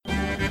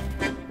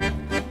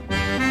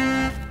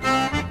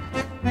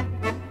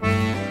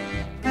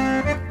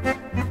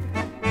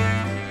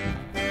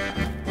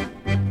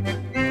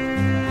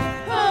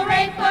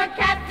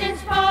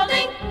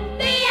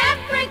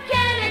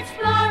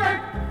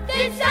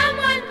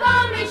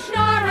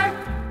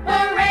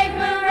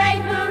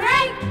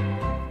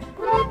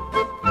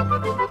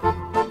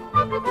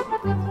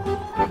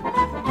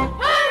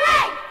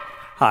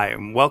Hi,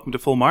 and welcome to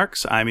Full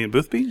Marks. I'm Ian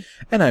Boothby.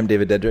 And I'm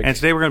David Dedrick. And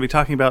today we're going to be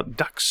talking about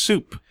Duck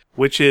Soup,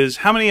 which is...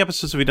 How many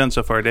episodes have we done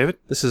so far, David?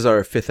 This is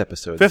our fifth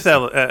episode.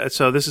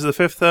 So this is the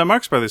fifth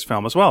Marx Brothers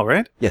film as well,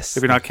 right? Yes.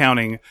 If you're not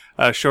counting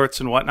shorts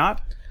and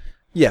whatnot.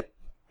 Yep.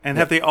 And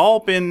have they all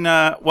been...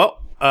 no,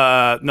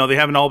 they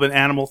haven't all been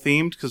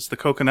animal-themed, because the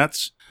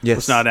Coconuts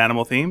was not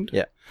animal-themed.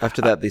 Yeah. After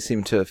that, they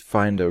seem to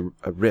find a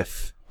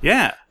riff.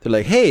 Yeah. They're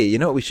like, hey, you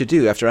know what we should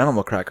do after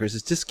Animal Crackers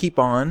is just keep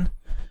on.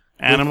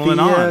 Animal and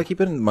on.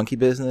 Keep it in monkey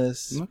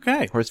business.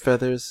 Okay. Horse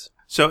feathers.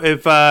 So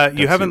if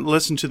you haven't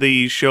listened to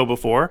the show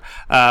before,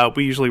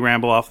 we usually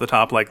ramble off the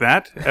top like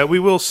that. We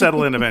will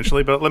settle in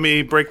eventually, but let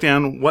me break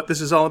down what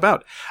this is all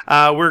about.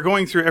 We're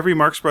going through every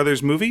Marx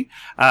Brothers movie.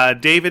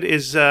 David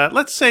is,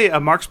 let's say, a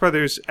Marx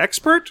Brothers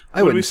expert.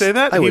 Would we say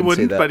that? He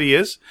wouldn't, but he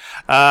is.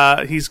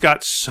 He's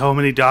got so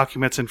many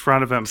documents in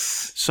front of him,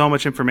 so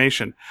much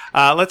information.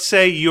 Let's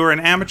say you're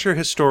an amateur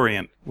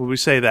historian. Would we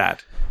say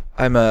that?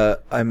 I'm a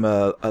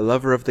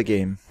lover of the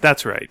game.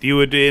 That's right. You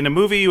would, in a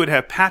movie, you would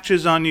have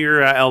patches on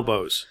your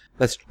elbows.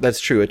 That's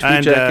true. A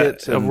tweed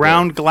jacket. And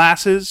round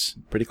glasses.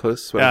 Pretty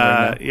close.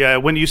 Yeah,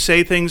 when you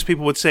say things,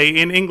 people would say,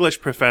 in English,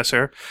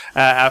 professor,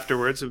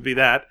 afterwards. It would be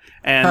that.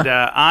 And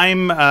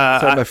I'm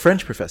a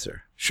French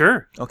professor.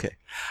 Sure. Okay.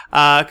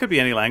 It could be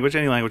any language.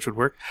 Any language would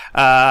work.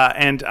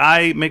 And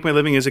I make my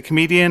living as a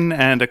comedian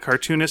and a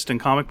cartoonist and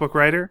comic book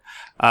writer.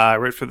 I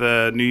write for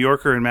the New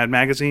Yorker and Mad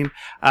Magazine.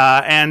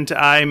 And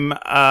I'm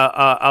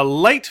a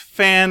light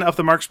fan of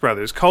the Marx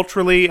Brothers.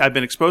 Culturally, I've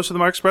been exposed to the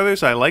Marx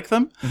Brothers. I like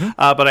them. Mm-hmm.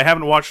 But I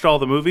haven't watched all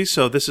the movies,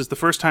 so this is the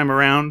first time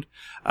around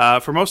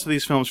for most of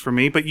these films for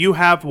me. But you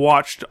have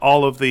watched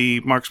all of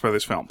the Marx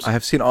Brothers films. I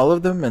have seen all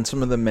of them and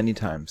some of them many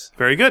times.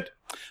 Very good.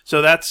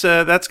 So that's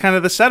kind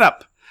of the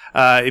setup.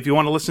 If you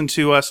want to listen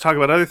to us talk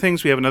about other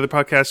things, we have another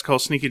podcast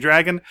called Sneaky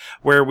Dragon,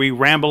 where we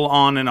ramble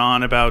on and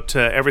on about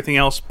everything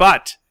else,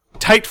 but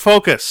tight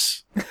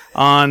focus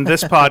on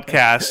this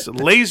podcast.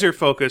 Laser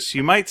focus,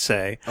 you might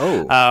say.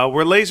 Oh.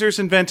 Were lasers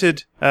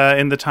invented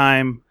in the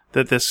time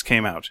that this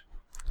came out?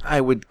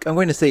 I'm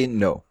going to say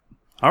no.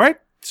 All right.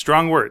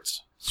 Strong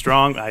words.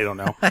 Strong, I don't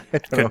know.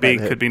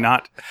 Could be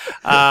not.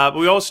 But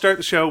we always start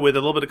the show with a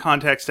little bit of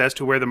context as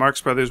to where the Marx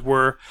Brothers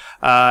were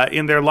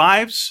in their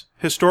lives,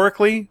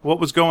 historically, what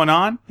was going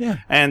on. Yeah.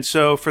 And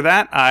so for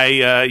that,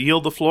 I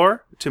yield the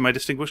floor to my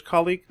distinguished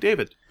colleague,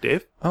 David.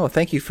 Dave? Oh,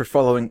 thank you for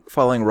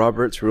following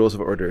Robert's Rules of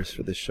Orders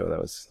for this show.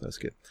 That was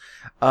good.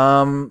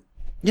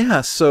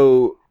 Yeah,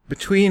 so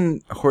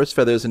between Horse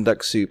Feathers and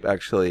Duck Soup,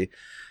 actually,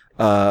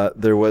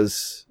 there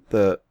was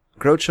the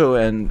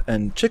Groucho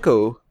and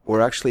Chico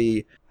were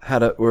actually...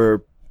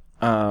 were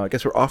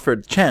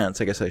offered the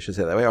chance, I guess I should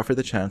say that way, offered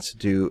the chance to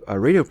do a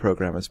radio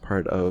program as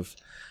part of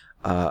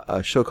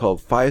a show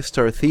called 5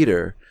 Star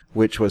Theater,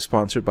 which was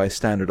sponsored by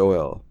Standard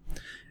Oil.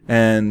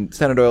 And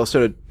Standard Oil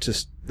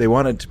they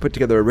wanted to put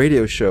together a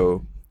radio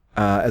show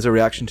as a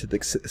reaction to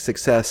the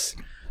success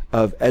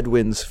of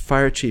Edwin's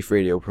Fire Chief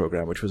radio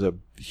program, which was a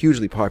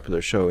hugely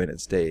popular show in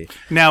its day.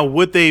 Now,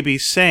 would they be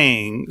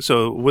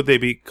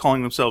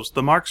calling themselves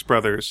the Marx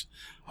Brothers,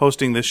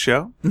 hosting this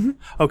show? Mm-hmm.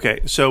 Okay,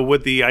 so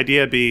would the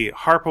idea be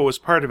Harpo was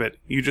part of it,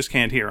 you just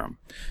can't hear him?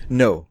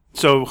 No.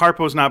 So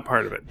Harpo's not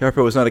part of it?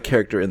 Harpo was not a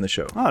character in the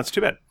show. Oh, that's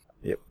too bad.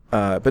 Yep.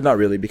 But not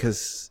really,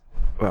 because,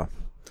 well,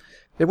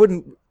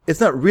 it's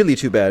not really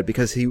too bad,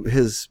 because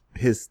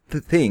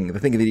the thing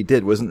that he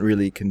did wasn't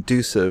really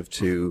conducive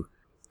to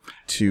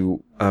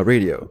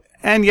radio.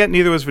 And yet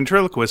neither was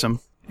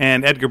ventriloquism,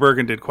 and Edgar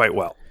Bergen did quite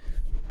well.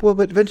 Well,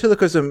 but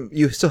ventriloquism,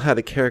 you still had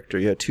a character.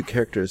 You had two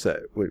characters that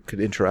could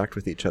interact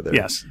with each other.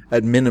 Yes.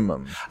 At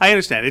minimum. I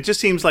understand. It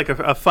just seems like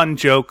a fun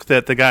joke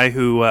that the guy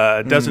who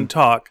doesn't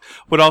talk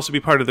would also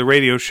be part of the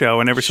radio show,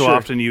 and every so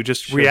often you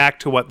just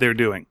react to what they're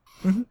doing.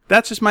 Mm-hmm.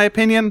 That's just my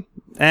opinion,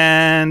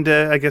 and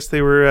I guess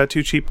they were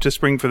too cheap to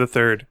spring for the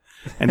third,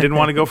 and didn't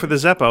want to go for the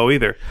Zeppo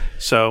either.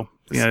 So,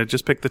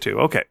 just pick the two.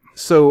 Okay.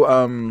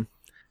 So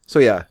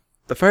yeah.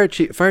 The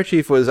Fire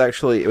Chief was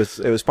actually, it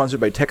was sponsored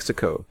by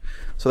Texaco.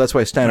 So that's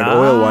why Standard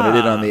Oil wanted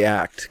it on the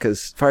act,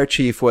 because Fire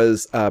Chief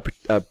was a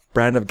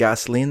brand of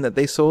gasoline that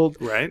they sold.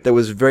 Right. That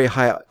was very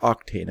high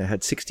octane. It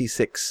had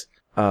 66,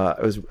 it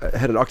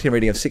had an octane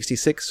rating of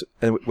 66,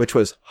 which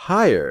was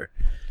higher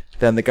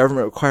than the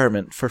government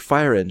requirement for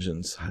fire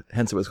engines.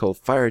 Hence it was called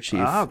Fire Chief.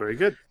 Ah, very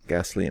good.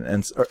 Gasoline.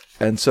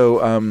 And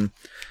so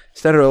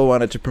Standard Oil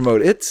wanted to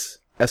promote its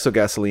Esso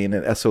gasoline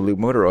and Esso lube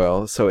motor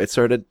oil. So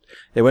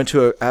they went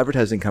to an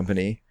advertising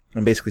company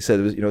and basically said,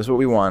 this is what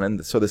we want.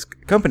 And so this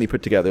company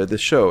put together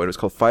this show. It was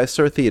called 5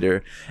 Star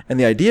Theater. And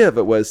the idea of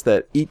it was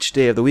that each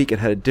day of the week it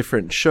had a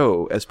different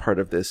show as part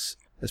of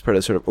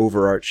sort of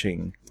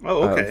overarching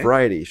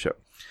variety show.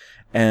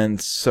 And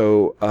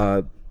so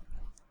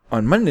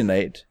on Monday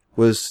night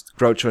was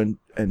Groucho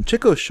and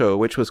Chico's show,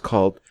 which was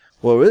called,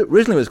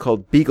 originally it was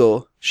called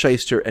Beagle,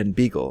 Shyster, and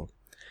Beagle.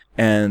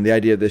 And the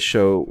idea of this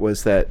show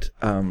was that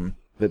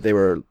they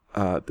were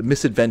the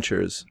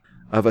misadventures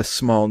of a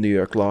small New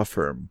York law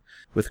firm,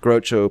 with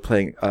Groucho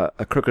playing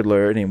a crooked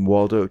lawyer named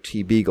Waldo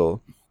T.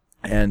 Beagle,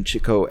 and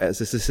Chico as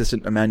his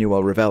assistant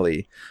Emmanuel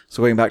Ravelli.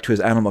 So going back to his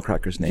Animal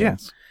Crackers name.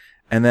 Yes.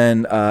 And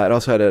then it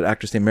also had an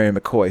actress named Mary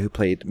McCoy who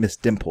played Miss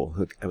Dimple,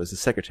 who was the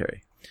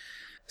secretary.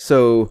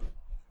 So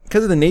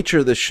because of the nature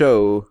of the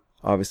show,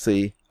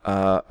 obviously,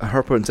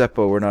 Harpo and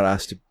Zeppo were not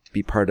asked to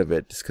be part of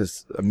it just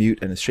because a mute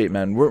and a straight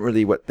man weren't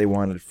really what they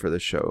wanted for the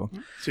show.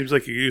 Seems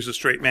like you use a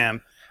straight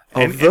man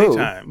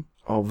anytime.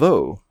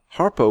 Although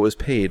Harpo was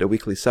paid a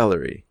weekly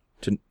salary,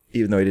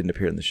 even though he didn't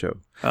appear in the show.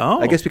 Oh.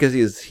 I guess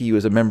because he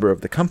was a member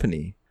of the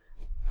company,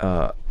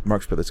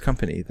 Marx Brothers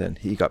Company, then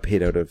he got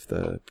paid out of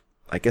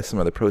some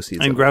of the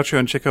proceeds. And Groucho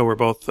and Chico were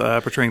both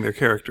portraying their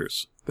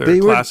characters. They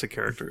were classic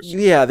characters.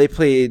 Yeah, they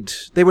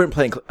weren't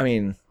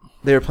playing,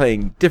 they were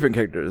playing different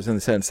characters in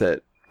the sense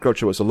that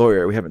Groucho was a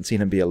lawyer. We haven't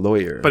seen him be a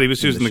lawyer. But he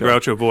was using the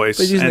Groucho voice,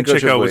 and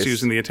Chico was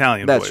using the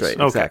Italian voice.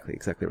 That's right,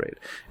 exactly right.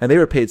 And they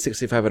were paid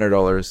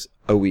 $6,500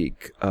 a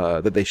week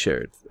that they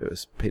shared. It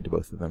was paid to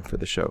both of them for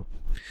the show.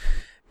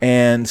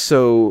 And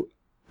so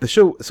as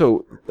I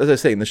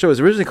was saying, the show was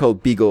originally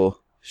called Beagle,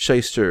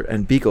 Shyster,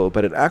 and Beagle,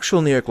 but an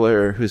actual New York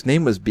lawyer whose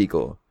name was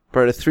Beagle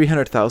brought a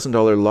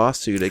 $300,000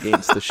 lawsuit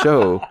against the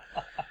show,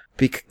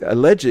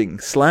 alleging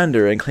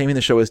slander and claiming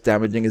the show was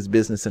damaging his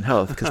business and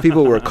health because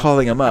people were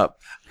calling him up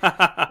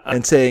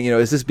and saying,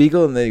 is this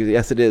Beagle? And they,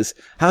 yes, it is.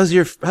 How's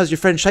your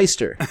friend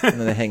Shyster? And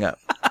then they hang up.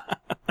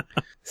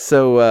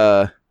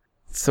 So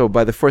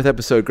by the fourth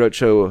episode,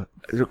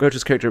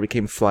 Groucho's character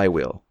became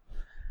Flywheel.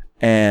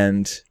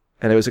 And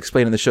it was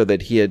explained in the show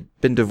that he had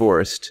been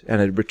divorced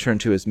and had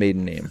returned to his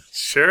maiden name.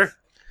 Sure.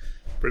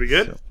 Pretty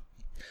good.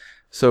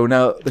 So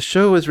now the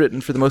show was written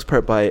for the most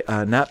part by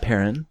Nat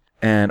Perrin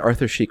and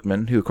Arthur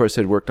Sheikman, who of course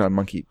had worked on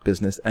Monkey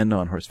Business and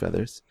on Horse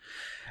Feathers.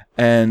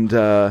 And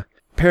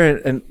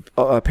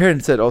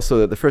Perrin said also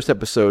that the first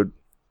episode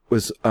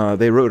was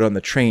they wrote on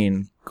the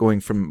train going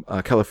from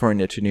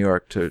California to New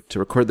York to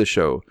record the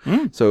show.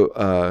 So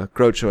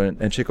Groucho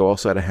and Chico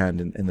also had a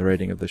hand in the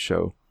writing of the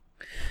show.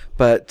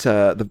 But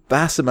the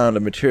vast amount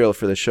of material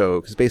for the show,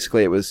 because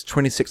basically it was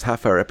 26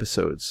 half-hour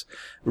episodes.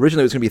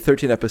 Originally it was going to be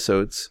 13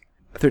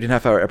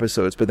 half-hour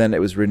episodes, but then it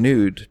was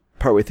renewed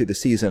partway through the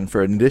season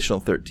for an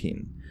additional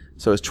 13.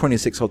 So it's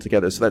 26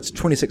 altogether. So that's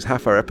 26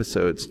 half-hour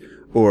episodes,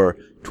 or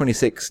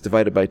 26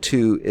 divided by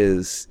 2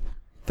 is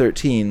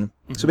 13.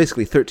 Mm-hmm. So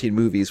basically 13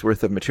 movies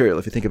worth of material,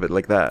 if you think of it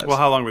like that. Well,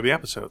 how long were the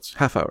episodes?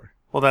 Half-hour.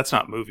 Well, that's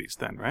not movies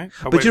then, right?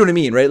 But you know what I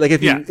mean, right? Like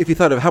if you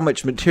thought of how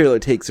much material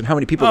it takes and how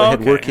many people they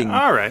had working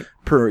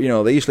per,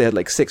 they usually had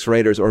like 6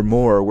 writers or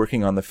more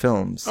working on the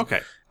films.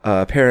 Okay.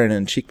 Perrin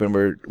and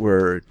Sheikman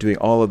were doing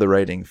all of the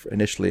writing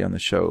initially on the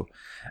show.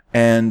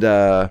 And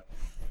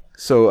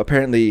so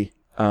apparently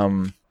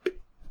what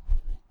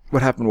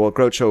happened,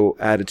 Groucho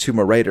added 2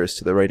 more writers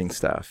to the writing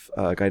staff,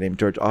 a guy named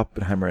George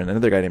Oppenheimer and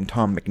another guy named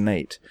Tom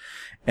McKnight.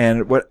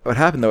 And what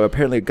happened, though,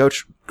 apparently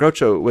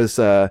Groucho was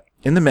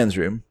in the men's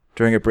room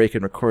during a break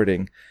in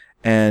recording,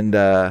 and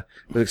was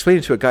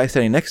explaining to a guy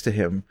standing next to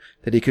him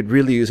that he could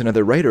really use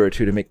another writer or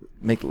 2 to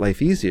make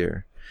life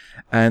easier.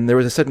 And there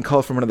was a sudden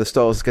call from one of the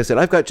stalls. The guy said,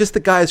 "I've got just the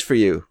guys for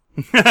you."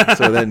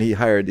 So then he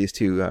hired these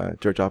 2,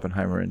 George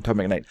Oppenheimer and Tom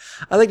McKnight.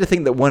 I like to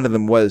think that one of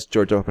them was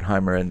George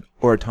Oppenheimer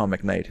or Tom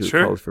McKnight, who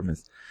called from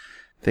his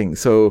thing.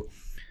 So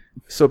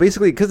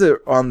basically, because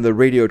they're on the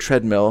radio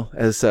treadmill,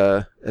 as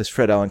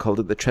Fred Allen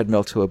called it, the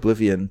treadmill to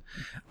oblivion,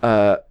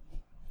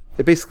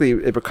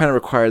 it kind of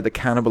required the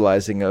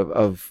cannibalizing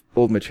of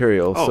old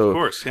material. Oh, so of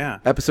course, yeah.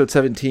 Episode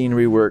 17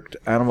 reworked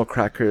Animal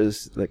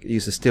Crackers,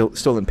 used a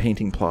stolen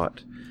painting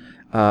plot.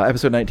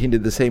 Episode 19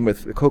 did the same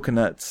with the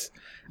Coconuts.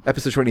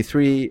 Episode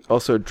 23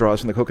 also draws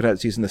from the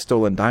Coconuts using the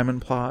stolen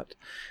diamond plot.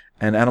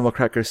 And Animal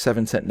Crackers'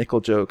 7-cent nickel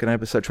joke. And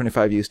episode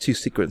 25 used 2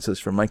 sequences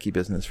from Monkey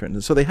Business, for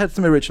instance. So they had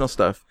some original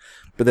stuff,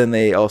 but then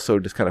they also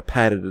just kind of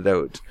padded it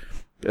out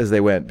as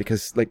they went,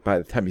 because by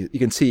the time you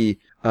can see,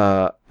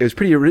 it was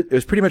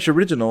pretty much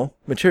original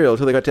material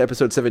until they got to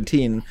episode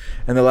 17,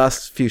 and the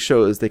last few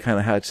shows they kind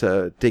of had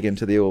to dig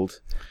into the old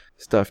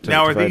stuff.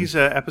 Now, are these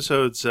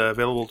episodes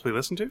available to be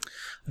listened to?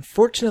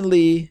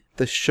 Unfortunately,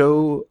 the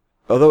show,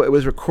 although it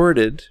was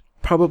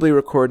probably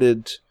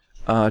recorded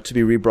to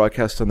be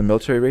rebroadcast on the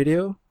military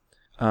radio.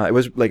 It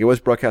was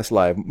broadcast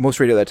live. Most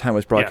radio at that time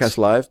was broadcast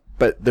live,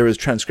 but there was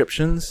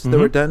transcriptions that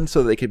were done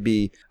so that they could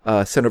be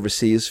sent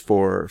overseas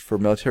for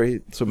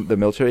military, so the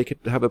military could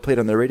have it played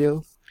on their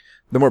radio.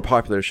 The more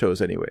popular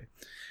shows, anyway.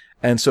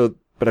 And so,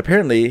 but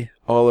apparently,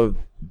 all of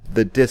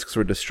the discs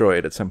were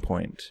destroyed at some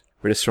point.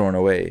 Were just thrown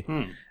away,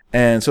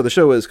 and so the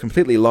show was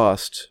completely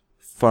lost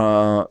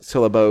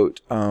till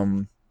about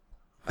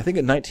I think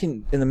in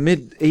the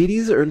mid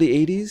 '80s,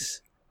 early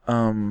 '80s.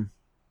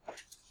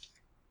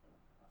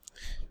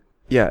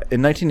 Yeah,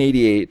 in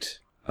 1988,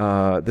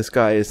 this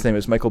guy, his name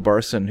is Michael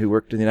Barson, who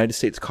worked in the United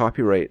States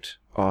Copyright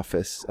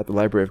Office at the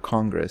Library of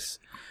Congress,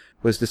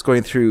 was just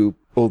going through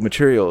old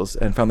materials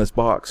and found this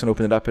box and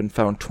opened it up and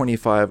found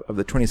 25 of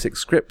the 26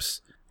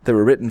 scripts that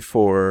were written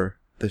for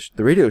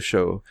the radio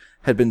show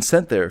had been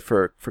sent there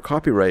for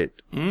copyright,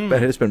 but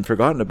had just been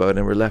forgotten about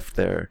and were left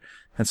there.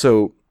 And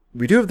so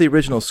we do have the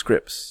original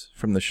scripts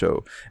from the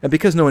show. And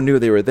because no one knew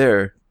they were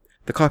there,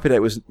 the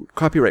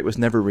copyright was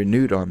never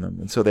renewed on them,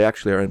 and so they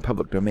actually are in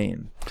public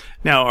domain.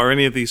 Now, are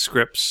any of these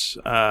scripts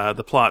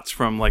the plots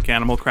from like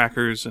Animal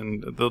Crackers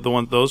and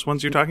those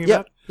ones you're talking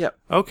about? Yeah.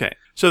 Okay.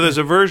 So there's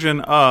a version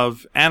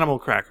of Animal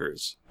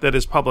Crackers that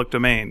is public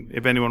domain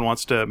if anyone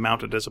wants to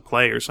mount it as a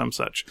play or some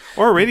such,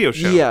 or a radio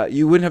show. Yeah,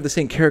 you wouldn't have the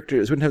same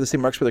characters, wouldn't have the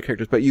same Marx Brothers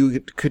characters, but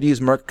you could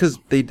use Mark, because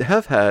they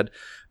have had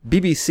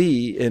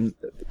BBC in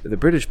the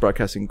British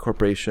Broadcasting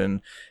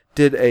Corporation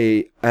did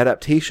a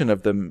adaptation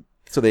of them.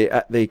 So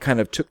they kind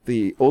of took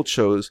the old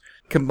shows,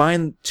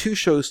 combined two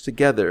shows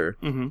together,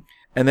 and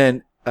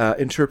then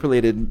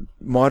interpolated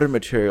modern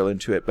material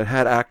into it, but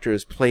had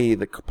actors play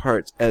the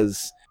parts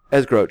as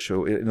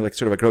Groucho, in like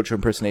sort of a Groucho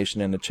impersonation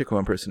and a Chico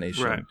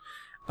impersonation. Right.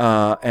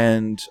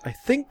 And I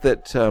think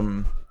that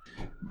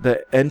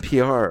the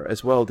NPR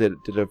as well did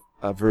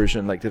a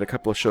version, like did a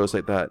couple of shows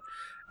like that.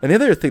 And the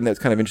other thing that's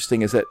kind of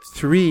interesting is that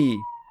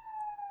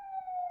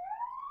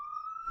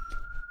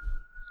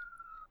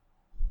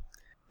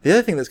The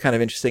other thing that's kind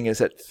of interesting is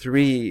that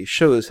 3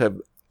 shows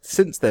have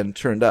since then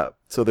turned up.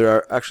 So there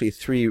are actually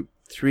three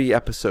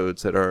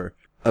episodes that are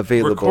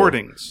available.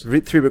 Recordings.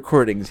 3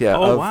 recordings, yeah.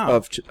 Oh, of, wow.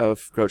 of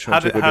Groucho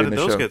and Chico How doing did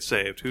the those show. get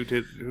saved? Who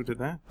did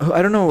that? Oh,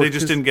 I don't know. They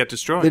just didn't get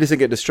destroyed. They just didn't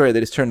get destroyed. They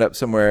just turned up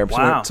somewhere.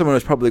 Wow. Someone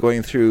was probably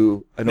going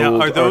through an Now,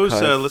 old are those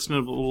archive.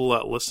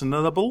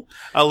 listenable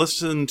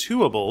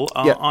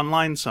Yeah.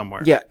 online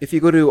somewhere? Yeah, if you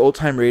go to Old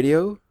Time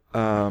Radio,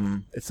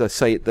 it's a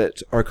site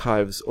that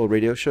archives old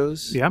radio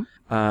shows. Yeah.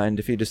 And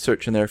if you just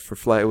search in there for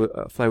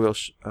Flywheel,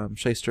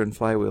 Shyster and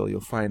Flywheel,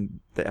 you'll find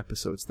the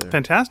episodes there.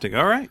 Fantastic.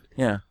 All right.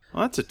 Yeah.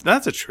 Well,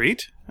 that's a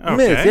treat. It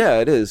Okay. is, yeah,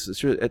 it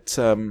is. It's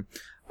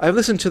I've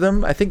listened to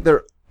them. I think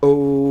they're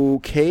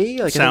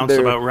okay. Like, Sounds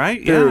about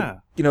right. Yeah.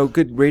 They're,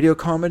 good radio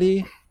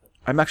comedy.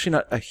 I'm actually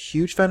not a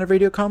huge fan of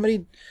radio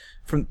comedy,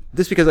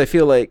 because I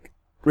feel like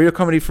radio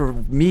comedy for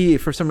me,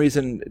 for some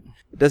reason,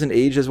 doesn't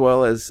age as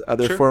well as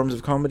other Sure. forms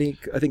of comedy.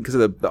 I think because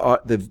of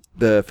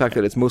the fact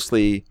that it's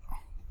mostly,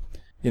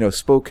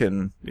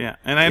 spoken. Yeah,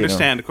 and I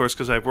understand, of course,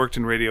 because I've worked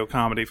in radio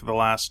comedy for the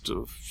last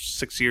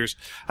 6 years.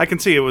 I can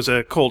see it was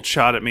a cold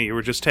shot at me you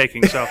were just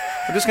taking. So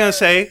I'm just going to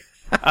say,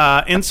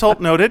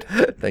 insult noted.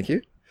 Thank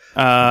you.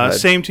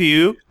 Same to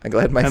you. I'm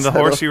glad my and the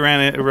horse you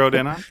rode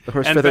in on. The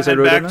horse and feathers I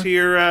rode in on?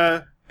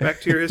 Back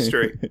to your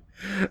history.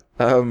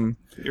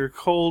 You're a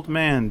cold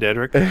man,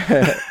 Dedrick.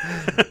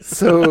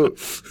 So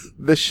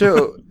the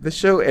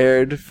show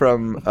aired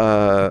from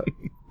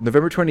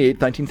November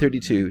 28th,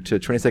 1932 to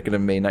 22nd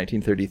of May,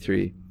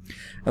 1933.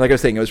 And like I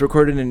was saying, it was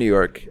recorded in New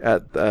York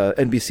at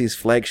NBC's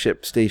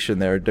flagship station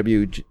there,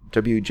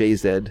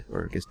 WJZ,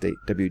 or I guess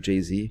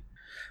WJZ.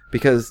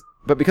 Because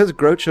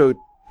Groucho,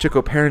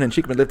 Chico, Perrin, and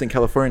Cheekman lived in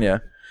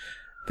California,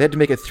 they had to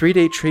make a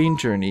 3-day train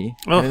journey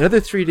and another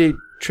 3-day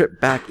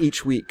trip back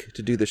each week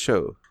to do the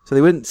show. So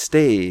they didn't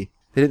stay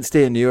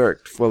in New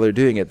York while they're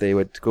doing it. They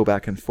would go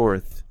back and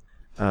forth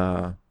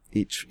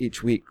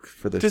each week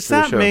for the show. Does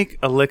that make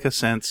a lick of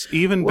sense?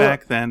 Even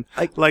back then,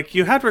 like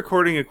you had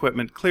recording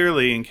equipment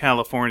clearly in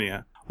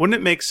California. Wouldn't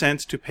it make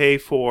sense to pay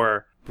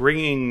for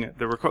bringing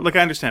the record? Like I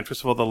understand,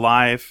 first of all, the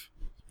live.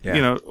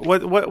 Yeah.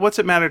 What's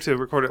it matter to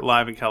record it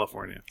live in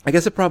California? I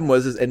guess the problem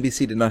was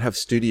NBC did not have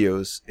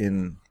studios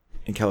in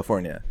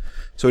California,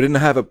 so I didn't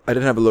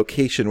have a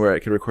location where I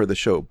could record the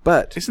show.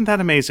 But isn't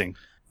that amazing?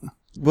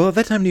 Well, at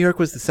that time, New York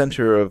was the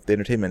center of the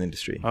entertainment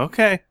industry.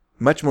 Okay.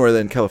 Much more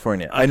than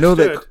California.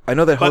 Understood. I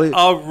know that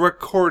a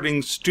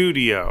recording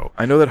studio.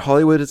 I know that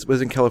Hollywood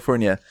was in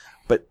California,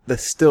 but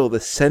still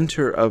the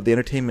center of the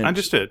entertainment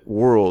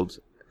world,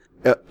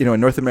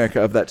 in North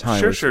America of that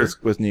time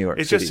was New York.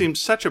 It City. just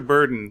seems such a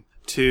burden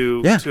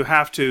to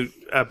have to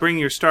bring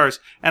your stars,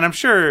 and I'm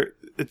sure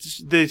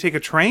they take a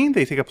train.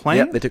 They take a plane.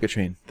 Yeah, they took a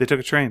train.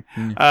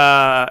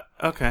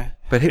 Okay.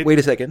 But hey, wait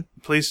a second.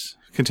 Please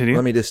continue.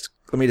 Let me just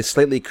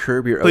slightly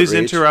curb your outrage. Please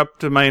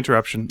interrupt my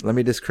interruption. Let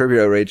me just curb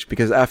your outrage,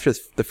 because after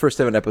the first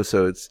 7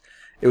 episodes,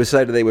 it was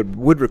decided they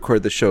would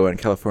record the show in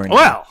California.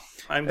 Well,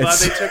 I'm glad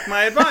they took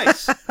my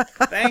advice.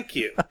 Thank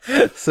you.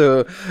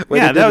 So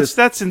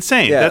that's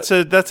insane. Yeah.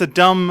 That's a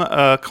dumb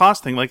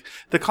cost thing. Like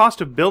the cost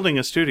of building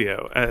a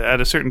studio at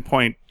a certain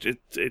point,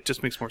 it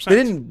just makes more sense.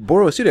 They didn't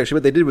borrow a studio. Actually,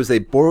 what they did was they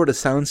borrowed a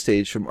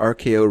soundstage from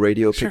RKO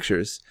Radio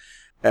Pictures,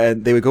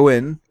 and they would go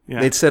in. Yeah.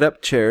 They'd set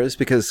up chairs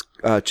because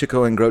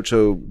Chico and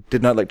Groucho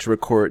did not like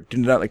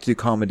to do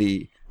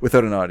comedy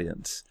without an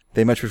audience.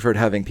 They much preferred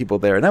having people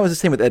there. And that was the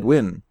same with Ed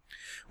Wynn.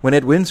 When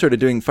Ed Wynn started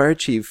doing Fire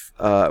Chief,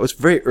 it was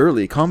a very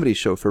early comedy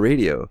show for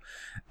radio.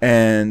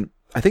 And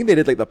I think they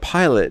did like the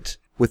pilot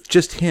with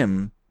just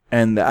him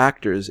and the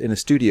actors in a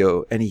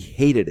studio, and he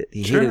hated it.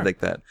 He hated it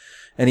like that.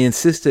 And he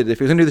insisted, if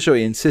he was going to do the show,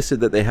 he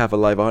insisted that they have a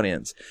live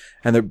audience.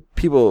 And the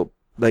people,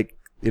 like,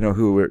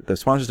 who were the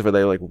sponsors of it,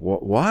 they were like,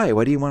 why?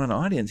 Why do you want an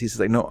audience? He says,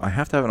 like, no, I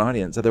have to have an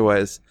audience.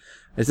 Otherwise,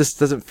 it just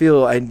doesn't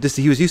feel,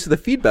 he was used to the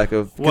feedback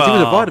of, because he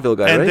was a vaudeville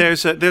guy, and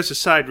right? there's a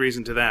side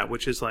reason to that,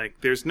 which is like,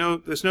 there's no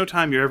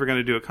time you're ever going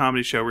to do a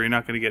comedy show where you're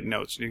not going to get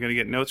notes. You're going to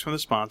get notes from the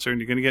sponsor, and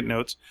you're going to get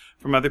notes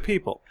from other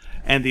people.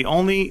 And the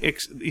only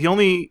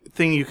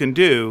thing you can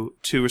do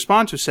to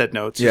respond to said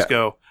notes is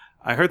go,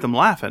 I heard them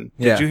laughing.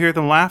 Did you hear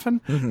them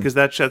laughing? Because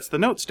that shuts the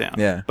notes down.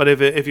 Yeah. But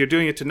if you're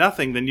doing it to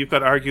nothing, then you've got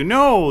to argue,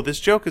 no, this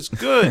joke is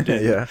good.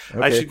 Yeah. Okay.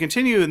 I should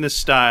continue in this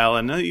style.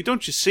 And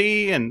don't you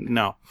see? And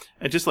no.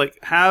 And just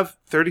like have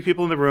 30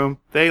 people in the room.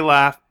 They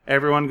laugh.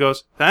 Everyone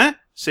goes, huh?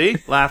 See?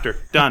 Laughter.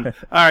 Done. All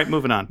right,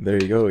 moving on.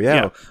 There you go.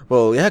 Yeah.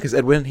 Well, yeah, because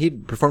Ed Wynn, he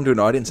performed to an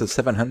audience of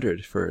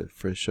 700 for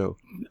his show.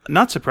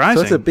 Not surprising.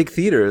 So it's a big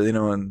theater,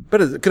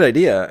 but it's a good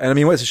idea. And I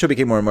mean, once the show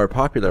became more and more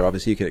popular,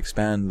 obviously you could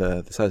expand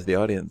the size of the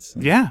audience.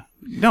 Yeah.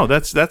 No,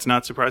 that's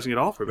not surprising at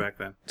all for back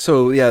then.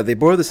 So yeah, they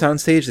borrowed the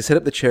soundstage, they set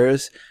up the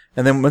chairs,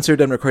 and then once they're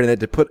done recording, they had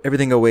to put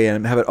everything away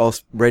and have it all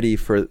ready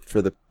for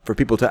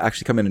people to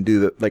actually come in and do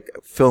the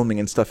filming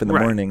and stuff in the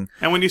morning.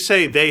 And when you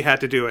say they had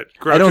to do it,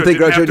 Groucho I don't think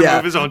didn't Groucho have to yeah.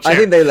 move his own chair. I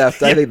think they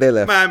left. I think they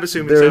left. I'm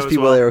assuming there was so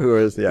people as well. there who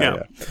was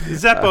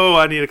Zeppo,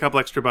 I need a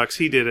couple extra bucks.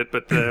 He did it,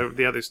 but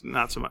the others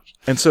not so much.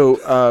 And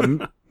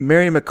so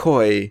Mary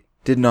McCoy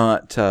did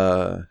not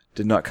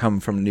come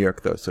from New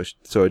York though.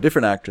 So a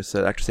different actress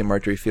named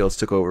Marjorie Fields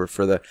took over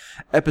for the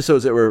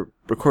episodes that were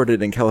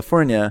recorded in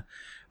California.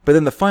 But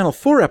then the final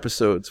 4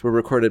 episodes were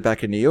recorded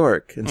back in New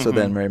York. And so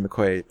then Mary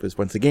McCoy was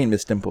once again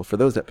Miss Dimple for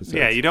those episodes.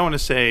 Yeah, you don't want to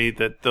say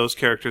that those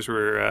characters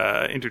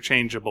were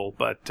interchangeable,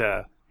 but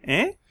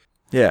eh?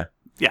 Yeah.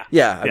 Yeah.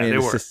 Yeah, I mean, they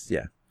it's were. just,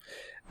 yeah.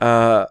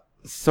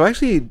 So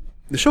actually,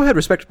 the show had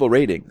respectable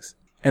ratings.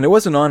 And it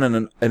wasn't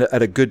on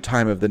at a good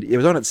time of it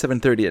was on at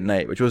 7:30 at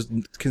night, which was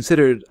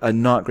considered a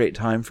not great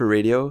time for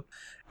radio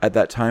at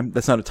that time.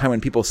 That's not a time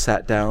when people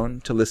sat down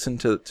to listen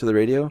to the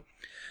radio.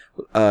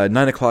 9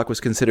 o'clock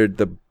was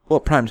considered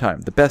prime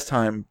time, the best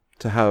time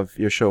to have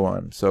your show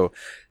on. So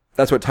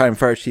that's what time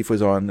Fire Chief was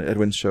on,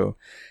 Edwin's show.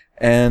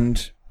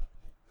 And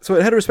so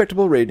it had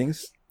respectable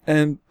ratings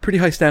and pretty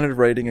high standard of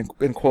writing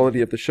and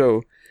quality of the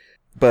show.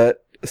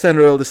 But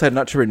Standard Oil decided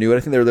not to renew it. I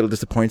think they were a little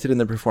disappointed in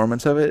the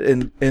performance of it.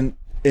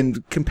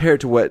 And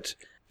compared to what,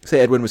 say,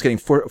 Edwin was getting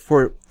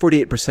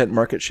 48%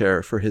 market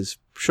share for his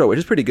show, which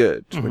is pretty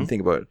good when you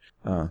think about it.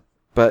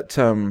 But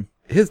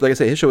like I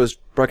say, his show was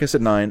broadcast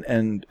at 9,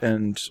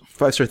 and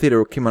Five Star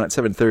Theater came on at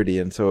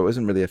 7:30, and so it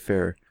wasn't really a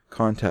fair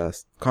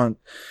contest.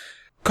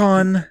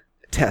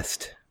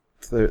 Contest.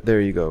 So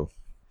there you go.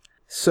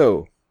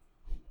 So,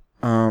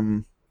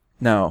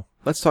 now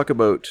let's talk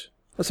about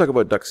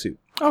Duck Soup.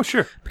 Oh,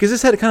 sure. Because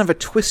this had a kind of a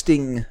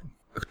twisting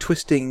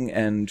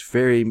and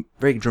very,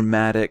 very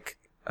dramatic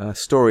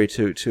story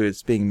to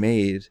its being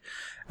made.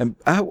 And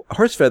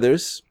Horse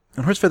Feathers,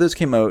 when Horse Feathers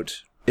came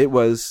out, it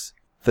was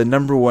the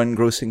number 1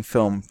 grossing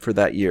film for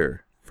that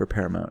year for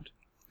Paramount.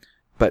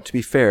 But to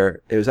be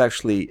fair,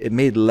 it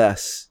made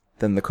less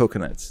than The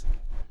Coconuts.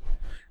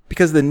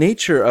 Because the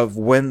nature of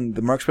when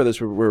the Marx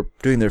Brothers were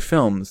doing their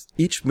films,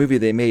 each movie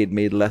they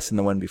made less than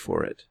the one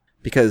before it.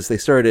 Because they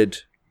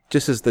started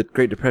just as the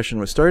Great Depression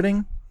was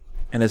starting,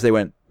 and as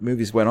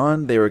movies went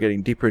on, they were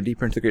getting deeper and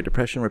deeper into the Great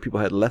Depression, where people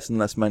had less and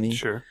less money.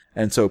 Sure.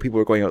 And so people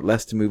were going out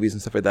less to movies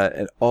and stuff like that.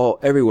 And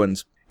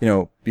everyone's,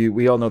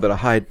 we all know that a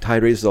high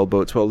tide raises all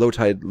boats. Well, low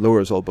tide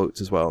lowers all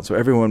boats as well. So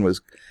everyone was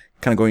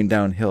kind of going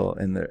downhill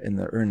in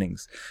their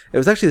earnings. It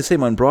was actually the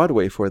same on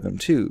Broadway for them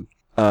too.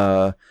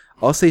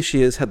 I'll Say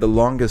She Is had the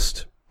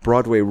longest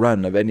Broadway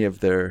run of any of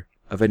their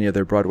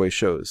Broadway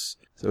shows.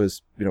 So it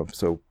was,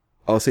 so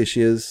I'll Say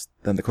She Is,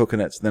 then The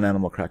Coconuts, then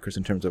Animal Crackers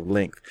in terms of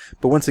length.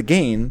 But once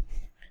again,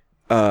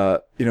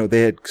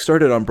 they had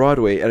started on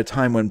Broadway at a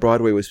time when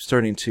Broadway was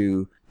starting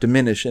to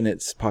diminish in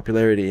its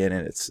popularity and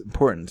in its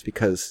importance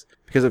because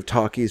of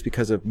talkies,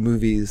 because of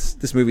movies.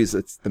 These movies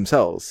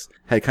themselves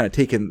had kind of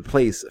taken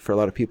place for a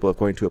lot of people of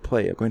going to a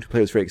play. Going to a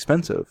play was very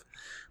expensive,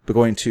 but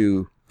going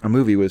to a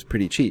movie was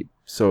pretty cheap.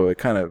 So it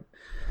kind of,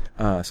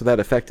 so that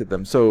affected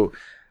them. So,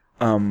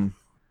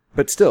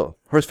 but still,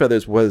 Horse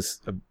Feathers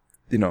was,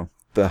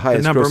 the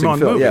highest grossing film.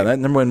 Movie. Yeah, that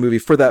number 1 movie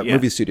for that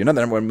movie studio. Not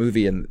the number 1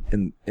 movie in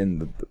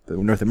the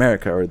North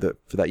America or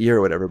for that year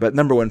or whatever, but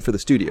number 1 for the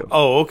studio.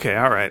 Oh, okay,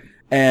 all right.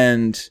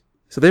 And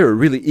so they were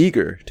really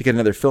eager to get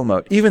another film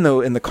out, even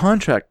though in the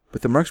contract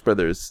with the Marx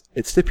Brothers,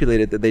 it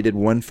stipulated that they did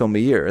 1 film a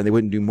year and they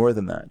wouldn't do more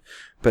than that.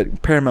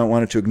 But Paramount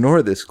wanted to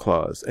ignore this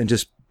clause and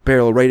just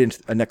barrel right into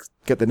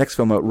get the next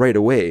film out right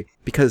away,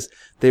 because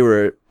they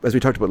were, as we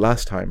talked about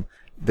last time,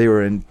 they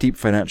were in deep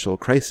financial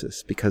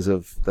crisis because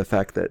of the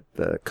fact that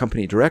the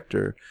company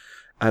director,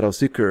 Adolf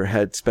Zucker,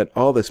 had spent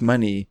all this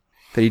money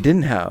that he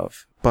didn't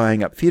have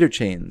buying up theater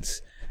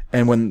chains.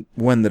 And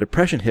when the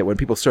Depression hit, when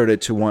people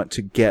started to want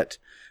to get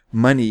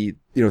money,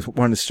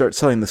 wanted to start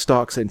selling the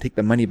stocks and take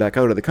the money back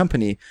out of the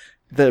company,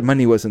 the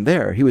money wasn't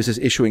there. He was just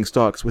issuing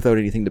stocks without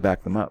anything to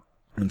back them up.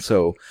 And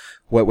so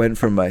what went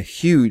from a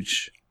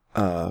huge,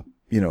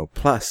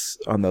 plus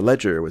on the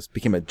ledger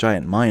became a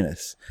giant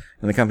minus,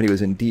 and the company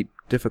was in deep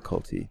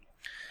difficulty.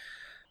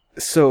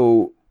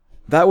 So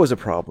that was a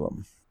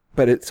problem.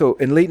 But so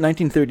in late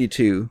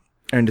 1932,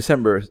 or in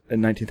December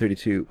in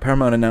 1932,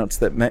 Paramount announced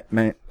that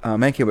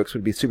Mankiewicz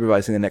would be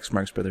supervising the next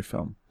Marx Brothers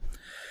film,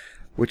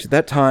 which at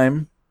that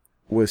time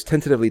was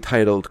tentatively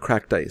titled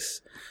Cracked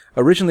Ice.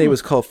 Originally, it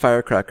was called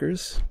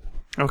Firecrackers.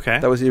 Okay.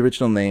 That was the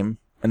original name.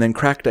 And then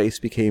Cracked Ice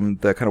became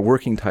the kind of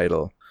working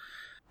title.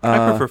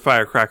 I prefer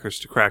Firecrackers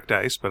to Cracked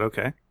Ice, but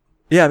okay.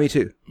 Yeah, me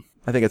too.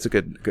 I think it's a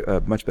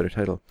good, much better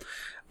title.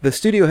 The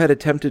studio had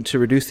attempted to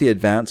reduce the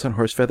advance on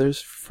horse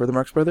feathers for the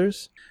Marx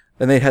Brothers,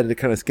 and they had to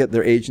kind of get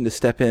their agent to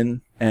step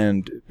in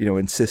and,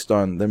 insist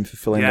on them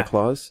fulfilling the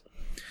clause.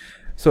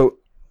 So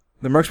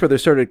the Marx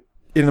Brothers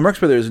the Marx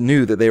Brothers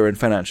knew that they were in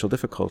financial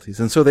difficulties,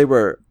 and so they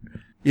were,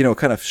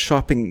 kind of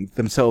shopping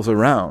themselves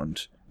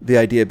around. The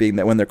idea being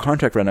that when their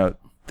contract ran out,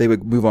 they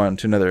would move on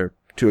to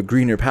a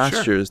greener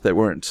pastures that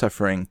weren't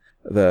suffering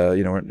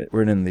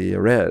weren't in the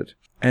red.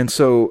 And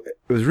so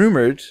it was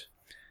rumored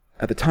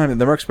at the time that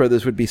the Marx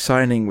Brothers would be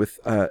signing with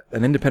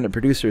an independent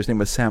producer. His name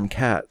was Sam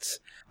Katz,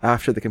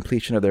 after the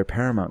completion of their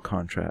Paramount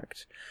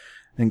contract.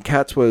 And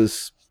Katz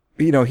was,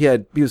 he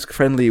was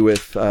friendly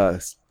with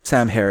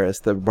Sam Harris,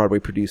 the Broadway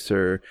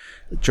producer,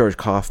 George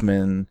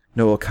Kaufman,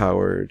 Noel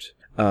Coward.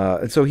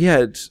 And so he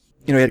had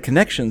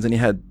connections, and he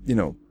had,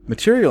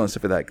 material and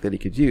stuff like that he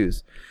could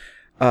use.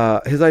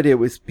 His idea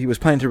was he was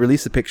planning to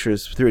release the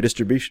pictures through a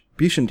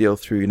distribution deal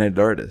through United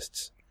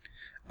Artists.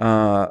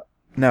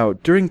 Now,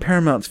 during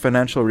Paramount's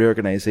financial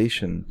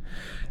reorganization,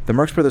 the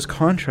Marx Brothers'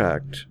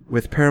 contract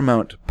with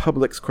Paramount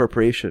Publix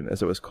Corporation,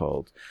 as it was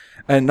called,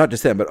 and not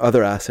just them, but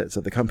other assets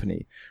of the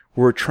company,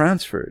 were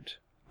transferred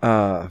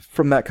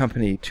from that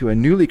company to a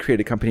newly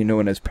created company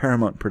known as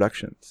Paramount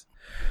Productions.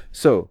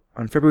 So,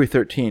 on February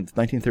 13th,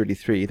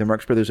 1933, the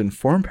Marx Brothers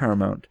informed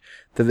Paramount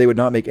that they would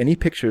not make any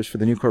pictures for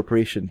the new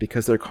corporation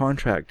because their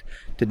contract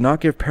did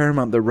not give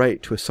Paramount the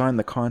right to assign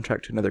the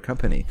contract to another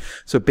company.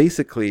 So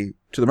basically,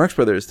 to the Marx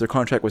Brothers, their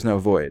contract was now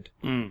void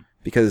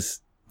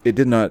because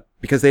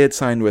they had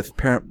signed with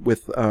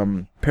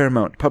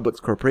Paramount Publix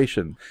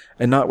Corporation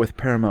and not with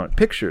Paramount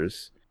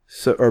Pictures,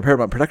 or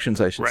Paramount Productions,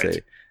 I should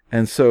say.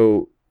 And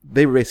so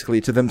they were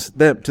basically, to them,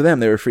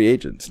 they were free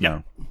agents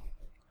now.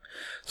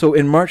 So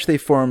in March, they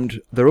formed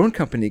their own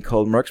company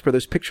called Marx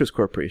Brothers Pictures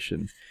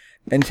Corporation,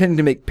 intending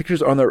to make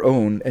pictures on their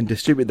own and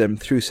distribute them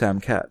through Sam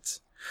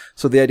Katz.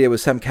 So the idea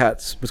was Sam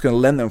Katz was going to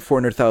lend them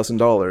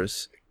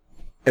 $400,000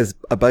 as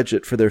a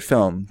budget for their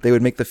film. They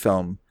would make the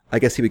film. I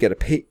guess he would get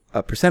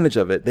a percentage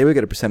of it. They would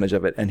get a percentage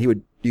of it, and he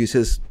would use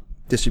his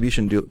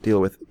distribution deal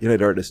with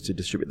United Artists to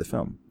distribute the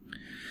film.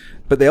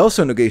 But they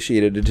also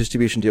negotiated a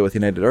distribution deal with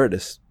United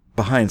Artists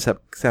behind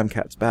Sam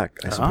Katz's back,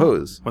 I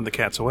suppose. When the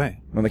cat's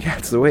away. When the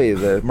cat's away,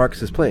 the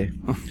Marxist play.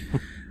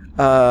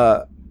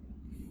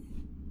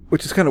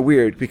 Which is kind of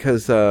weird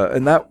because, I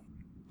said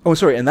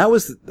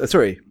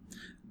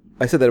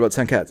that about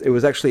Sam Katz. It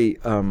was actually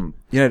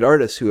United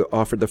Artists who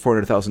offered the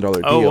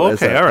 $400,000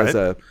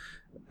 deal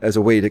as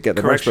a way to get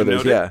the Marx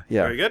Brothers. Noted.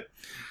 Yeah. Very good.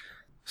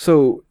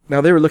 So now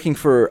they were looking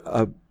for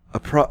a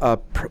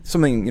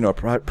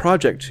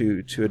project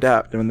to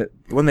adapt, and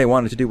one they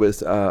wanted to do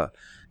was a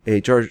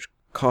George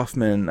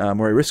Kaufman,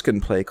 Maury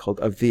Riskin play called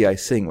Of Thee I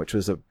Sing, which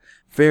was a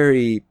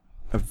very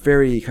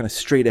kind of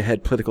straight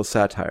ahead political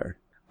satire.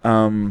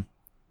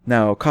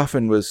 Now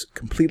Kaufman was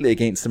completely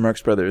against the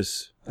Marx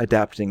Brothers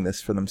adapting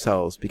this for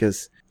themselves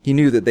because he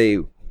knew that they,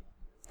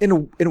 in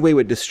a way,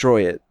 would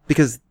destroy it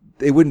because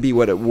it wouldn't be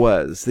what it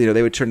was.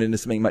 They would turn it into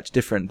something much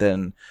different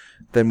than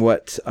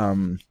what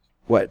the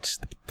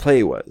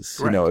play was.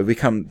 Right. It would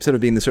become, instead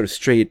of being the sort of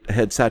straight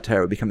ahead satire,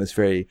 it would become this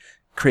very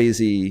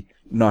crazy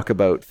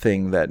knockabout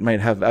thing that might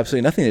have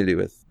absolutely nothing to do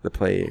with the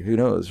play. Who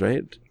knows,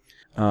 right?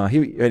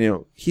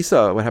 He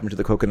saw what happened to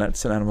the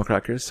coconuts and animal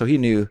crackers, so he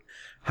knew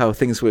how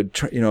things would,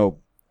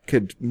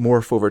 could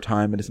morph over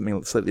time into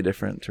something slightly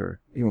different or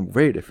even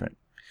very different.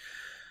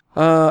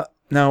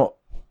 Now,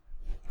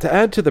 to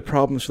add to the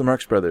problems for the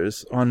Marx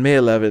Brothers, on May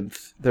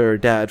 11th, their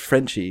dad,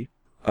 Frenchie,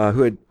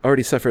 who had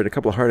already suffered a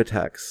couple of heart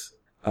attacks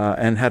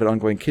and had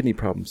ongoing kidney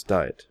problems,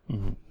 died.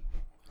 Mm-hmm.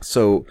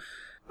 So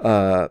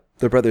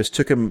the brothers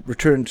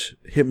returned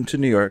him to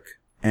New York,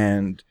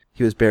 and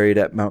he was buried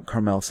at Mount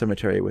Carmel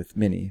Cemetery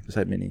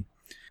beside Minnie.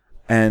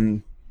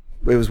 And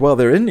it was while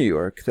they're in New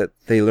York that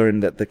they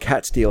learned that the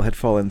Katz deal had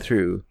fallen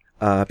through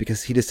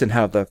because he just didn't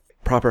have the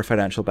proper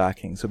financial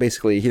backing. So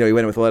basically, he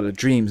went with a lot of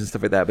dreams and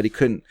stuff like that, but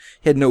he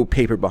had no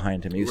paper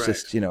behind him. He was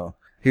just, he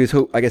was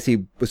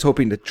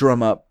hoping to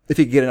drum up, if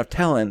he could get enough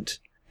talent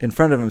in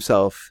front of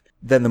himself,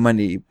 then the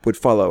money would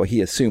follow,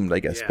 he assumed, I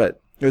guess. Yeah.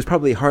 But it was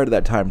probably hard at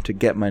that time to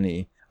get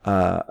money,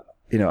 out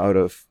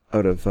of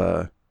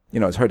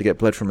it's hard to get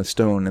blood from a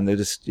stone, and they're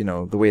just,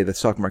 the way the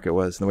stock market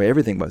was and the way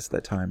everything was at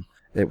that time.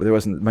 There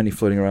wasn't money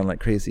floating around like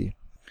crazy.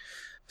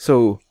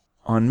 So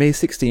on May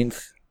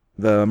 16th,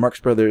 the Marx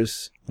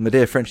Brothers, on the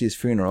day of Frenchie's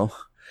funeral,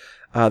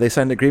 they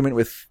signed an agreement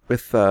with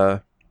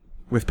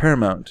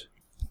Paramount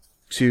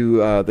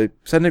they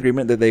signed an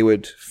agreement that they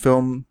would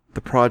film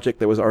the project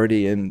that was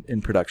already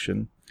in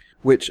production,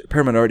 which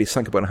Paramount already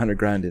sunk about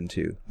 $100,000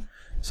 into.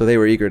 So they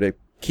were eager to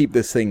keep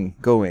this thing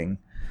going.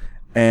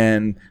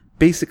 And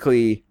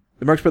basically,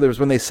 the Marx Brothers,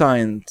 when they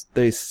signed,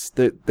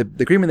 the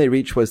agreement they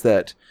reached was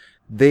that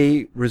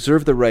they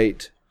reserved the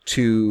right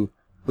to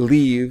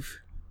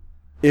leave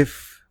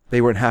if they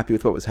weren't happy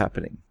with what was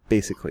happening,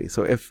 basically.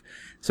 So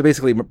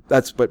basically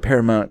that's what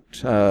Paramount,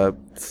 so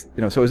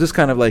it was just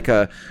kind of like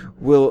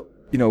we'll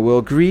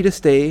agree to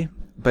stay,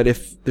 but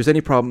if there's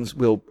any problems,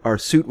 our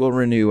suit will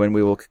renew and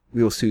we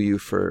will sue you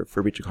for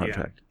breach of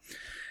contract.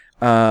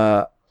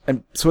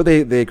 And so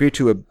they agreed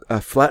to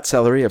a flat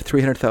salary of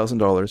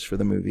 $300,000 for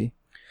the movie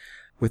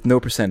with no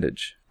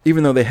percentage,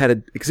 even though they had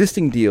an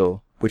existing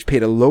deal which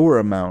paid a lower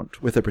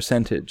amount with a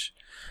percentage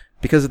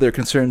because of their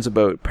concerns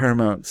about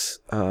Paramount's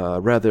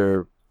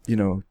rather,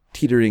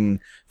 teetering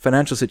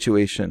financial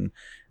situation.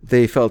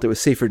 They felt it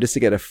was safer just to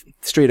get a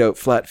straight out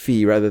flat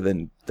fee rather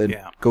than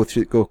go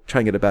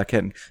try and get a back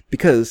end,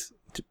 because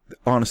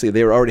honestly,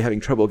 they were already having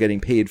trouble getting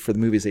paid for the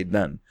movies they'd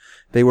done.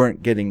 They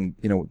weren't getting,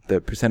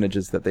 the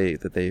percentages that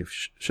they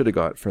should have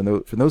got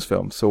from those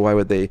films. So why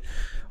would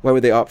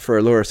they opt for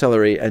a lower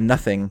salary and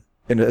nothing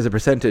as a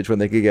percentage when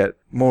they could get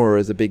more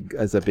as a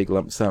big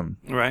lump sum?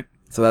 Right.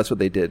 So that's what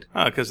they did.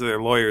 Because their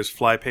lawyers,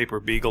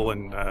 Flypaper, Beagle,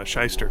 and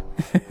Shyster,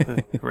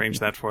 arranged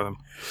that for them.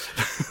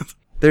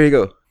 There you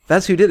go.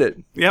 That's who did it.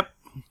 Yep.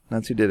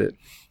 That's who did it.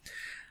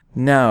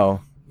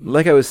 Now,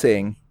 like I was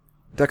saying,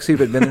 Duck Soup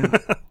had been in...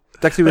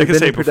 Duck Soup had been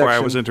in production. Before I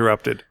was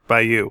interrupted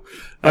by you.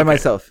 By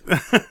myself.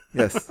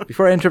 Yes.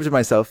 Before I interrupted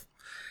myself,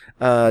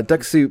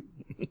 Duck Soup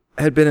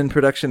had been in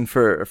production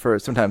for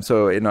some time,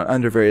 so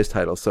under various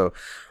titles. So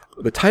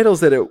the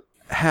titles that it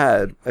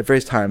had at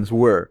various times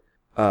were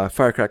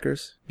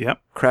Firecrackers. Yep.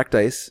 Cracked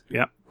Ice.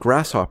 Yep.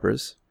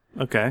 Grasshoppers.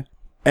 Okay.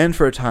 And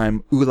for a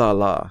time, Ooh La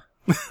La.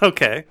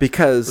 Okay.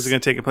 Because... Was it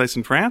going to take place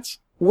in France?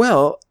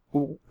 Well,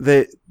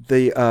 the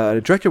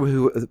director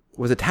who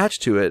was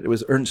attached to it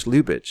was Ernst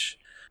Lubitsch.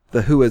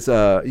 Who was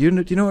do you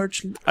know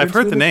Ernst I've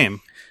heard Lubitsch? The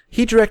name.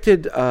 He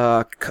directed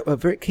kind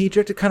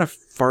of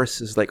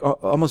farces, like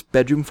almost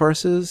bedroom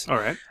farces. All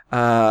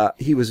right.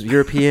 He was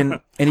European,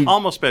 and he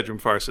almost bedroom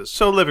farces.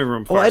 So living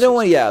room farces. Well, I don't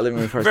want living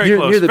room farces. Very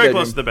close, near the very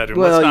bedroom. close to the bedroom.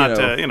 Well,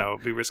 let's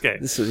not be risque.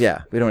 We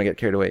don't want to get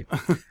carried away.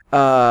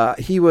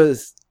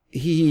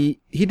 He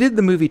did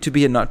the movie To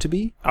Be and Not to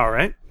Be. All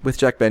right. With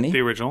Jack Benny.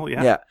 The original,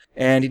 yeah. Yeah.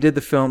 And he did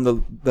the film The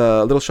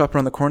Little Shop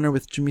Around the Corner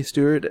with Jimmy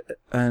Stewart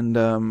and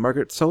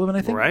Margaret Sullivan,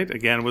 I think. Right.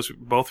 Again, was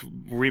both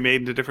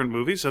remade into different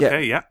movies.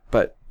 Okay, yeah.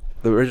 But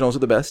the originals are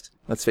the best,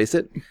 let's face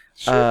it.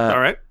 Sure. All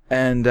right.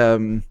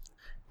 And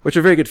which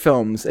are very good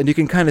films, and you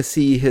can kind of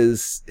see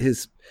his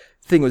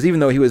thing was, even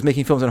though he was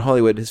making films in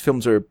Hollywood, his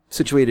films are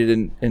situated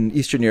in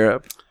Eastern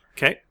Europe.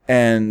 Okay.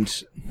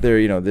 And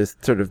there's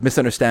sort of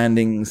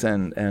misunderstandings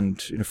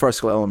and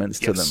farcical elements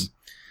to them.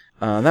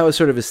 That was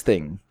sort of his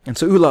thing. And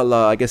so Ooh La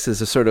La, I guess,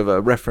 is a sort of a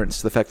reference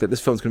to the fact that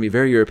this film's going to be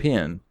very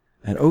European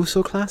and oh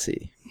so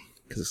classy,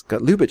 because it's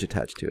got Lubitsch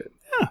attached to it.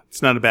 Yeah,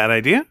 it's not a bad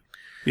idea.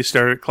 You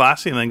start it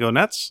classy and then go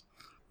nuts.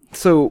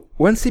 So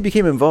once he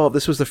became involved,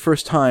 this was the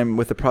first time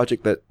with the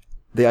project that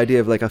the idea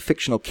of like a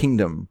fictional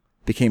kingdom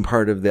became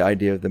part of the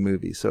idea of the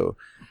movie. So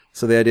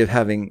the idea of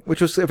having,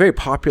 which was a very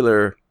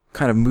popular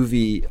kind of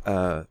movie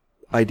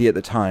idea at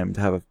the time,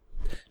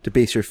 to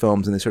base your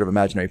films in these sort of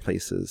imaginary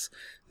places.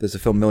 There's a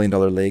film $1 Million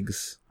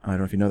Legs. I don't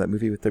know if you know that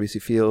movie with W.C.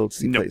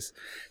 Fields. Nope. Plays.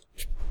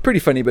 Pretty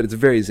funny, but it's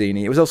very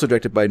zany. It was also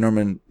directed by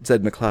Norman Z.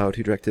 MacLeod,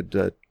 who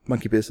directed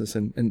Monkey Business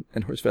and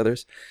Horse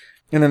Feathers.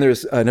 And then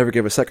there's Never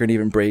Give a Sucker an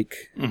Even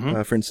Break,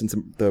 for instance,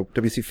 the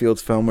W.C.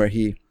 Fields film where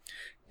I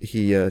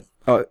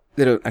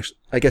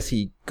guess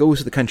he goes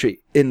to the country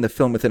in the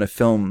film within a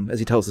film as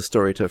he tells the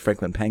story to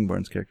Franklin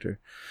Pangborn's character.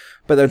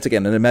 But once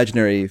again, an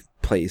imaginary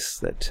place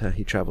that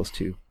he travels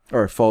to,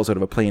 or falls out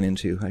of a plane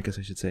into, I guess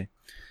I should say.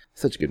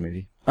 Such a good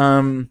movie.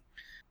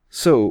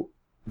 So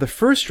the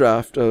first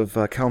draft of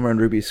Kalmar and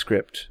Ruby's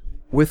script,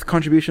 with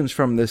contributions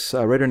from this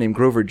writer named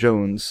Grover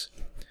Jones,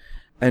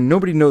 and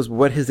nobody knows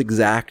what his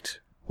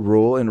exact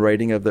role in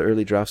writing of the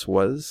early drafts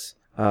was,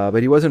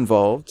 but he was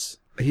involved.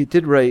 He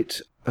did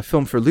write a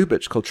film for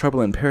Lubitsch called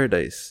Trouble in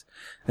Paradise.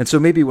 And so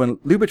maybe when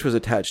Lubitsch was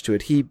attached to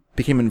it, he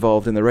became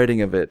involved in the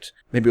writing of it.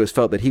 Maybe it was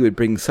felt that he would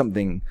bring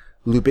something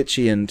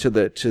Lubitchian to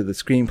the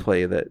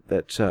screenplay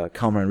that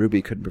Kalmar and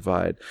Ruby could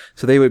provide.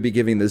 So they would be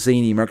giving the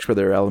zany Marx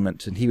Brothers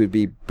element, and he would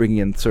be bringing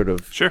in sort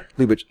of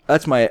Lubitsch.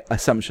 That's my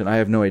assumption. I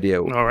have no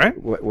idea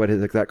what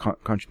his exact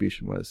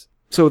contribution was.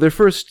 So their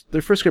first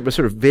script was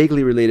sort of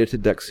vaguely related to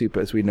Duck Soup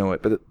as we know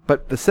it,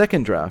 but the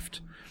second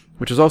draft,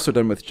 which was also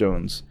done with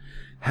Jones,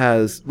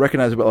 has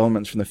recognizable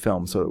elements from the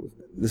film. So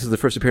this is the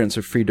first appearance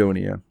of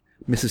Fredonia,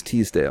 Mrs.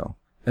 Teasdale,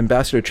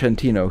 Ambassador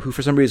Trentino, who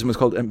for some reason was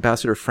called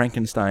Ambassador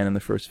Frankenstein in the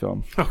first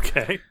film.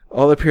 Okay.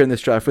 All appear in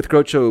this draft, with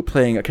Groucho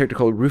playing a character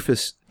called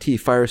Rufus T.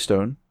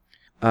 Firestone,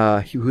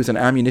 who's an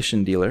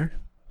ammunition dealer,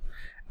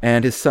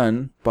 and his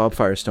son, Bob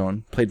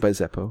Firestone, played by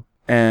Zeppo.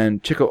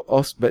 And Chico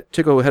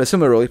had a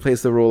similar role. He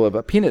plays the role of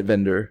a peanut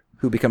vendor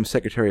who becomes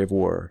Secretary of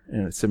War in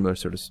a similar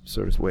sort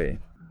of way.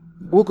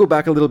 We'll go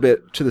back a little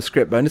bit to the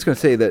script, but I'm just going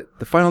to say that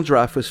the final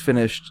draft was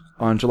finished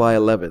on July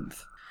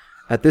 11th.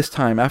 At this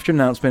time, after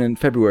announcement in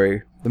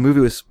February, the movie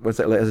was as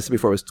I said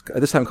before, was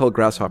at this time called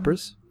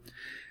Grasshoppers.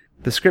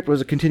 The script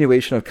was a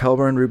continuation of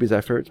Kalmar and Ruby's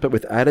efforts, but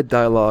with added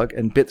dialogue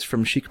and bits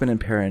from Sheikman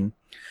and Perrin,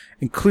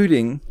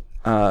 including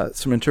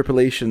some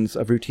interpolations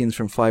of routines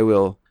from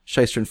Flywheel,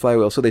 Shyster and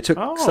Flywheel. So they took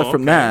stuff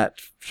from that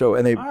show,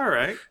 and they. All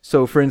right.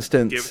 So, for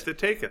instance, give it to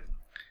take it.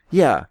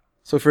 Yeah.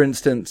 So, for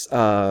instance,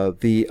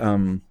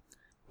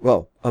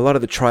 well, a lot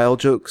of the trial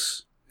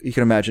jokes you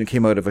can imagine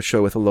came out of a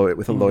show with a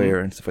lawyer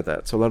and stuff like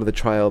that. So a lot of the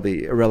trial,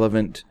 the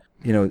irrelevant,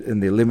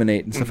 and the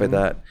eliminate and stuff like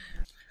that.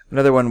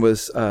 Another one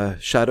was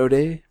Shadow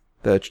Day,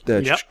 the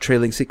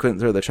trailing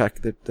sequence or the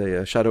shadow.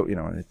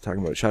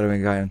 Talking about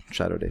shadowing a guy on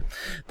Shadow Day.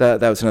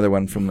 That was another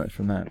one from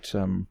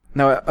that.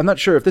 Now I'm not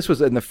sure if this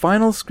was in the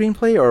final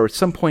screenplay or at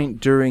some point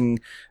during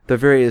the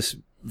various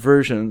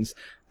versions.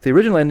 The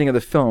original ending of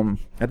the film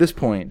at this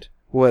point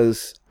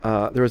was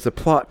there was a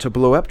plot to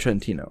blow up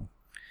Trentino.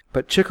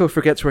 But Chico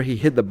forgets where he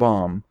hid the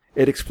bomb.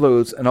 It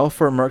explodes, and all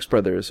 4 Marx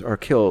Brothers are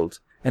killed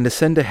and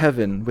ascend to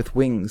heaven with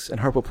wings and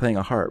Harpo playing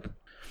a harp.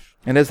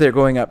 And as they're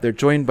going up, they're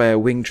joined by a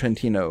winged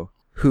Trentino,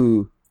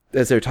 who,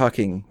 as they're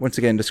talking, once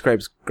again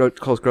calls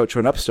Groucho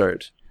an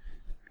upstart.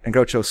 And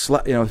Groucho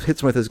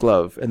hits him with his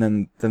glove, and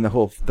then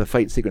the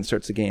fight sequence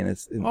starts again.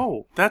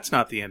 Oh, that's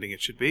not the ending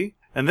it should be.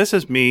 And this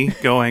is me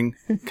going,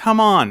 come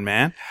on,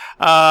 man.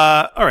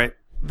 All right.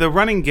 The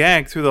running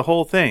gag through the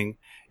whole thing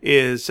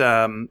is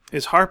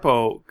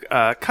Harpo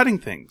cutting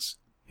things.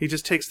 He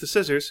just takes the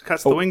scissors,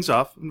 cuts the wings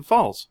off, and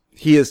falls.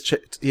 He also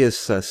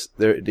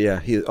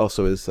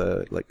is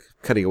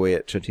cutting away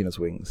at Trentino's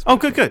wings. Oh,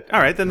 good. All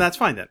right, then that's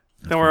fine then.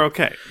 Then we're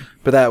okay.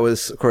 But that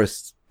was, of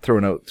course,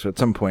 thrown out at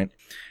some point.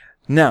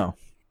 Now,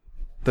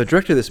 the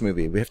director of this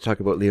movie, we have to talk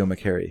about Leo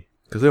McCarey.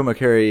 Because Leo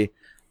McCarey,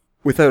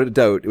 without a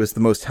doubt, was the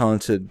most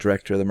talented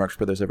director the Marx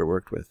Brothers ever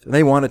worked with. And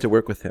they wanted to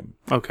work with him.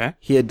 Okay.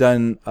 He had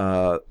done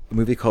a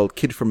movie called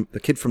The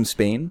Kid from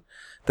Spain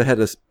that had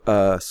a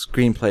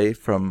screenplay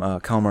from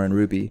Kalmar and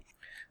Ruby.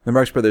 The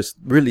Marx Brothers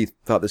really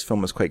thought this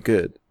film was quite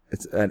good.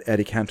 It's an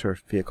Eddie Cantor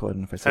vehicle. I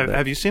don't know if I said that.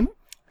 Have you seen it?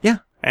 Yeah.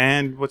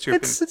 And what's your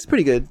opinion? It's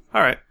pretty good.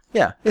 All right.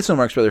 Yeah, it's no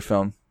Marx Brothers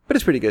film, but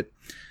it's pretty good.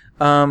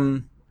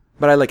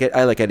 But I like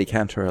Eddie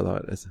Cantor a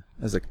lot as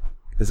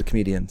a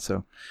comedian.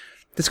 So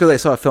just because I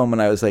saw a film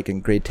when I was like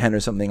in grade 10 or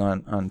something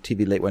on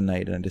TV late one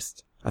night, and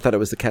I thought it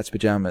was The Cat's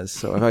Pajamas.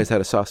 So I've always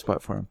had a soft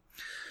spot for him.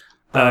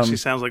 That actually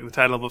sounds like the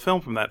title of a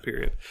film from that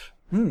period.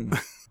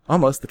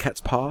 Almost The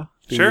Cat's Paw.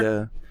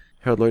 Sure.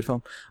 Harold Lloyd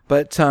film.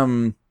 But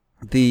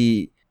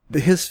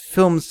his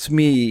films to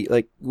me,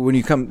 like when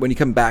you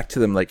come back to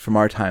them, like from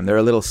our time, they're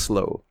a little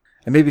slow.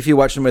 And maybe if you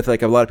watch them with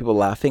like a lot of people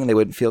laughing, they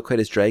wouldn't feel quite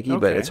as draggy. Okay.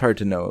 But it's hard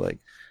to know. Like,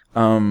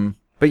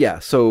 but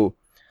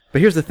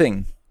here's the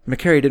thing: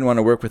 McCarey didn't want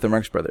to work with the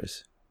Marx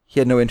Brothers.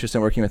 He had no interest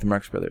in working with the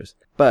Marx Brothers.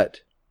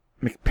 But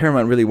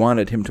Paramount really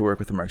wanted him to work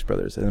with the Marx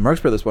Brothers, and the Marx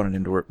Brothers wanted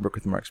him to work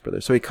with the Marx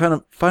Brothers. So he kind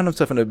of found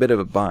himself in a bit of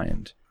a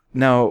bind.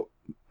 Now,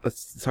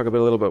 let's talk a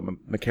little about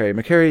McCarey.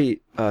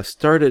 McCarey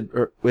started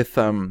with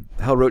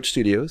Hal Roach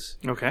Studios.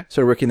 Okay.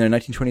 Started working there in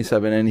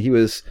 1927, and he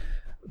was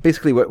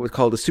basically what was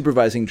called a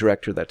supervising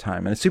director at that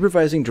time. And a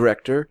supervising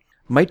director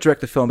might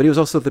direct the film, but he was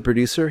also the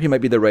producer. He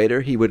might be the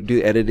writer. He would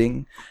do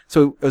editing.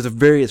 So it was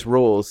various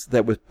roles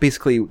that was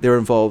basically they were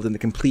involved in the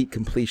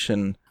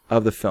completion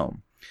of the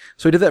film.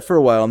 So he did that for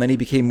a while, and then he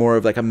became more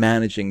of like a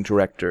managing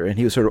director, and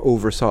he sort of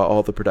oversaw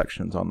all the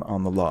productions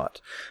on the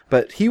lot.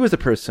 But he was the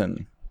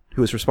person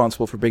who was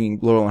responsible for bringing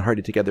Laurel and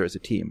Hardy together as a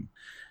team.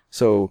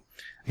 So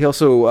he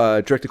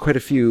also directed quite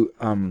a few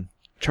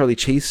Charlie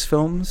Chase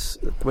films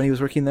when he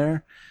was working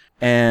there,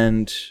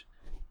 and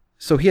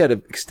so he had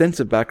an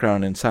extensive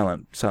background in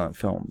silent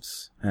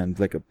films and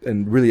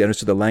and really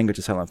understood the language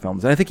of silent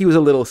films. And I think he was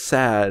a little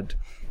sad,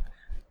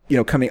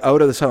 coming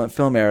out of the silent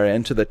film era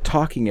into the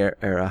talking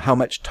era, how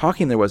much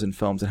talking there was in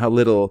films and how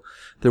little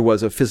there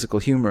was of physical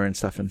humor and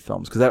stuff in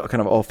films, because that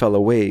kind of all fell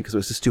away because it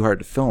was just too hard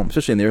to film,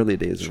 especially in the early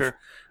days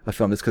of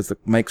film, just because the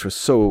mics were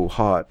so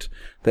hot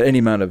that any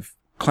amount of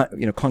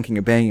clunking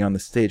and banging on the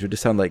stage would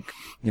just sound like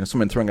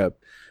someone throwing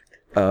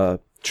a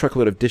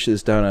truckload of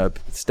dishes down a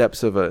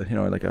steps of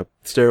like a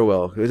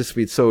stairwell. It would just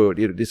be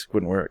it just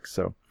wouldn't work.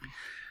 So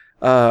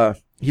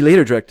he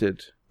later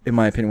directed, in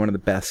my opinion, one of the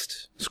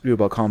best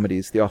screwball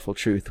comedies, The Awful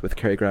Truth, with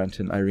Cary Grant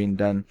and Irene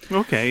Dunne.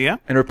 Okay, yeah.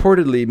 And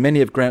reportedly,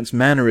 many of Grant's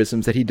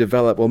mannerisms that he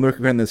developed while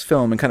working on this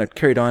film and kind of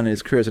carried on in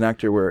his career as an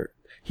actor were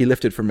he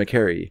lifted from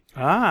McCarey.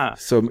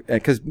 So,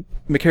 because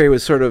McCarey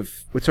would sort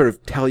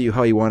of tell you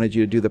how he wanted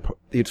you to do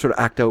he'd sort of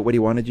act out what he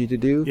wanted you to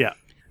do. Yeah.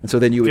 And so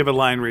then you would give a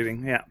line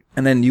reading, yeah.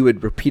 And then you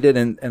would repeat it,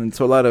 and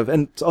so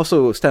and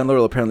also Stan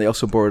Laurel apparently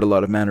also borrowed a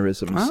lot of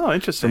mannerisms. Oh,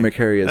 interesting. From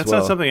McCarey as That's well.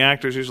 That's not something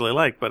actors usually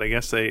like, but I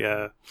guess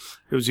it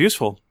was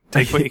useful.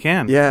 Take what you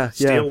can.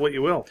 Steal what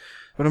you will.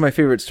 One of my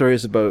favorite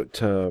stories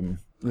about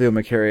Leo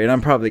McCarey, and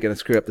I'm probably going to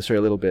screw up the story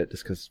a little bit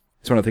just because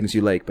it's one of the things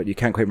you like, but you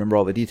can't quite remember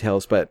all the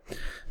details. But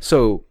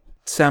so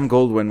Sam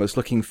Goldwyn was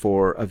looking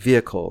for a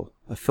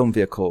film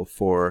vehicle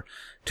for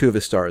two of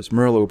his stars,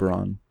 Merle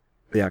Oberon,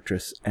 the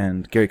actress,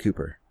 and Gary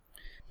Cooper.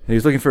 And he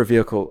was looking for a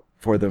vehicle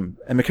for them,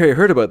 and McCarey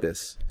heard about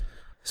this.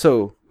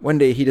 So one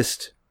day he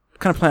just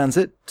kind of plans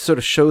it, sort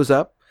of shows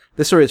up.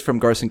 This story is from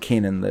Garson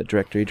Kanin, the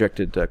director. He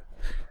directed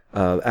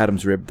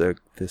Adam's Rib,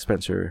 the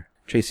Spencer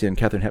Tracy and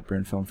Katharine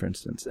Hepburn film, for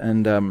instance.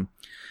 And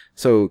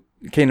so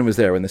Kanin was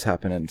there when this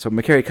happened, and so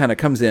McCarey kind of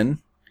comes in,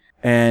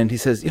 and he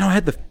says, I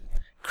had the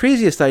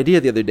craziest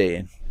idea the other day.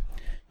 And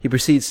he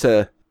proceeds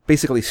to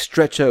basically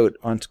stretch out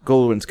onto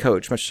Goldwyn's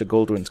couch, much to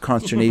Goldwyn's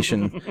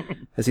consternation,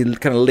 as he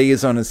kind of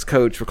lays on his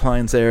couch,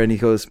 reclines there, and he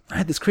goes, I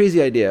had this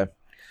crazy idea.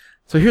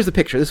 So here's the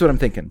picture. This is what I'm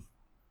thinking.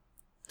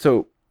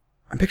 So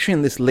I'm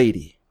picturing this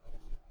lady,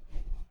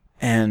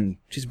 and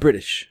she's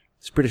British.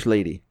 This British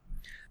lady.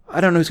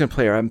 I don't know who's going to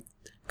play her. I'm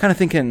kind of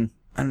thinking,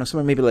 I don't know,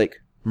 someone maybe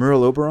like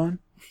Merle Oberon.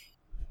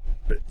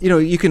 But,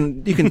 we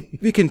can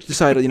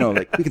decide, we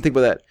can think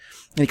about that.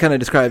 And he kind of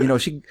described,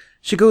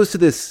 she goes to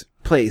this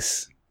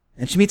place,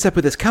 and she meets up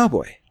with this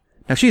cowboy.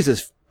 Now, she's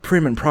this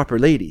prim and proper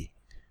lady,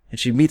 and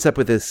she meets up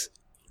with this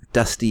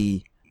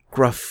dusty,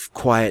 gruff,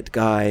 quiet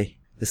guy,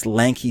 this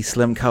lanky,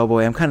 slim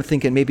cowboy. I'm kind of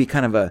thinking maybe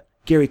kind of a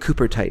Gary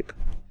Cooper type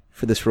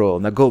for this role.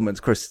 Now,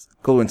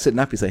 Goldwyn's sitting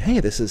up. He's like, hey,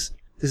 this is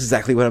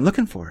exactly what I'm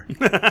looking for.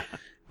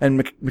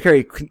 And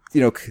McCary,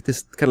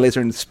 this kind of lays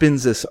her and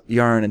spins this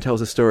yarn and tells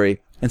a story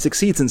and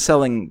succeeds in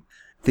selling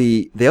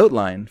the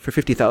outline for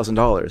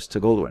 $50,000 to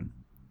Goldwyn.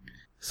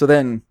 So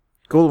then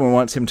Goldwyn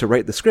wants him to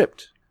write the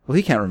script. Well,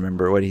 he can't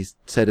remember what he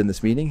said in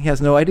this meeting. He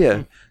has no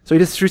idea. So he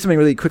just threw something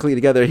really quickly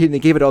together. He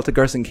gave it all to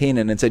Garson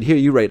Kanin and said, here,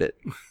 you write it.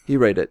 You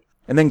write it.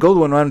 And then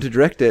Goldwyn wanted to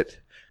direct it.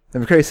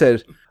 And McCary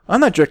said,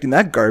 I'm not directing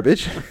that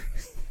garbage.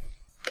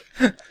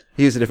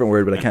 He used a different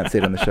word, but I can't say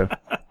it on the show.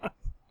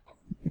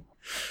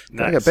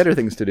 Nice. I got better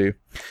things to do.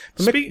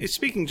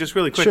 Speaking just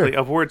really quickly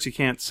of words you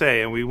can't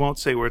say, and we won't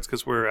say words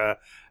because we're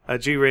a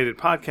G-rated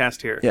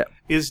podcast here. Yeah.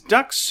 Is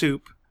duck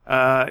soup,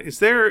 is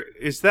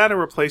that a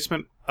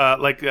replacement,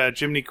 like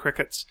Jiminy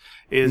Crickets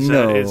is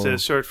a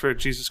short for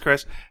Jesus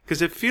Christ?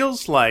 Because it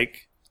feels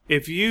like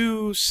if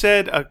you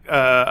said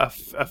a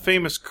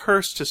famous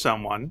curse to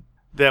someone,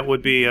 that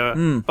would be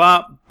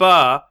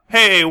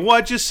hey,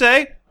 what'd you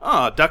say?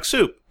 Oh, duck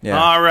soup.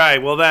 Yeah. All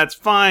right, well, that's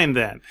fine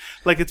then.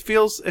 Like, it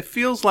feels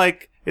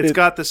like it's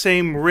got the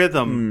same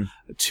rhythm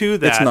to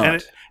that. It's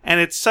not. And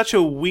it's such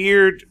a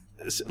weird,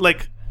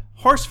 like,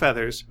 horse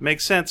feathers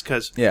make sense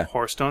because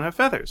horse don't have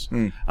feathers.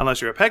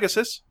 Unless you're a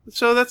Pegasus.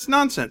 So that's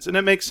nonsense, and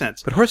it makes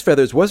sense. But horse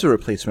feathers was a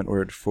replacement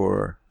word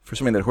for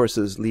something that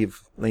horses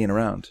leave laying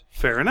around.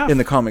 Fair enough. In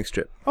the comic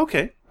strip.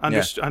 Okay.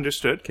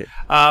 Understood. Okay.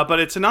 But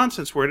it's a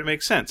nonsense word. It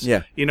makes sense.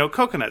 Yeah.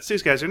 Coconuts.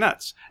 These guys are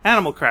nuts.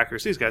 Animal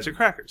crackers. These guys are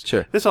crackers.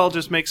 Sure. This all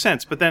just makes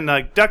sense. But then,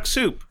 like, duck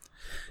soup.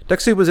 Duck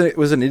soup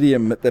was an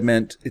idiom that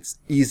meant it's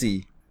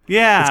easy.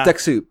 Yeah. It's duck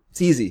soup.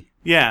 It's easy.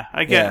 Yeah,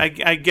 I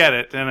get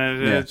it,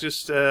 and it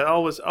just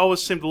always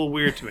seemed a little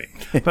weird to me.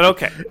 But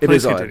okay, it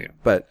is continue. Odd,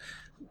 but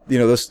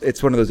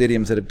it's one of those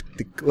idioms that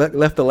have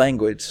left the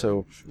language.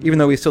 So even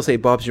though we still say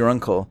Bob's your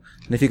uncle,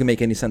 and if you can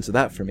make any sense of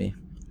that for me,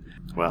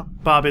 well,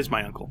 Bob is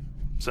my uncle,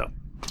 so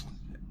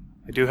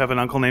I do have an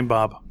uncle named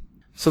Bob.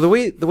 So the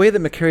way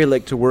that McCary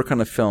liked to work on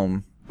a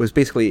film was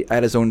basically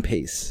at his own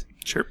pace.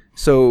 Sure.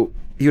 So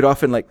he would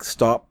often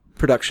stop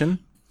production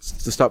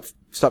to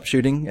stop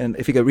shooting, and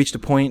if he got reached a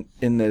point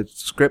in the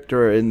script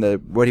or in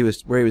where he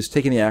was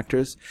taking the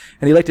actors,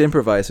 and he liked to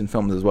improvise in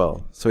films as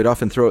well. So he'd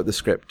often throw out the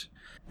script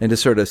and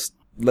just sort of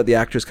let the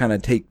actors kind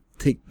of take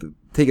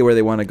it where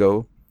they want to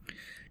go.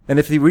 And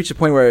if he reached a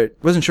point where it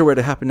wasn't sure where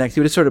to happen next,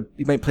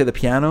 he might play the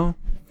piano,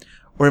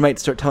 or he might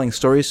start telling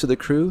stories to the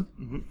crew.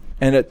 Mm-hmm.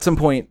 And at some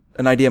point,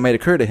 an idea might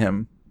occur to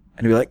him,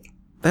 and he'd be like,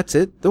 "That's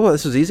it. Oh,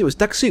 this was easy. It was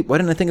duck soup. Why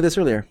didn't I think of this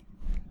earlier?"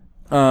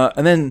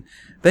 And then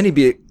he'd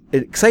be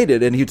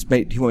excited, and he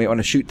might want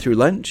to shoot through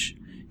lunch.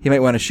 He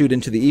might want to shoot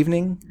into the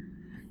evening.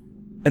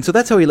 And so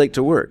that's how he liked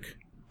to work.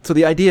 So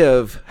the idea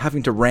of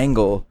having to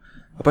wrangle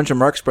a bunch of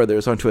Marx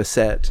Brothers onto a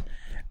set,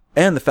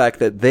 and the fact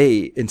that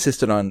they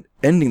insisted on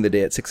ending the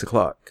day at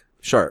 6:00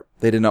 sharp.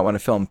 They did not want to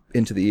film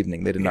into the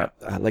evening. They did not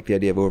like the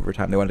idea of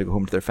overtime. They wanted to go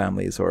home to their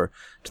families or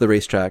to the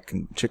racetrack,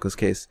 in Chickless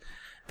case.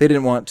 They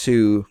didn't want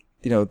to,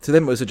 to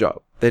them it was a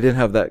job. They didn't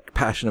have that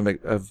passion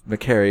of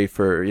McCary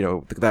for,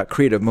 that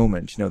creative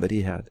moment, that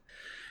he had.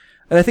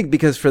 And I think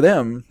because for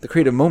them, the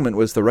creative moment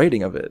was the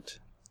writing of it,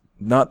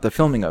 not the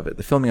filming of it.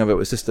 The filming of it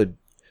was just a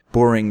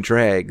boring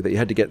drag that you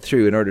had to get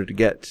through in order to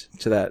get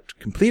to that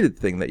completed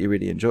thing that you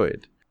really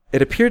enjoyed.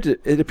 It appeared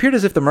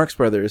as if the Marx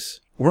Brothers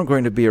weren't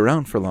going to be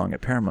around for long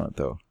at Paramount,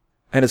 though.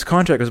 And his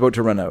contract was about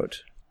to run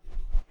out.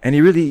 And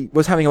he really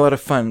was having a lot of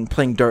fun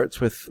playing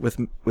darts with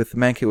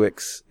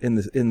Mankiewicz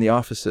in the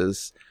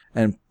offices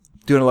and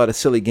doing a lot of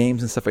silly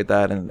games and stuff like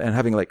that, and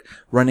having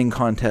running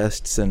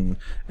contests and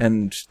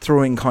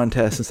throwing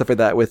contests and stuff like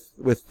that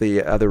with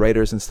the other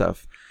writers and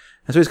stuff.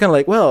 And so he's kind of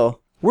like,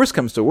 well, worst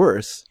comes to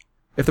worst,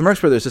 if the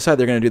Marx Brothers decide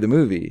they're going to do the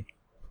movie,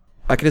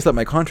 I can just let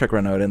my contract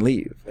run out and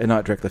leave and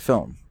not direct the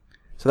film.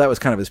 So that was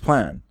kind of his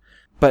plan.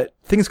 But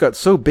things got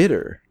so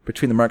bitter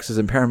between the Marxes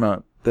and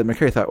Paramount that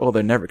McCary thought, well,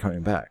 they're never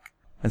coming back.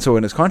 And so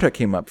when his contract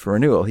came up for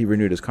renewal, he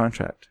renewed his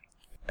contract.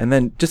 And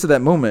then just at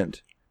that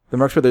moment, the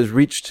Marx Brothers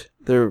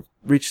they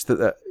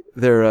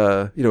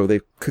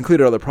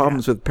concluded all the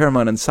problems with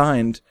Paramount and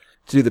signed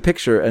to do the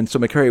picture, and so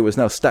McCary was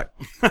now stuck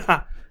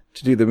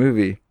to do the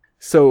movie.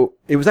 So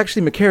it was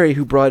actually McCary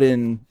who brought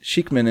in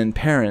Sheikman and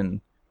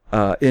Perrin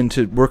in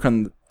to work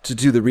to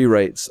do the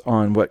rewrites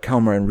on what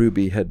Kalmar and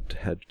Ruby had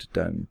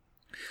done.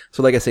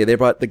 So like I say, they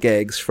brought the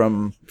gags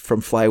from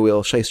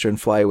Flywheel, Shyster and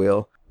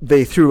Flywheel,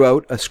 they threw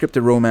out a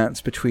scripted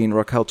romance between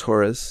Raquel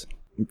Torres,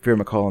 Vera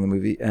McCall in the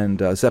movie, and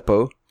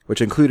Zeppo,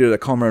 which included a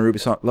Colmar and Ruby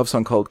love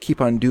song called Keep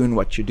On Doing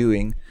What You're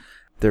Doing.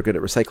 They're good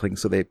at recycling,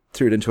 so they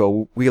threw it into a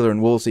Wheeler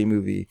and Woolsey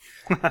movie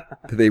that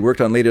they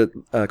worked on later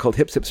called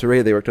Hips Hips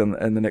Hooray. They worked on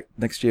in the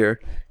next year.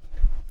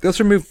 They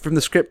also removed from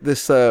the script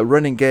this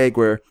running gag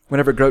where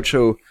whenever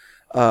Groucho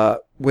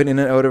went in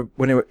and out of,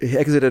 when he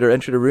exited or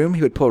entered a room,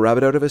 he would pull a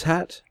rabbit out of his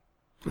hat,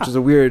 which is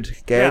a weird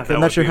gag. Yeah,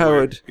 I'm not sure how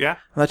weird. I'm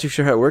not too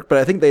sure how it worked, but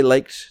I think they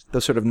liked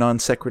those sort of non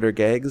sequitur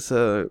gags.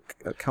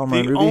 Kalmar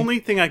and The Ruby. only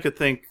thing I could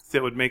think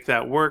that would make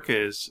that work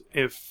is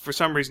if for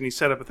some reason he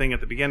set up a thing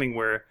at the beginning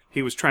where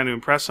he was trying to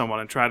impress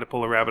someone and tried to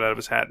pull a rabbit out of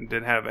his hat and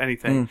didn't have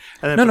anything.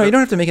 And then You don't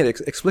have to make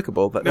it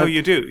explicable. But no,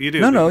 you do. You do.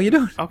 No, you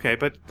don't. Okay,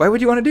 but Why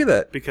would you want to do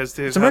that? because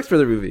It's a Marx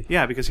Brother movie.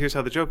 Yeah, because here's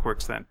how the joke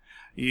works. Then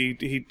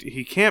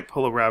he can't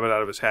pull a rabbit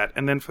out of his hat,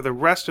 and then for the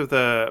rest of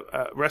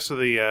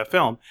the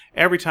film,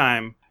 every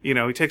time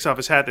he takes off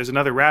his hat, there's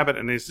another rabbit,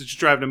 and it's just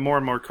driving him more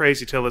and more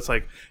crazy till it's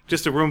like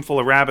just a room full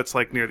of rabbits,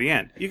 like near the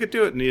end. You could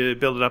do it and you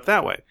build it up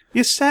that way.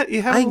 You have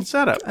a little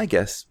setup. I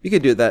guess you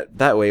could do it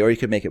that way, or you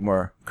could make it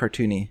more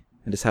cartoony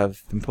and just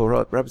have them pull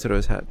rabbits out of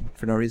his hat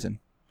for no reason.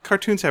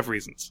 Cartoons have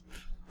reasons.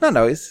 Not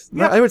always.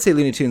 Yeah. I would say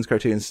Looney Tunes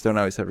cartoons don't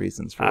always have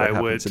reasons for what I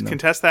happens would in them.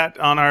 contest that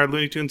on our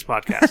Looney Tunes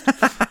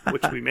podcast,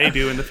 which we may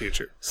do in the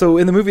future. So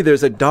in the movie,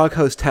 there's a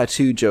doghouse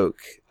tattoo joke.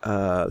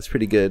 It's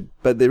pretty good.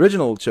 But the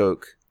original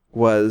joke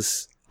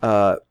was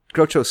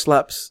Groucho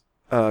slaps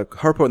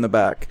Harpo in the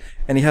back,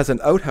 and he has an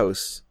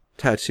outhouse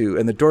tattoo,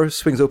 and the door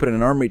swings open and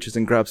an arm reaches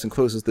and grabs and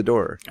closes the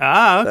door.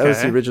 Ah, okay. That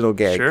was the original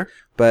gag. Sure.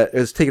 But it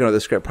was taken out of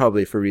the script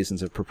probably for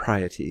reasons of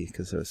propriety,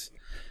 because it was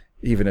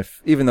even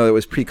though it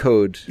was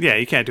pre-code. Yeah,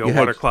 you can't do a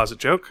water closet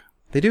joke.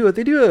 They do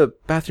a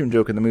bathroom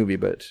joke in the movie,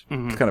 but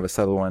it's kind of a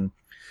subtle one.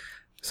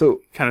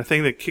 So kind of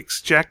thing that kicks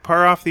Jack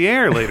Parr off the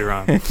air later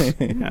on.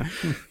 Yeah.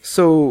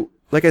 So,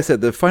 like I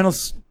said, the final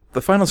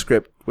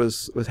script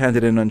was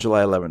handed in on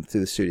July 11th to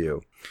the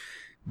studio,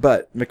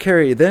 but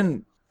McCary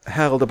then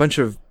held a bunch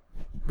of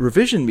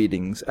revision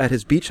meetings at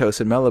his beach house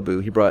in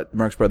Malibu. He brought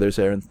Marx Brothers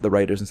there and the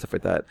writers and stuff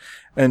like that.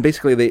 And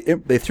basically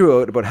they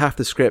threw out about half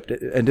the script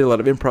and did a lot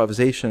of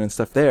improvisation and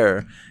stuff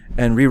there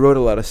and rewrote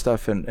a lot of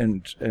stuff.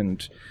 And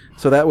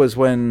so that was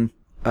when,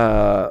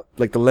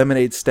 like the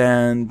lemonade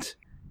stand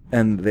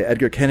and the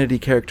Edgar Kennedy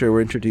character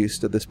were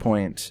introduced at this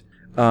point.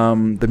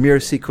 The mirror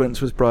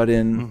sequence was brought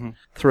in,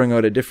 throwing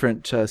out a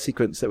different,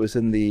 sequence that was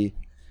in the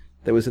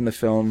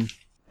film.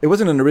 It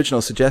wasn't an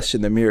original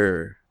suggestion, the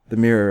mirror,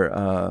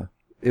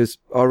 it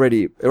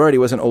already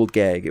was an old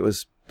gag. It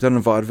was done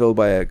in vaudeville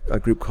by a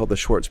group called the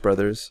Schwartz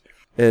Brothers.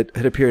 It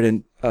had appeared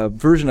in a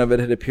version of it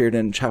had appeared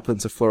in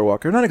Chaplins of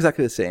Floorwalker. Not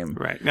exactly the same.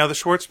 Right. Now the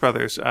Schwartz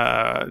Brothers,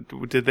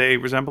 did they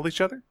resemble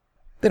each other?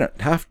 They don't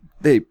have.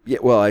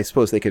 Well, I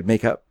suppose they could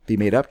be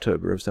made up to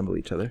resemble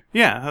each other.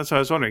 Yeah, that's what I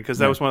was wondering, because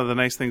that was one of the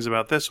nice things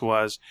about this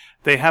was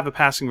they have a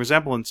passing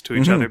resemblance to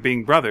each other,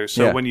 being brothers.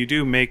 So when you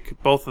do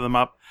make both of them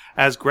up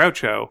as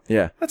Groucho,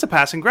 that's a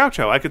passing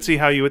Groucho. I could see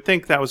how you would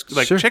think that was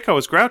like Chico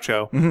is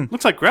Groucho.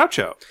 Looks like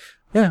Groucho.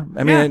 Yeah,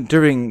 I mean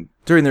during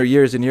their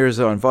years and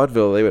years on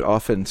vaudeville, they would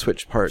often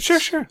switch parts.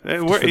 Sure.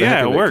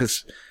 It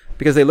works.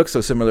 Because they look so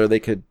similar, they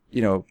could,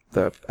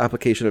 the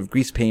application of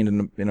grease paint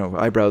and,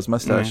 eyebrows,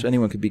 mustache,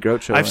 anyone could be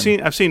Groucho.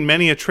 I've seen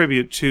many a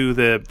tribute to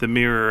the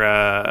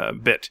mirror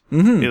bit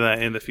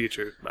in the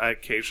future.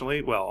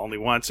 Occasionally, well, only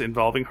once,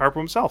 involving Harpo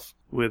himself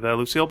with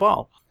Lucille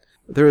Ball.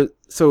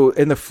 So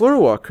in the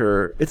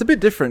Floorwalker, it's a bit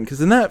different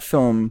because in that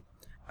film,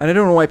 and I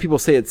don't know why people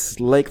say it's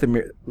like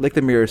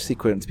the mirror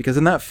sequence, because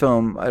in that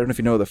film, I don't know if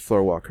you know the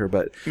Floorwalker,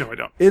 but no, I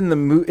don't. In the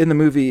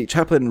movie,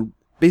 Chaplin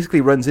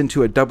basically runs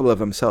into a double of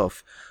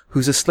himself,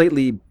 who's a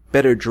slightly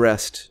better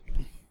dressed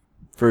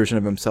version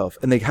of himself,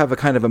 and they have a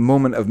kind of a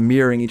moment of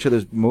mirroring each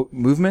other's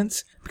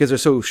movements because they're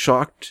so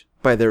shocked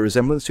by their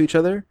resemblance to each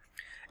other.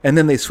 And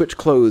then they switch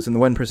clothes, and the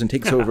one person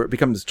takes over. It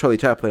becomes Charlie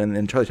Chaplin, and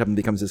then Charlie Chaplin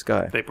becomes this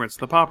guy. They Prince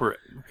the Pauper.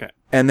 Okay.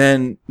 And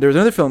then there was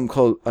another film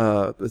called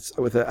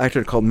with an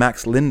actor called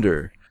Max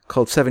Linder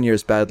called 7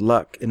 Years Bad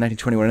Luck in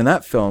 1921. In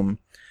that film,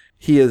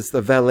 he is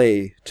the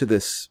valet to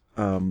this,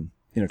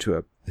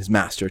 his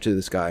master, to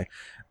this guy,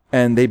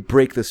 and they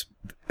break this.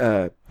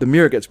 The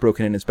mirror gets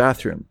broken in his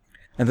bathroom,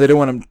 and they don't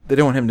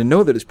want him to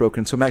know that it's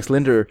broken. So Max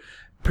Linder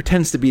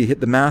pretends to be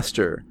the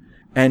master,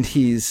 and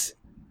he's.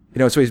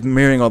 So he's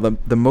mirroring all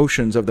the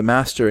motions of the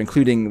master,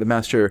 including the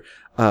master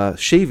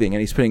shaving, and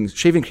he's putting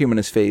shaving cream on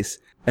his face.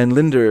 And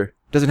Linder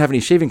doesn't have any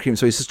shaving cream,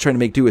 so he's just trying to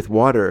make do with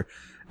water.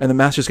 And the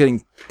master's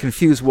getting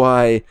confused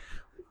why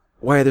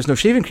there's no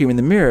shaving cream in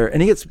the mirror.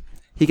 And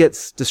he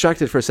gets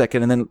distracted for a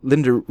second, and then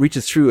Linder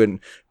reaches through and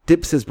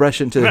dips his brush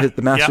into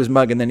the master's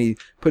mug, and then he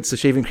puts the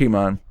shaving cream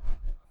on.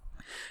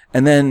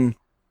 And then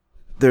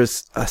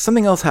there's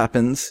something else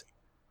happens.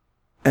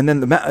 And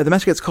then the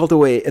master gets called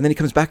away, and then he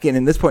comes back in.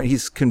 And at this point,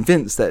 he's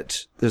convinced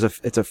that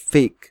it's a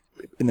fake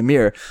in the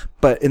mirror.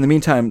 But in the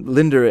meantime,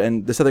 Linder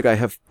and this other guy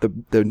have the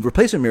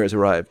replacement mirror has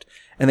arrived,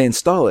 and they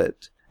install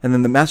it. And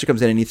then the master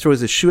comes in, and he throws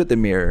his shoe at the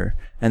mirror,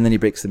 and then he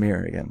breaks the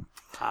mirror again.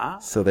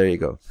 So there you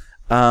go.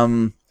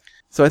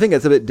 So I think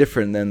it's a bit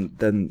different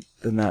than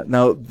that.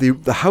 Now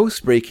the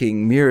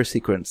housebreaking mirror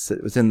sequence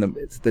that's in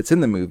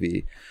the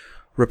movie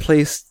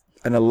replaced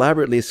an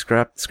elaborately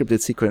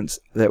scripted sequence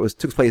that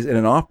took place in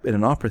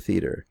an opera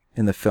theater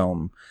in the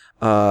film,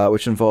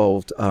 which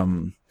involved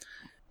Harpo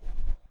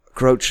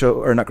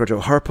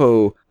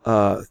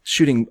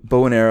shooting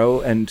bow and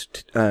arrow and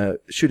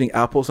shooting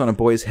apples on a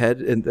boy's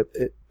head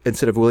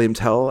instead of William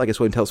Tell. I guess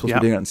William Tell's supposed to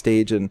be doing it on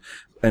stage, and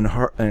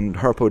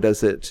Harpo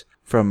does it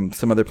from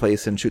some other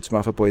place and shoots him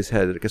off a boy's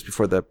head, I guess,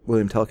 before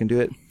William Tell can do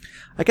it.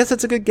 I guess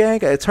it's a good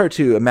gag. It's hard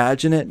to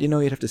imagine it.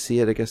 You'd have to see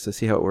it, I guess, to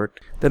see how it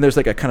worked. Then there's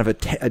like a kind of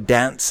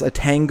a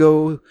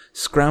tango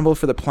scramble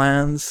for the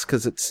plans,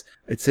 because it's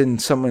in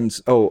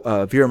someone's,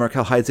 Vera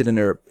Markel hides it in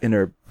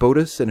her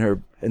bodice,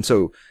 and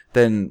so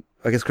then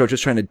I guess Groucho's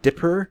trying to dip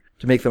her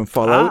to make them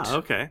fall out.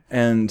 Okay.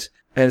 And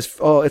it's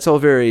all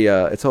very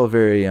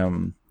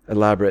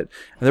elaborate.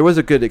 And there was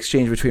a good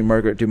exchange between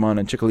Margaret Dumont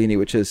and Ciccolini,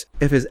 which is,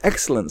 if His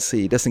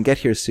Excellency doesn't get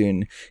here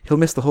soon, he'll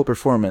miss the whole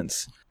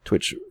performance. To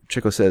which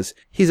Chico says,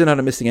 he's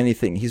not missing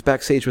anything. He's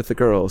backstage with the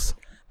girls.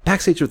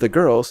 Backstage with the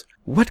girls?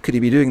 What could he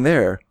be doing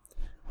there?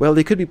 Well,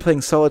 they could be playing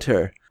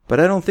solitaire, but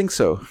I don't think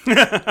so.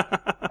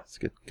 It's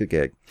a good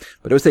gag.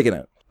 But it was taken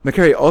out.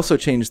 McCary also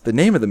changed the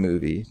name of the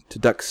movie to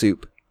Duck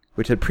Soup,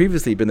 which had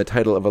previously been the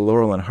title of a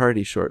Laurel and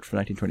Hardy short from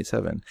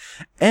 1927.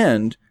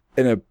 And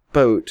in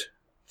about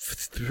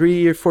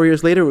 3 or 4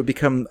 years later would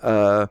become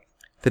the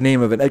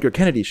name of an Edgar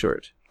Kennedy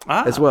short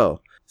as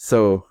well.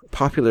 So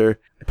popular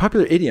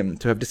idiom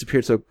to have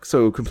disappeared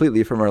so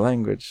completely from our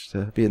language,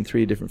 to be in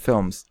 3 different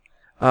films.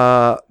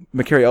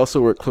 McCary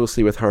also worked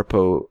closely with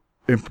Harpo,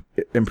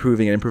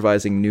 improving and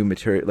improvising new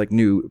material, like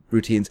new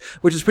routines,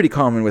 which is pretty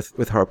common with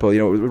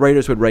Harpo.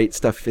 Writers would write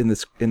stuff in the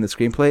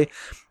screenplay,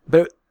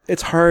 but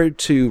it's hard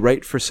to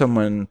write for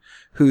someone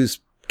whose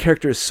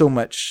character is so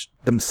much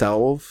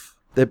themselves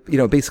that,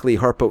 basically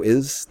Harpo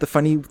is the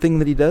funny thing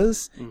that he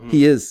does. Mm-hmm.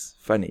 He is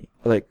funny.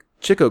 Like,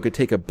 Chico could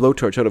take a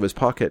blowtorch out of his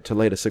pocket to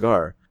light a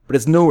cigar, but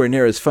it's nowhere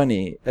near as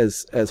funny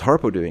as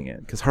Harpo doing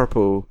it, because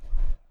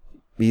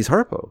he's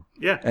Harpo.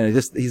 Yeah. And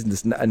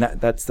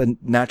that's the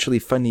naturally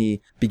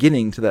funny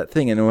beginning to that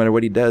thing, and no matter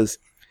what he does.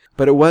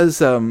 But it was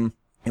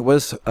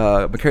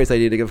McCary's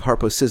idea to give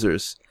Harpo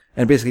scissors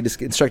and basically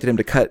just instructed him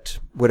to cut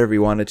whatever he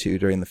wanted to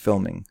during the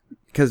filming.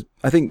 Because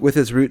I think with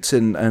his roots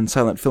in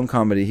silent film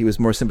comedy, he was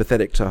more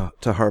sympathetic to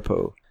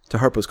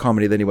Harpo's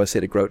comedy than he was,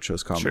 say, to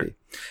Groucho's comedy. Sure.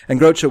 And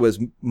Groucho was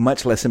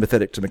much less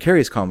sympathetic to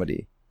McCary's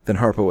comedy than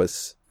Harpo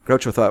was.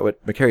 Groucho thought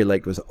what McCary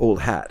liked was old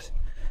hat.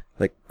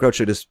 Like,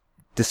 Groucho just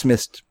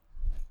dismissed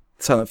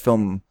silent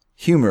film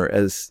humor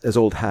as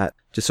old hat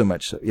just so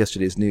much.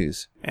 Yesterday's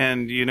News.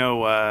 And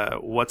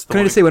what's the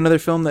Can I just say one other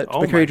film that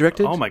McCary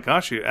directed? Oh my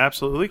gosh, you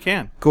absolutely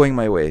can. Going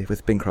My Way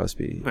with Bing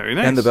Crosby. Very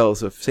nice. And The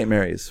Bells of St.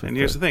 Mary's. And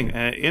here's the thing.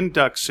 In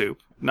Duck Soup,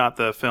 not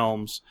the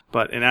films,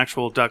 but in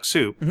actual Duck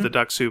Soup, the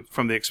Duck Soup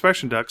from the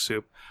expression Duck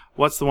Soup,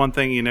 what's the one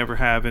thing you never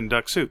have in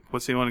Duck Soup?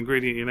 What's the one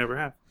ingredient you never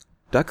have?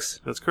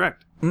 Ducks? That's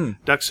correct.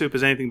 Duck Soup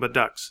is anything but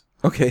ducks.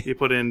 Okay. You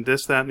put in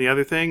this, that, and the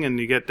other thing, and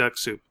you get duck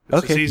soup.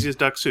 It's as easy as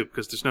duck soup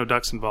because there's no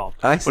ducks involved.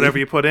 I see. Whatever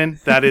you put in,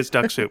 that is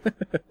duck soup.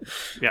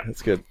 Yeah.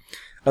 That's good.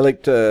 I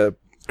liked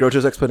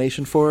Groucho's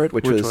explanation for it,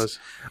 which was,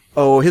 his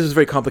was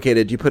very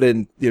complicated. You put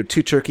in 2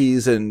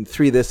 turkeys and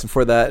 3 this and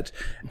 4 that,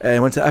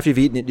 and after you've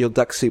eaten it, you'll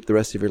duck soup the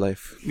rest of your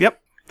life. Yep,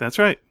 that's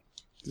right.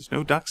 There's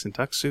no ducks in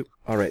duck soup.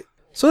 All right.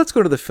 So let's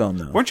go to the film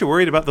now. Weren't you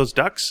worried about those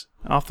ducks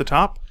off the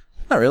top?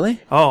 Not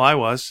really. Oh, I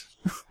was.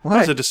 Why? That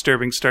was a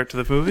disturbing start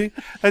to the movie.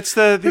 It's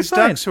these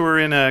ducks who are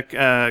in a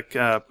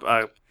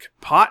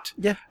pot,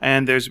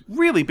 and there's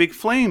really big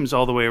flames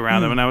all the way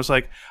around them. And I was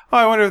like,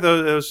 I wonder if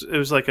it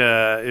was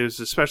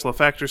a special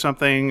effect or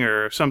something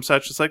or some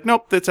such. It's like,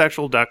 nope, it's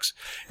actual ducks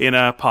in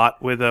a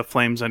pot with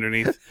flames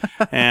underneath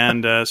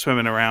and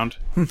swimming around.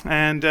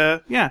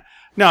 And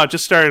no, it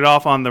just started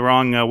off on the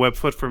wrong web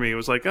foot for me. It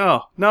was like,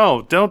 oh,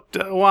 no, don't,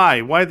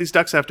 why? Why do these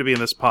ducks have to be in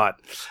this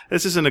pot?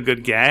 This isn't a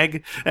good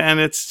gag,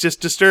 and it's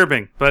just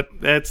disturbing, but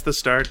it's the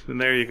start,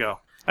 and there you go.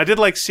 I did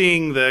like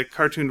seeing the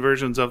cartoon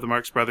versions of the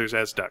Marx Brothers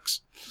as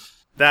ducks.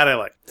 That I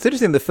like. It's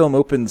interesting the film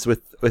opens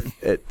with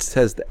it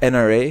says the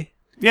NRA.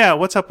 Yeah,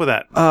 what's up with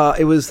that?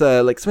 It was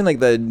like something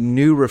like the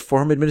New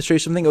Reform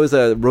Administration thing. It was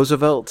a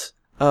Roosevelt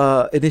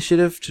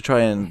initiative to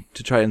try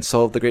and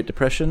solve the Great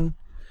Depression.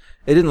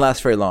 It didn't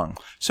last very long.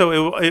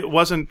 So it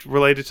wasn't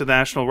related to the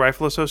National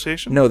Rifle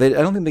Association? No, I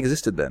don't think they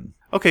existed then.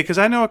 Okay, because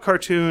I know a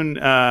cartoon,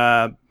 what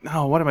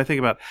am I thinking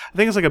about? I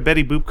think it's like a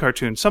Betty Boop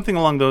cartoon, something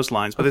along those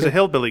lines, but there's a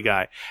hillbilly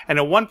guy. And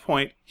at one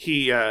point,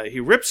 he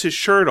rips his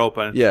shirt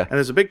open, and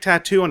there's a big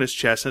tattoo on his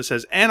chest, and it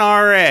says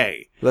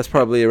NRA. Well, that's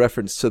probably a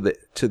reference to the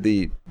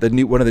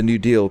new one of the New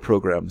Deal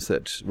programs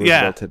that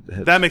Roosevelt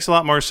had. That makes a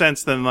lot more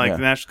sense than the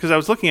national, because I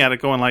was looking at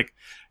it going like,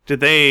 did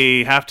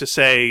they have to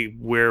say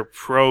we're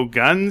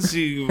pro-guns?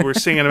 We're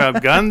singing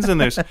about guns and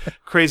there's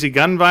crazy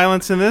gun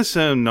violence in this?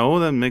 No,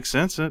 that makes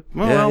sense.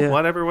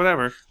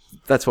 Whatever.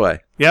 That's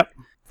why. Yep.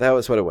 That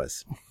was what it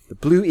was. The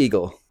Blue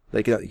Eagle.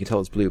 You can tell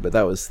it's blue, but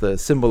that was the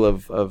symbol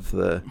of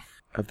the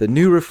the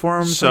new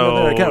reforms.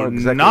 So I can't remember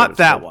exactly not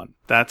that one.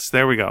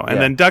 There we go. And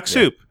then Duck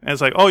Soup. And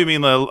it's like, oh, you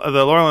mean the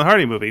Laurel and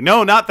Hardy movie?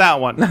 No, not that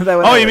one.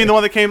 You mean the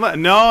one that came? No,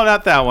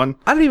 not that one.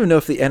 I don't even know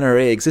if the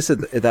NRA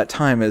existed at that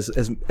time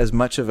as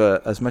much of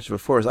a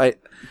force.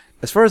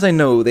 As far as I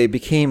know, they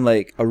became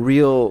like a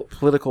real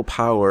political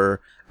power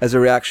as a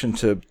reaction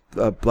to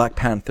Black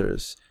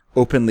Panthers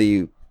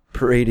openly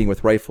parading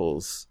with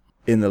rifles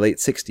in the late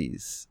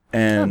 60s.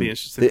 And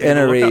the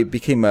NRA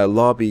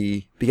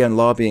began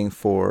lobbying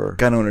for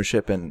gun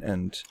ownership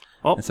and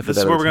well, this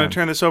is where we're going to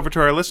turn this over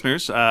to our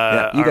listeners. You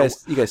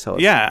guys tell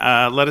us.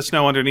 Yeah, let us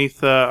know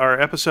underneath our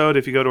episode.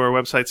 If you go to our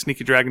website,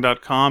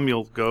 sneakydragon.com,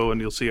 you'll go and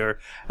you'll see our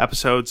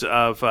episodes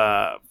of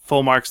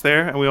Full Marks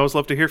there. And we always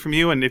love to hear from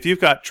you. And if you've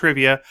got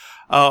trivia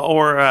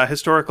or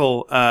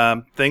historical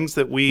things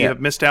that we have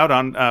missed out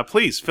on,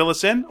 please fill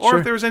us in. Or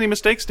if there was any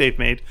mistakes Dave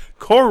made,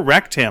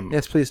 correct him.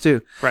 Yes, please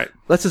do. Right.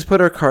 Let's just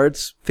put our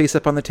cards face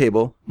up on the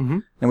table,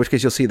 in which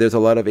case you'll see there's a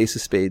lot of ace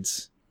of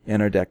spades in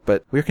our deck,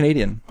 but we're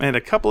Canadian. And a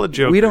couple of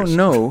jokers. We don't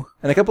know.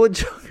 And a couple of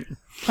jokers.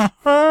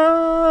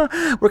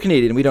 We're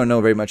Canadian. We don't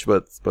know very much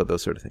about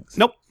those sort of things.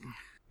 Nope.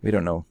 We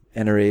don't know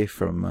NRA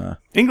from...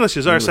 English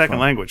is our second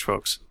language,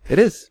 folks. It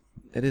is.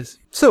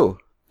 So,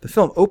 the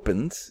film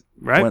opens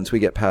once we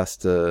get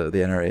past the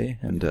NRA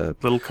and...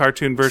 little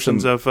cartoon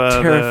versions of...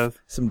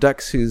 some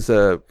ducks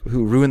who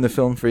ruin the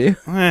film for you.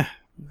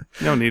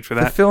 No need for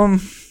that. The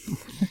film...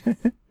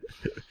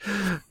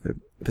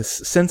 This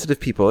sensitive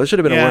people. There should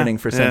have been a warning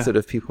for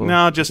sensitive people.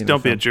 No, just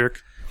don't be a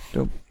jerk.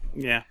 Don't.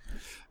 Yeah.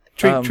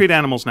 Treat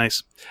animals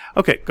nice.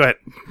 Okay, go ahead.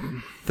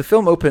 The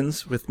film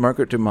opens with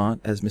Margaret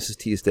Dumont as Mrs.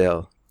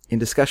 Teasdale in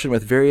discussion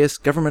with various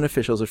government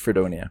officials of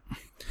Fredonia.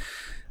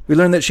 We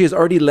learn that she has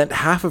already lent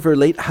half of her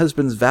late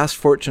husband's vast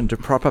fortune to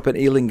prop up an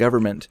ailing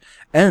government,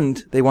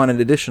 and they want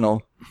an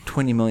additional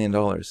 $20 million.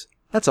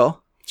 That's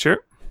all. Sure.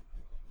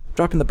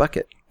 Drop in the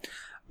bucket.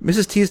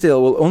 Mrs.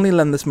 Teasdale will only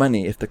lend this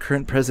money if the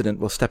current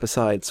president will step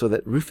aside so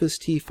that Rufus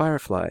T.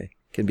 Firefly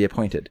can be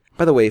appointed.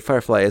 By the way,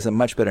 Firefly is a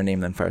much better name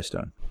than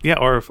Firestone. Yeah,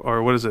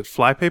 or what is it?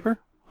 Flypaper?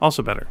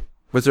 Also better.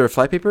 Was there a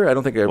Flypaper? I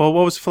don't think. Well,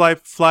 what was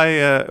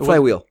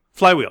Flywheel?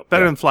 Flywheel.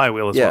 Better than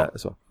Flywheel as well. Yeah,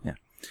 as well.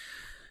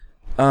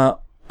 Yeah.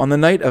 On the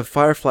night of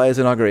Firefly's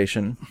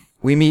inauguration,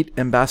 we meet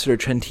Ambassador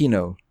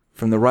Trentino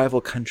from the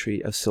rival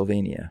country of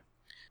Sylvania.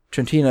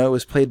 Trentino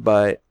was played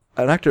by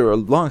a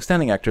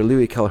long-standing actor,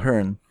 Louis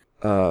Calhern,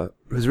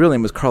 whose real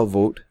name was Carl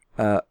Vogt.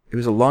 He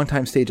was a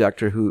longtime stage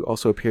actor who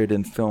also appeared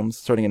in films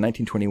starting in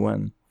 1921.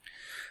 And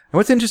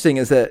what's interesting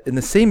is that in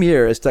the same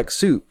year as Duck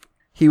Soup,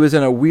 he was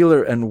in a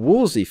Wheeler and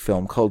Woolsey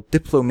film called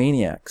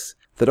Diplomaniacs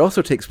that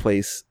also takes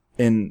place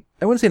in,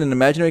 I wouldn't say in an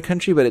imaginary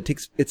country, but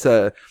it's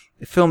a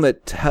film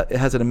that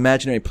has an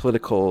imaginary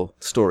political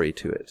story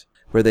to it,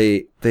 where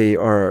they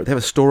have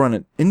a store on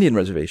an Indian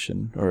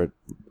reservation or a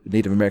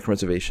Native American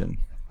reservation,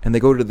 and they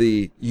go to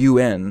the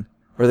UN.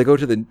 Or they go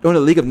to the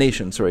League of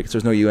Nations, sorry, because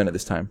there's no UN at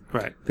this time.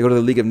 Right. They go to the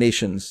League of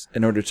Nations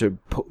in order to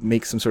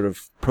make some sort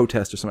of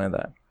protest or something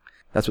like that.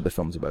 That's what the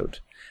film's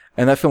about.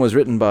 And that film was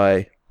written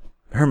by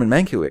Herman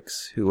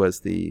Mankiewicz, who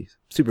was the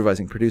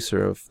supervising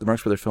producer of the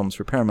Marx Brothers films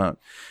for Paramount.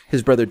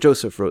 His brother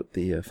Joseph wrote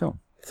the film.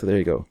 So there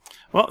you go.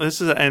 Well,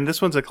 this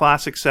one's a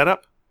classic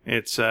setup.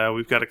 It's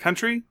we've got a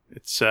country.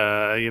 It's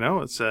here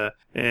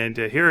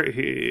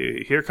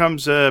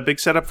comes a big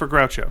setup for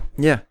Groucho.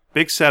 Yeah.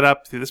 Big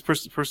setup. This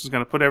person's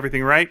going to put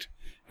everything right.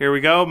 Here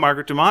we go.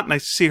 Margaret Dumont.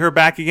 Nice to see her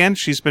back again.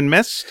 She's been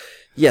missed.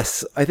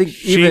 Yes, I think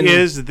she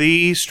is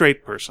the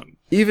straight person.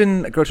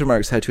 Even Groucho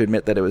Marx had to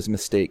admit that it was a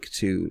mistake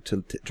to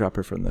drop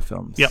her from the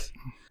films. Yep.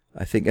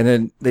 I think, and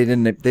then they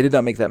did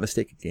not make that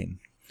mistake again.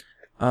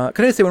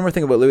 Can I say one more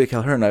thing about Louis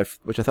Calhern,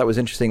 which I thought was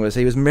interesting, was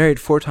he was married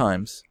 4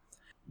 times,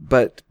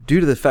 but due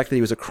to the fact that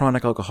he was a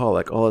chronic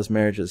alcoholic, all his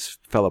marriages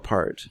fell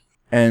apart.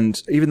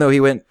 And even though he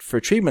went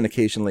for treatment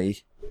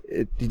occasionally,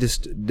 he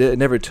just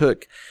never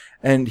took,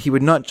 and he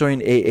would not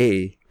join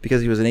AA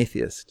because he was an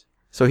atheist.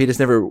 So he just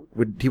never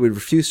would. He would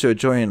refuse to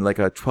join like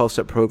a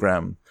 12-step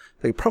program.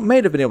 They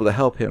might have been able to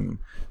help him,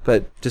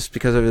 but just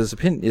because of his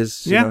opinion,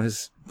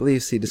 his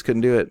beliefs, he just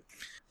couldn't do it.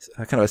 It's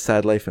kind of a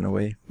sad life in a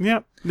way.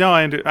 Yeah. No,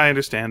 I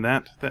understand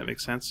that. That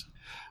makes sense.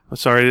 I'm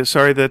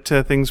sorry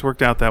that things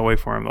worked out that way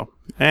for him, though.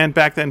 And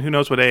back then, who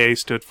knows what AA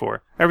stood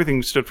for?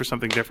 Everything stood for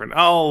something different.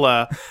 All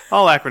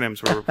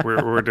acronyms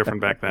were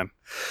different back then.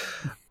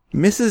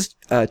 Mrs.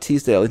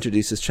 Teasdale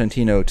introduces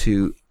Trentino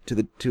to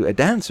a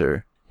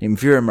dancer named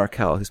Vera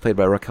Markel, who's played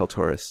by Raquel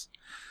Torres.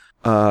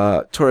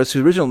 Torres, whose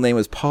original name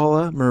was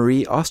Paula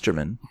Marie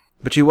Osterman,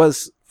 but she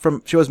was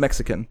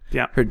Mexican.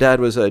 Yeah. Her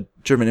dad was a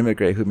German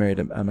immigrant who married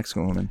a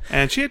Mexican woman.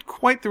 And she had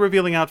quite the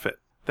revealing outfit.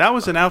 That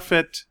was an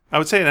outfit, I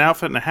would say an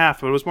outfit and a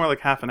half, but it was more like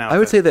half an outfit. I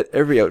would say that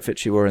every outfit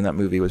she wore in that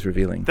movie was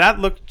revealing. That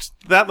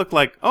looked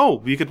like,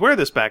 oh, you could wear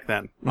this back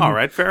then. Mm-hmm. All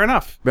right, fair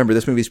enough. Remember,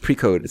 this movie's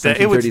pre-code. It's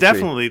it was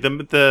definitely,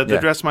 the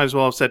dress might as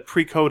well have said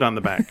pre-code on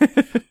the back.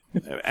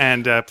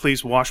 And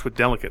please wash with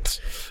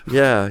delicates.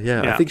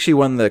 Yeah. I think she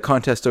won the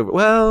contest over,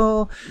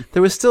 well,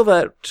 there was still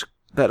that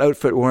that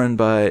outfit worn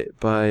by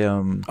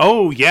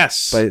oh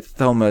yes, by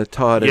Thelma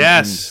Todd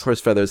and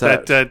Horse Feathers.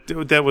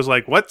 That was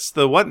like, what's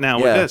the what now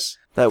with this?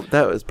 That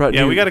was brought.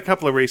 Yeah, we got a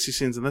couple of racy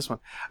scenes in this one.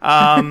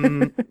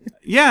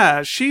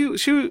 Yeah, she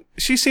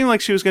seemed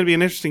like she was going to be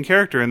an interesting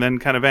character, and then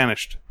kind of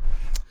vanished.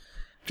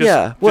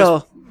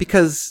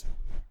 Because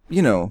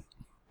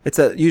it's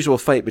a usual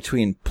fight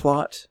between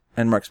plot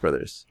and Marx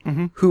Brothers.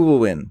 Mm-hmm. Who will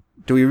win?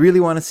 Do we really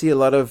want to see a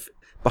lot of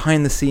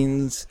behind the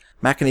scenes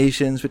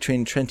machinations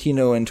between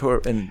Trentino and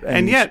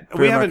yet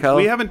we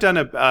haven't done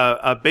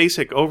a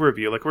basic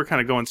overview. Like, we're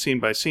kind of going scene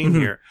by scene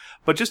here,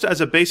 but just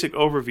as a basic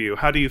overview,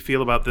 how do you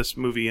feel about this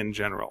movie in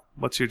general?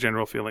 What's your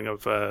general feeling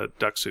of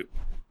Duck Soup?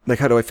 Like,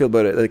 how do I feel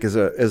about it? Like, as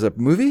a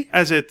movie?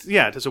 Does it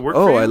work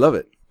for you? Oh, I love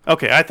it.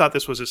 Okay, I thought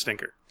this was a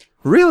stinker.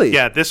 Really?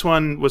 Yeah, this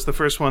one was the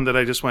first one that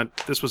I just went,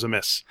 this was a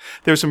miss.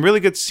 There were some really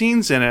good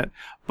scenes in it,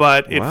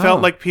 but it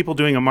felt like people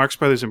doing a Marx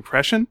Brothers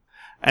impression,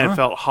 and it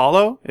felt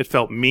hollow, it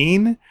felt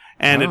mean,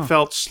 and it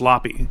felt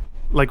sloppy.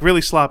 Like,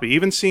 really sloppy.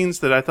 Even scenes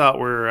that I thought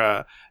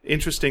were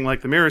interesting,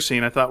 like the mirror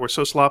scene, I thought were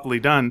so sloppily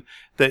done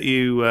that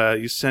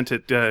you sent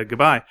it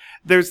goodbye.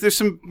 There's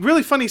some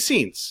really funny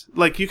scenes.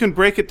 Like, you can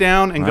break it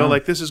down and go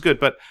like, this is good.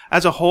 But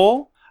as a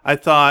whole, I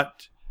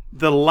thought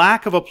the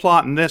lack of a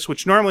plot in this,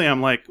 which normally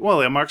I'm like, well,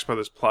 a Marx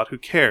Brothers plot, who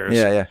cares?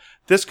 Yeah.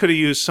 This could have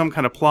used some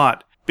kind of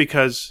plot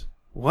because,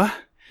 what?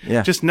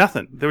 Yeah. Just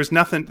nothing. There was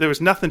nothing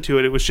to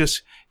it. It was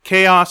just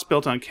chaos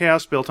built on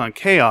chaos built on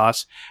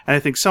chaos. And I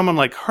think someone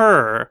like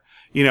her,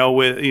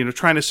 with,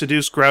 trying to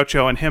seduce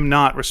Groucho and him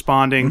not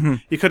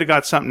responding, you could have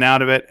got something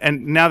out of it.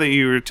 And now that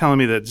you were telling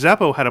me that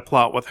Zeppo had a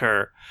plot with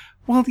her,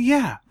 well,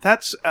 yeah,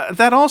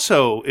 that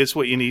also is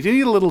what you need. You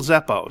need a little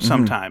Zeppo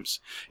sometimes.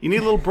 You need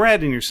a little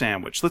bread in your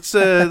sandwich. Let's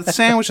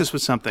sandwich this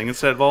with something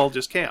instead of all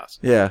just chaos.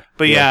 Yeah.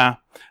 But yeah,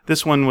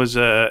 this one was,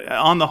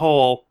 on the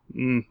whole,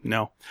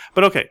 no.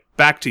 But okay,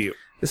 back to you.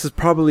 This is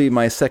probably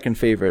my second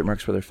favorite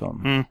Marx Brothers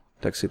film,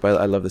 Duck Soup.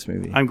 I love this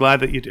movie. I'm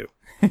glad that you do.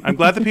 I'm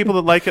glad the people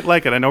that like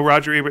it. I know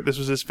Roger Ebert, this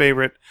was his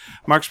favorite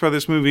Marx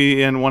Brothers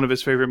movie and one of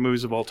his favorite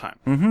movies of all time.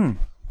 Mm-hmm.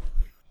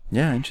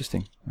 Yeah,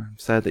 interesting. I'm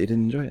sad that you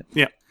didn't enjoy it.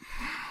 Yeah.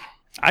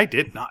 I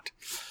did not.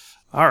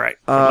 All right.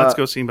 Let's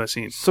go scene by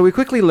scene. So we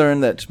quickly learn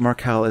that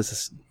Markel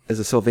is a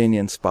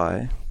Sylvanian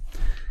spy.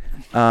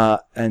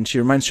 And she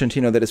reminds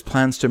Trentino that his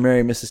plans to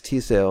marry Mrs.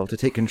 Teasdale to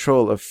take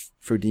control of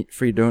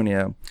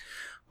Fredonia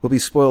will be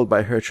spoiled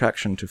by her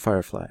attraction to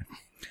Firefly.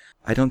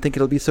 I don't think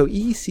it'll be so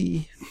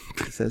easy,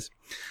 he says.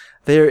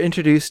 They are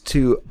introduced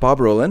to Bob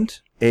Roland,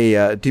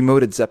 a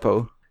demoted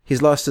Zeppo.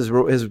 He's lost his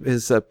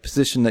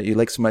position that you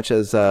like so much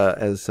as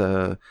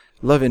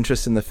love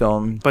interest in the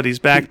film. But he's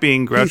back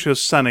being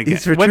Groucho's son again.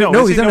 He's returned.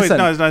 No, he's not his son.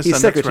 No, he's not his he's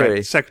son. secretary. That's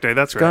right. Secretary,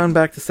 that's right. Gone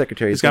back to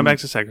secretary. He's gone back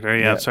to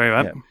secretary, yeah. Sorry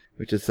about that. Yeah,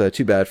 which is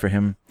too bad for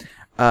him.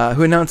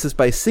 Who announces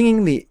by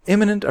singing the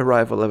imminent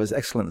arrival of His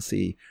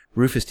Excellency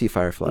Rufus T.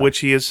 Firefly. Which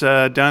he has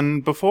done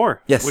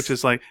before. Yes. Which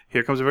is like,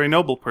 here comes a very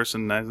noble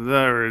person.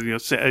 Or,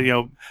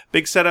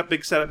 big setup,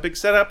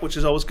 which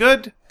is always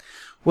good.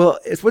 Well,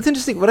 what's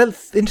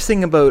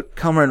interesting about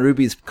Kalmar and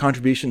Ruby's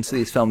contributions to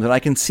these films, and I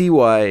can see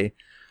why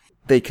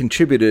they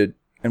contributed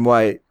and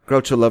why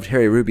Groucho loved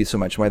Harry Ruby so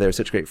much and why they were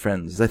such great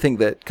friends. I think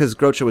that because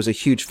Groucho was a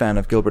huge fan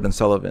of Gilbert and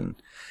Sullivan,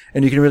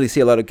 and you can really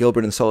see a lot of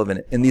Gilbert and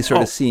Sullivan in these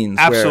sort of scenes.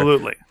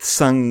 Absolutely. Where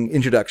sung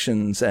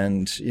introductions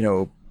and,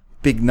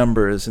 big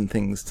numbers and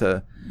things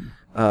to...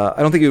 I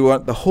don't think we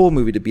want the whole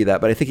movie to be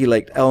that, but I think he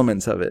liked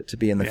elements of it to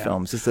be in the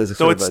films. Just as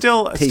it's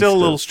still a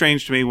little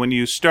strange to me when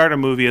you start a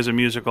movie as a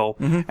musical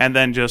and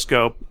then just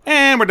go,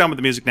 and we're done with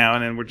the music now,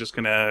 and then we're just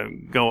gonna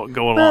go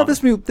along. Well,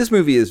 this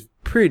movie is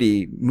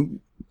pretty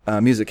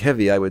music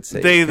heavy, I would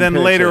say. They then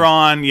later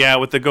on,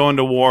 with the going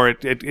to war,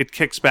 it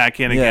kicks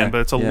back in again,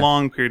 but it's a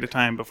long period of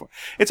time before.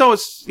 It's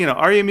always,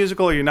 are you a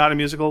musical or you're not a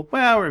musical?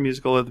 Well, we're a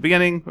musical at the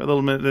beginning, a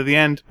little bit at the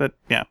end, but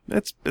yeah,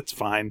 it's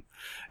fine.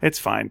 It's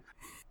fine.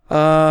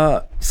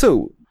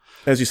 So,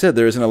 as you said,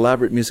 there is an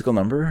elaborate musical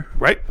number.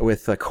 Right.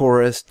 With a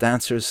chorus,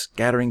 dancers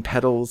scattering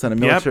petals, and a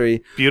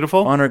military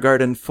beautiful honor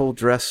guard in full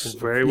dress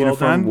very uniform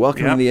well done.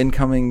 Welcoming the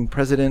incoming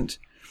president.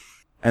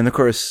 And of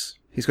course,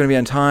 he's going to be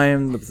on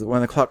time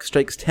when the clock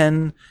strikes 10,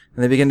 and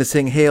they begin to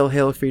sing, Hail,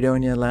 Hail,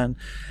 Fredonia, land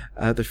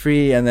the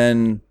free, and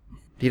then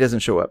he doesn't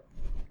show up.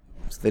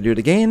 So they do it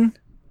again.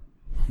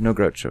 No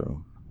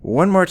Groucho.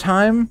 One more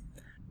time.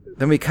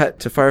 Then we cut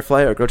to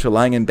Firefly or Groucho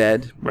lying in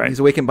bed. Right. He's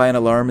awakened by an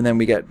alarm, and then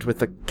we get with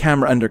the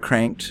camera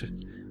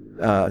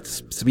undercranked,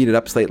 speed it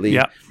up slightly.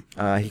 Yeah.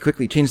 He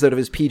quickly changes out of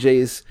his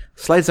PJs,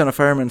 slides down a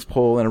fireman's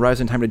pole, and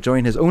arrives in time to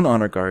join his own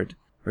honor guard,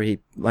 where he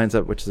lines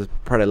up, which is a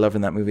part I love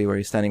in that movie, where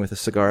he's standing with a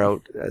cigar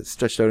out,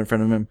 stretched out in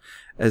front of him,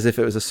 as if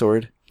it was a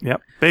sword.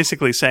 Yep.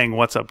 Basically saying,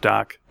 "What's up,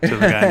 Doc?" to the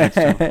guy next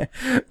to him.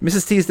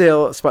 Mrs.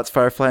 Teasdale spots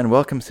Firefly and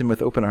welcomes him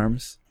with open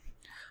arms.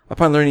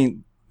 Upon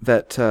learning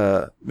that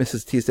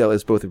Mrs. Teasdale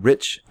is both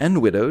rich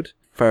and widowed,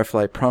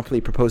 Firefly promptly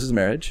proposes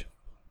marriage.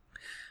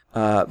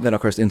 Then,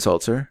 of course,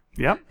 insults her.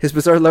 Yep. His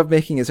bizarre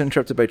lovemaking is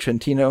interrupted by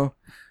Trentino.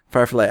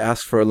 Firefly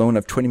asks for a loan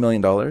of $20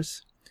 million.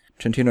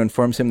 Trentino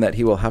informs him that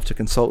he will have to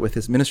consult with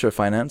his Minister of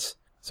Finance,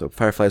 So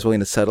Firefly is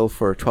willing to settle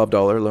for a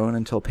 $12 loan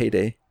until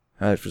payday.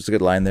 Which was a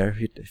good line there.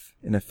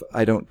 And if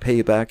I don't pay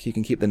you back, you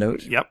can keep the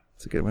note. Yep.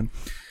 It's a good one.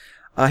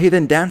 He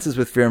then dances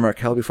with Vera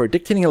Markel before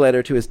dictating a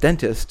letter to his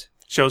dentist.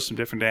 Shows some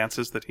different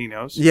dances that he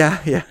knows.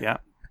 Yeah.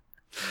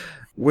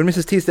 When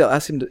Mrs. Teasdale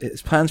asks him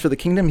his plans for the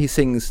kingdom, he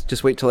sings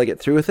 "Just Wait Till I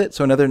Get Through with It."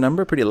 So another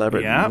number, pretty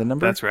elaborate. Yeah,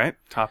 number. That's right.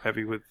 Top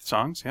heavy with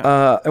songs.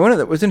 Yeah. And one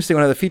of was interesting.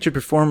 One of the featured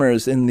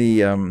performers in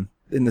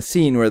the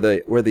scene where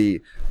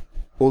the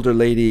older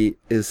lady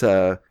is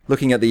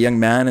looking at the young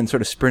man and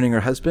sort of spurning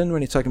her husband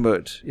when he's talking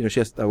about, she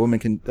has a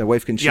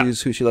wife can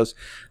choose who she loves.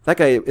 That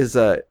guy is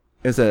an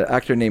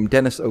actor named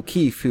Dennis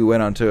O'Keefe, who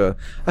went on to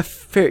a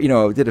fair,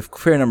 did a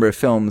fair number of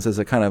films as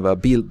a kind of a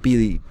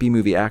B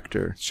movie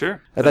actor.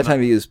 Sure. At that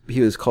time,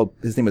 he was called,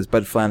 his name was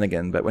Bud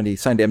Flanagan, but when he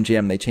signed to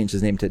MGM, they changed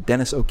his name to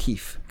Dennis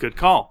O'Keefe. Good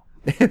call.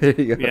 There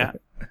you go. Yeah.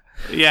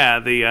 Yeah,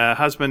 the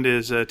husband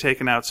is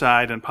taken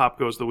outside and pop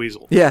goes the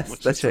weasel. Yes,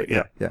 that's right.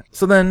 Yeah.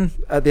 So then,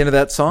 at the end of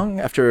that song,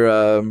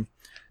 after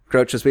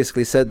Grouch has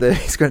basically said that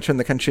he's going to turn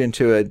the country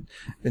into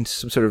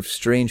some sort of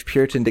strange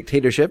Puritan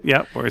dictatorship.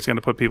 Yeah, where he's going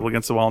to put people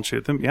against the wall and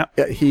shoot them. Yeah.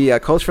 He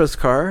calls for his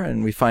car,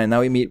 and we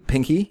meet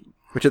Pinky,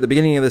 which at the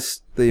beginning of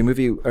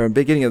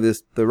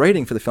the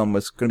writing for the film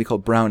was going to be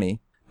called Brownie,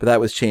 but that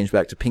was changed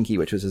back to Pinky,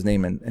 which was his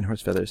name in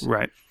Horse Feathers.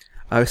 Right.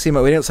 I see him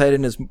waiting outside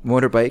in his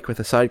motorbike with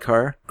a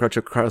sidecar.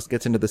 Groucho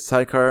gets into the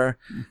sidecar.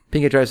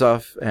 Pinky drives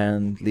off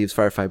and leaves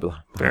Firefly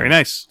behind. Very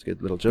nice. It's a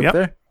good little joke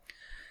there.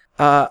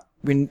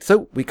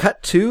 We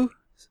cut to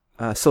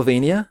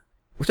Sylvania,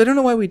 which I don't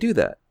know why we do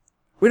that.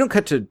 We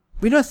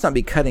must not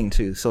be cutting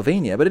to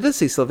Sylvania, but it does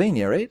say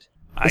Sylvania, right?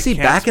 Is he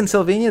back in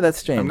Sylvania? That's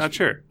strange. I'm not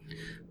sure.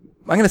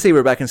 I'm going to say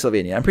we're back in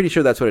Sylvania. I'm pretty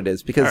sure that's what it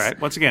is. Because, all right.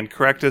 Once again,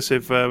 correct us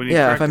if we need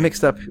if I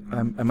mixed up,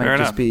 I might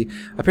just be.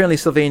 Apparently,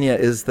 Sylvania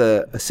is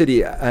a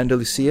city,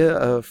 Andalusia,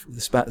 of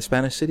the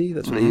Spanish city.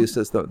 That's what they used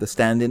as the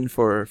stand-in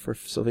for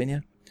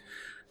Sylvania.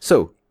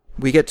 So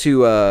we get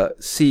to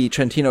see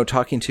Trentino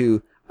talking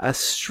to a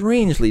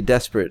strangely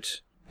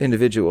desperate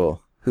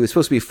individual who is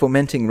supposed to be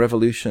fomenting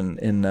revolution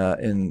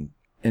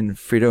in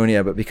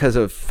Fredonia, but because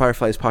of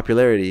Firefly's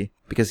popularity,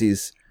 because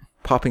he's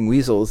popping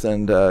weasels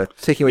and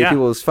taking away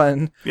people's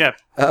fun. Yeah,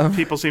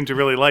 people seem to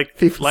really like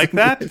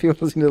that.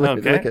 People seem to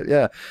like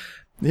it.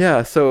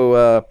 Yeah.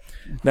 So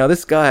now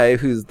this guy,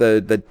 who's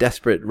the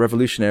desperate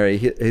revolutionary,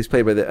 he's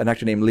played by an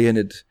actor named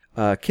Leonid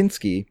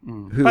Kinski.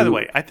 Who, by the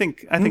way, I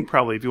think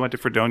probably if you went to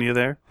Fredonia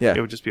there,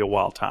 it would just be a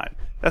wild time.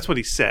 That's what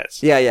he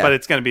says. Yeah. But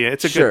it's going to be a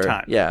good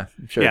time. Yeah,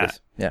 sure. It is.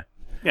 Yeah.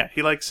 Yeah,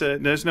 he likes.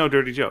 There's no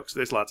dirty jokes.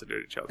 There's lots of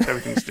dirty jokes.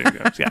 Everything's dirty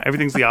jokes. Yeah,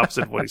 everything's the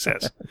opposite of what he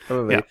says.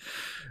 Probably. Yeah.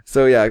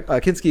 So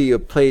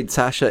Kinski played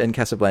Sasha in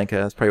Casablanca.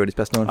 That's probably what he's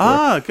best known for.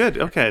 Ah, good.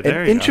 Okay,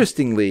 there you go.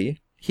 Interestingly,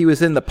 he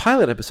was in the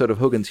pilot episode of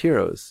Hogan's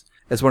Heroes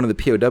as one of the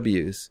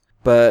POWs.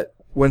 But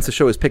once the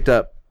show was picked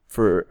up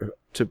by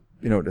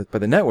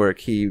the network,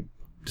 he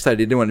decided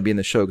he didn't want to be in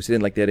the show because he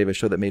didn't like the idea of a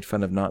show that made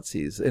fun of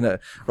Nazis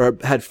or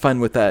had fun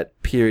with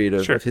that period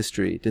of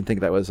history. Didn't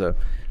think it was a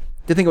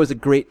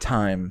great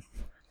time.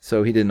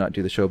 So he did not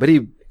do the show, but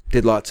he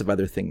did lots of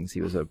other things.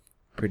 He was a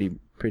pretty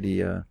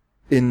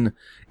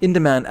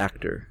in-demand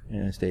actor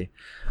in his day.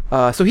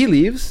 So he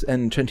leaves,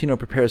 and Trentino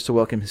prepares to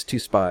welcome his two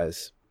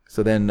spies.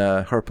 So then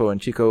Harpo and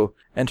Chico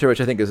enter,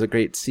 which I think is a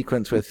great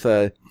sequence with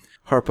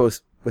Harpo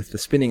with the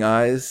spinning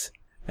eyes,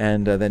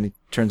 and then he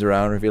turns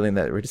around, revealing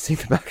that we're just seeing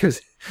the back of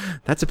his...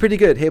 That's a pretty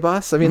good. Hey,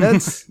 boss. I mean,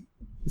 that's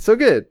so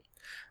good.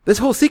 This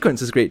whole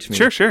sequence is great to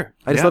me. Sure.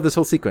 I just love this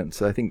whole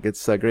sequence. I think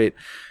it's great.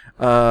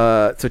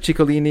 So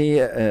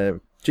Ciccolini,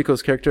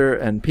 Chico's character,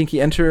 and Pinky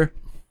enter,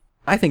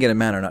 I think in a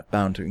manner not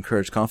bound to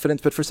encourage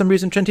confidence, but for some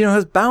reason Trentino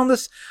has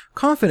boundless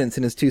confidence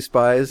in his two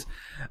spies.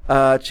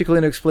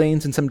 Ciccolino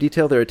explains in some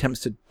detail their attempts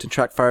to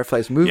track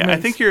Firefly's movements. Yeah,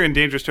 I think you're in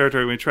dangerous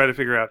territory when you try to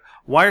figure out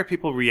why are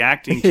people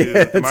reacting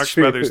to the Marx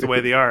Brothers the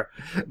way they are.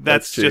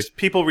 That's just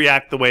people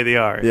react the way they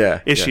are.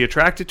 Yeah. Is she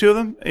attracted to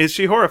them? Is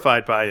she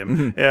horrified by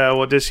him?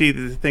 Well, does he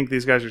think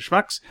these guys are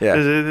schmucks? Yeah.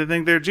 Does he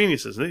think they're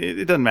geniuses?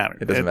 It doesn't matter.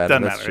 It doesn't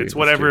matter. It's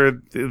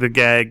whatever the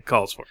gag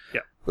calls for.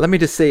 Yeah. Let me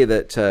just say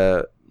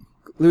that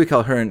Louis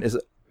Calhern is...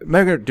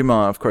 Margaret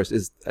Dumas, of course,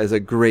 is a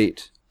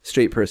great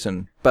straight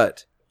person,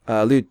 but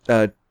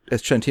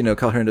as Trentino,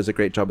 Calhern does a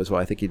great job as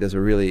well. I think he does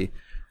a really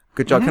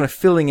good job kind of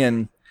filling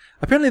in.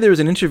 Apparently there was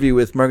an interview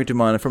with Margaret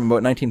Dumas from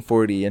about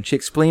 1940, and she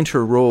explained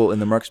her role in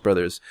the Marx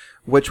Brothers,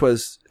 which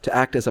was to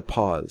act as a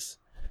pause.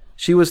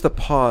 She was the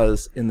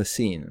pause in the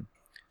scene.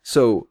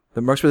 So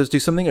the Marx Brothers do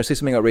something or say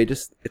something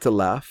outrageous, it's a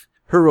laugh.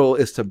 Her role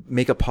is to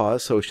make a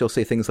pause, so she'll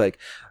say things like,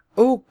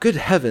 "Oh, good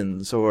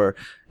heavens," or,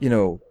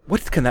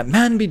 "What can that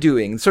man be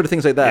doing?" Sort of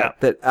things like that,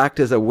 that act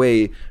as a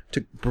way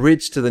to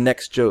bridge to the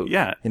next joke.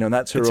 Yeah. And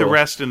that's her It's role. a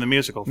rest in the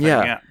musical thing.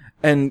 Yeah.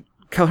 And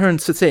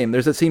Calhern's the same.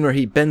 There's that scene where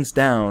he bends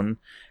down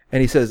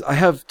and he says, I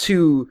have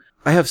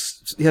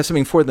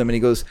something for them. And he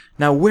goes,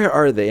 "Now, where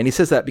are they?" And he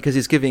says that because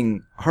he's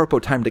giving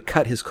Harpo time to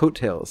cut his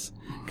coattails.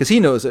 Because he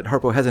knows that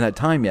Harpo hasn't had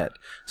time yet.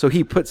 So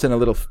he puts in a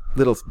little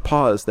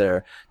pause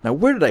there. "Now,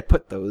 where did I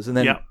put those?" And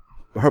then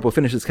Harpo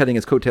finishes cutting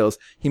his coattails.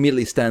 He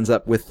immediately stands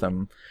up with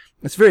them.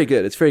 It's very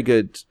good. It's very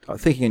good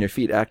thinking on your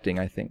feet acting,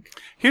 I think.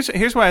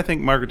 Here's why I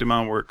think Margaret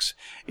Dumont works,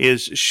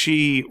 is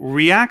she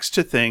reacts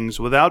to things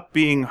without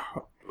being...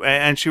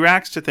 And she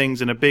reacts to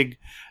things in a big,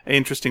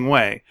 interesting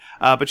way.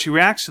 But she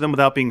reacts to them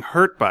without being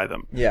hurt by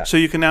them. Yeah. So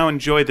you can now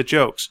enjoy the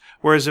jokes.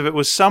 Whereas if it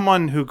was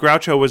someone who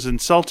Groucho was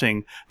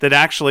insulting that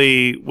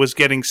actually was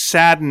getting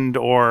saddened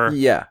or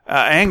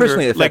anger,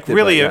 personally affected, like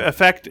really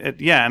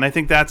affected. Yeah, and I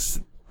think that's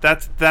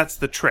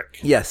the trick.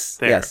 Yes,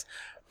 there. yes.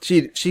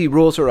 She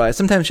rolls her eyes.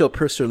 Sometimes she'll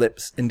purse her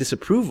lips in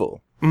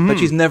disapproval, but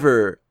she's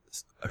never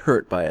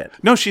hurt by it.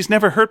 No, she's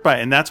never hurt by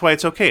it, and that's why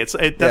it's okay.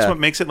 That's what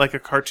makes it like a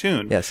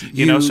cartoon. Yes,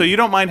 you know, so you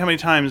don't mind how many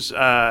times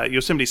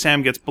Yosemite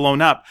Sam gets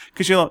blown up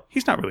because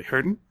he's not really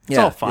hurting. It's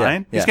all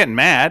fine. He's getting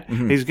mad.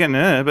 He's getting,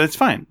 but it's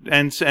fine.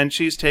 And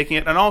she's taking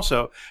it, and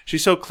also she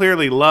so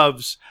clearly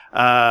loves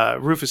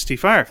Rufus T.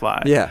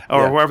 Firefly,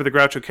 or whoever the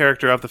Groucho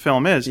character of the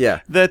film is.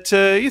 That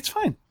it's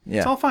fine.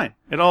 It's all fine.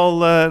 It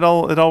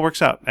all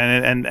works out,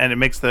 and it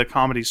makes the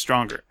comedy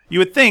stronger. You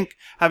would think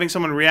having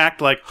someone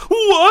react like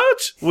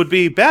 "what" would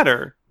be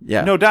better.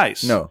 Yeah. No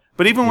dice. No.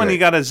 But even when you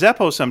got a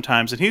Zeppo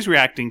sometimes, and he's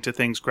reacting to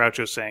things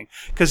Groucho's saying,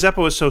 because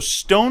Zeppo is so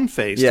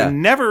stone-faced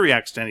and never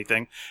reacts to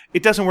anything,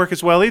 it doesn't work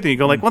as well either. You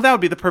go like, well, that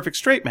would be the perfect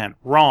straight man.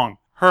 Wrong.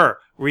 Her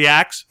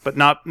reacts, but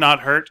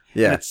not hurt.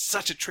 Yeah. And it's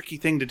such a tricky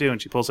thing to do,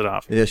 and she pulls it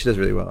off. Yeah, she does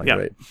really well. Yeah.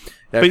 You're right.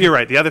 But you're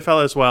right. The other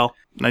fella as well.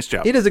 Nice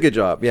job. He does a good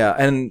job, yeah.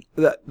 And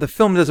the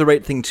film does the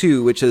right thing,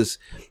 too, which is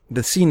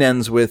the scene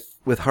ends with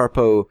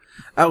Harpo.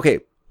 Okay,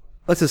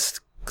 let's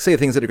just say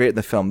things that are great in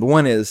the film. The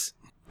one is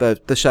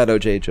the Shadow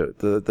J joke,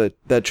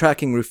 the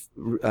tracking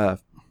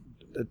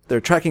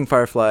they're tracking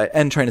Firefly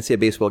and trying to see a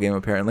baseball game,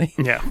 apparently.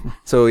 Yeah.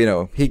 So,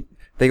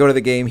 they go to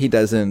the game, he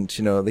doesn't.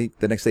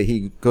 The next day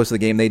he goes to the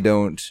game, they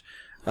don't.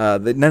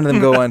 None of them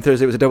go on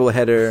Thursday. It was a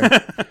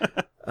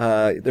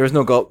doubleheader. There was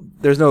no golf.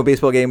 There's no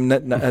baseball game.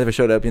 None ever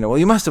showed up. Well,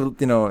 you must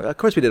have. Of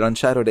course we did on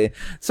Shadow Day.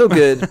 So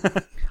good.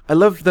 I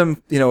love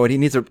them. When he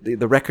needs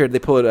the record, they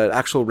pull out an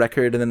actual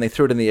record and then they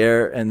throw it in the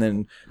air, and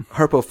then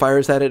Harpo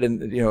fires at it,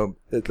 and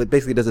it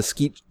basically does a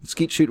skeet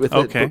shoot with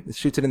it.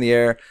 Shoots it in the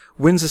air,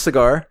 wins a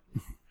cigar,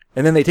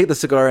 and then they take the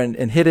cigar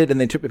and hit it,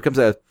 and it becomes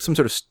some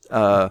sort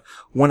of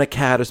won a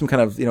cat or some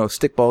kind of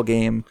stickball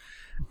game,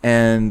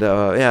 and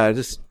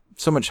just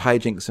so much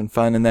hijinks and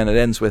fun, and then it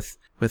ends with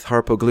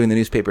Harpo gluing the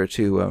newspaper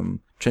to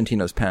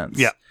Trentino's pants.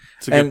 Yeah,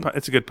 it's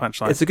a good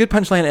punchline. It's a good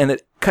punchline, and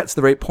it cuts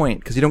the right point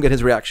because you don't get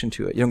his reaction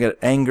to it. You don't get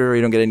anger.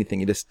 You don't get anything.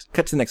 You just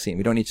cut to the next scene.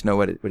 We don't need to know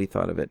what he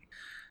thought of it.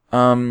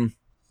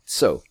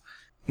 So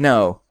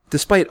now,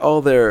 despite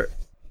all their,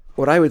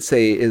 what I would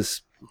say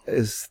is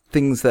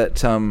things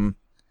that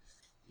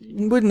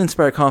wouldn't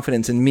inspire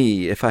confidence in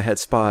me if I had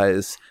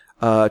spies.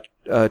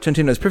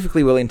 Trentino is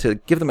perfectly willing to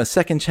give them a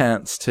second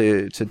chance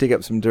to dig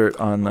up some dirt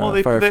on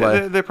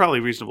Firefly. They're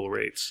probably reasonable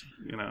rates,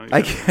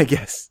 I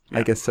guess. Yeah.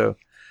 I guess so.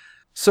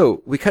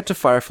 So we cut to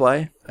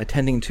Firefly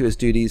attending to his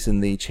duties in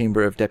the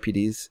Chamber of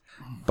Deputies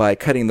by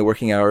cutting the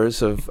working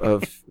hours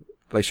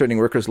by shortening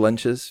workers'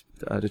 lunches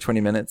to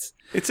 20 minutes.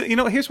 It's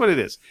here's what it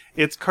is.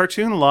 It's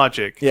cartoon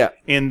logic. Yeah.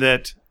 In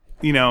that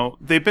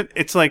they've been.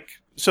 It's like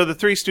so the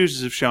Three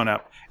Stooges have shown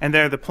up. And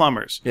they're the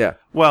plumbers. Yeah.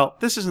 Well,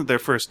 this isn't their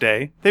first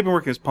day. They've been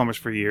working as plumbers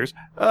for years.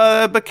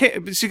 But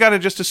you got to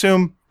just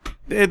assume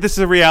this is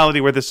a reality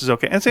where this is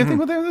okay. And same thing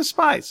with the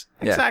spies.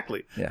 Yeah.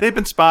 Exactly. Yeah. They've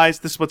been spies.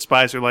 This is what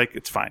spies are like.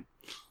 It's fine.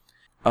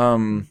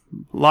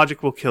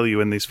 Logic will kill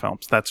you in these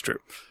films. That's true.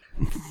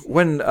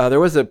 When there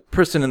was a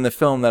person in the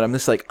film that I'm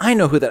just like, I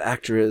know who that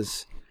actor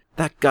is.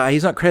 That guy.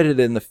 He's not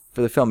credited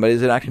for the film, but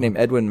he's an actor named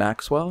Edwin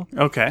Maxwell.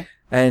 Okay.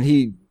 And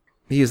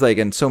he's like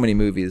in so many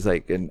movies,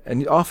 like and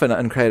often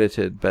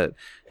uncredited, but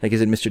like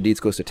he's in Mr.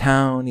 Deeds Goes to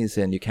Town. He's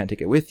in You Can't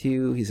Take It With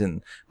You. He's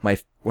in one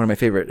of my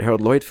favorite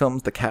Harold Lloyd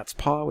films, The Cat's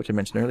Paw, which I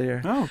mentioned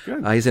earlier. Oh,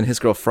 good. He's in His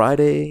Girl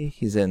Friday.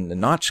 He's in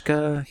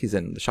Notchka. He's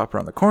in The Shop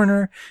Around the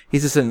Corner.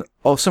 He's just in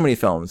so many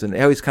films, and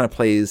he always kind of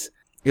plays.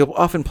 He'll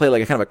often play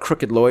like a kind of a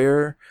crooked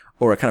lawyer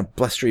or a kind of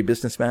blustery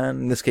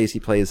businessman. In this case,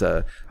 he plays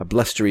a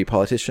blustery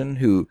politician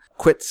who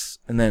quits,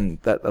 and then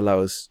that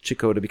allows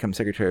Chico to become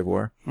Secretary of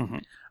War.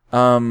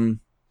 Mm-hmm.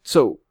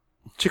 So,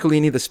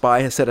 Ciccolini, the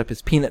spy, has set up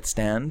his peanut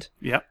stand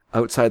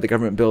outside the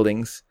government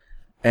buildings.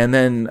 And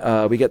then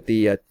we get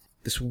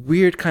this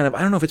weird kind of,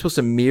 I don't know if it's supposed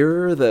to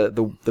mirror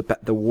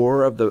the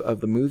war of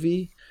the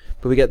movie,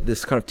 but we get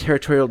this kind of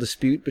territorial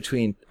dispute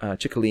between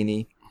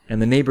Ciccolini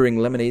and the neighboring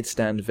lemonade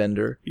stand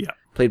vendor,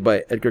 played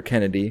by Edgar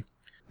Kennedy,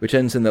 which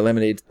ends in the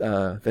lemonade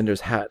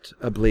vendor's hat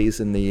ablaze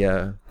in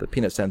the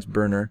peanut stand's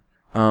burner.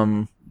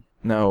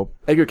 Now,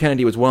 Edgar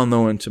Kennedy was well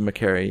known to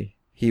McCary.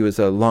 He was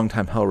a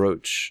longtime Hal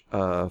Roach,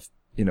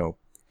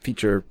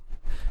 feature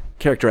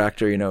character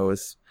actor.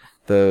 Was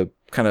the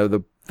kind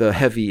of the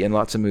heavy in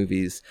lots of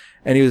movies,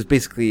 and he was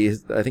basically,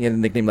 I think, he had a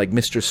nickname like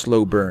Mr.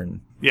 Slow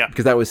Burn. Yeah,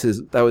 because that was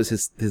his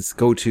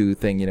go-to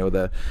thing.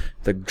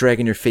 The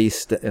dragging your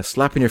face,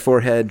 slapping your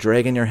forehead,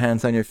 dragging your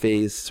hands on your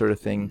face, sort of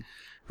thing,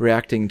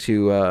 reacting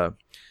to,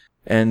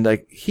 and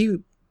like he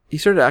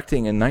started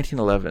acting in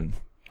 1911,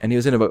 and he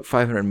was in about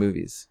 500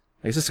 movies.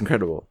 It's just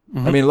incredible.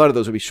 I mean, a lot of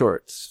those would be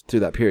shorts through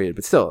that period,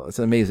 but still, it's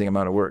an amazing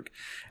amount of work.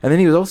 And then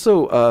he was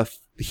also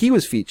he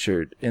was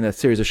featured in a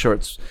series of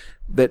shorts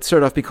that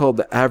started off being called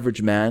the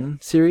Average Man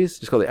series,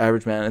 just called the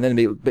Average Man, and then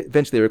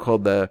eventually they were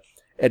called the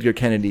Edgar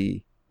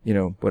Kennedy,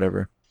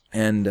 whatever,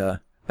 and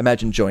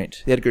Imagine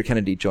Joint, the Edgar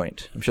Kennedy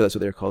Joint. I'm sure that's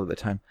what they were called at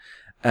the time.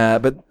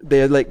 But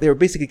they were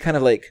basically kind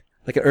of like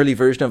an early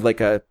version of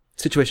like a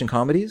situation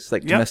comedies,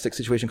 like domestic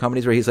situation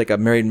comedies, where he's like a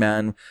married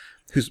man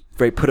who's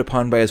very put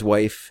upon by his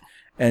wife,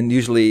 and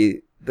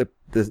usually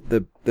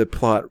the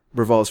plot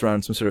revolves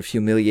around some sort of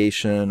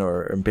humiliation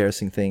or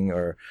embarrassing thing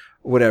or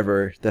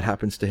whatever that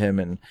happens to him.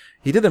 And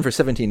he did them for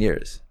 17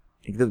 years.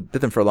 He did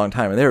them for a long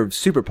time, and they were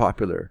super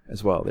popular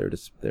as well.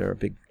 They're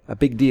a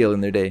big deal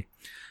in their day.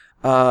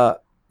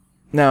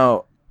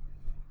 Now,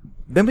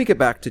 then we get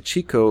back to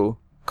Chico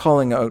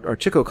calling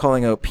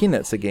out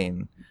Peanuts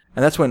again,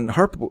 and that's when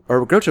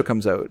Groucho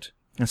comes out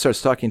and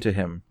starts talking to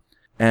him,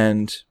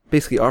 and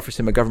basically offers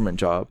him a government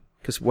job,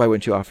 because why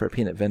wouldn't you offer a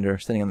peanut vendor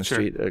standing on the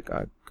street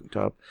a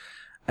job?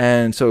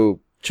 And so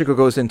Chico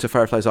goes into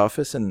Firefly's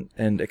office and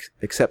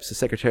accepts the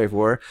Secretary of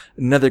War.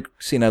 Another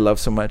scene I love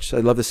so much. I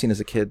love the scene as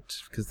a kid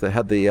because they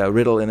had the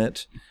riddle in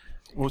it.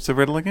 What's the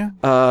riddle again?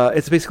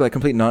 It's basically a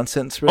complete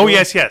nonsense riddle. Oh,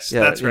 yes, yeah,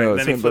 that's right.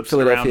 Then he flips it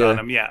around on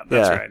him. Yeah,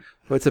 that's right.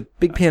 Well, it's a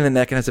big pain in the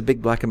neck and has a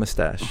big black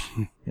mustache.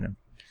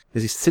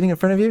 Is he sitting in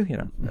front of you?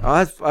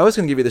 I was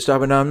going to give you this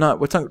job, but now I'm not.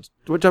 What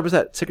job is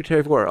that?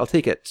 Secretary of War. I'll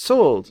take it.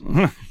 Sold.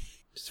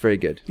 It's very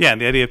good. Yeah,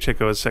 the idea of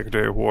Chico as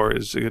Secretary of War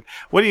is good.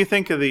 What do you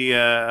think of the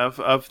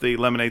of the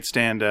lemonade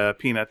stand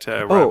peanut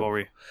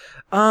rivalry?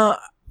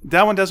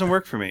 That one doesn't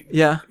work for me.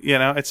 Yeah.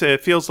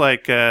 It feels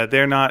like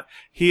they're not.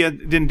 He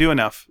didn't do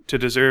enough to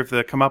deserve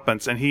the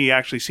comeuppance, and he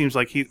actually seems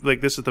like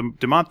this is the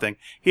DeMont thing.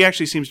 He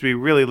actually seems to be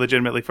really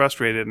legitimately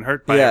frustrated and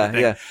hurt by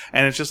everything. Yeah.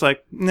 And it's just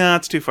like, no,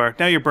 it's too far.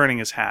 Now you're burning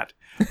his hat.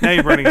 Now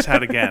you're burning his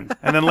hat again.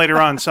 And then later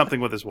on,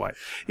 something with his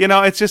wife.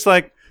 It's just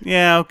like,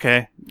 yeah,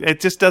 okay. It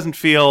just doesn't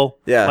feel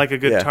like a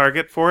good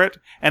target for it.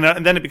 And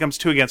then it becomes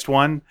 2 against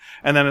 1.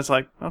 And then it's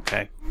like,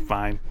 okay,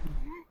 fine.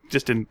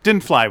 Just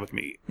didn't fly with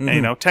me.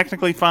 Mm-hmm.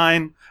 Technically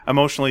fine.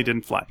 Emotionally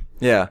didn't fly.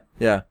 Yeah.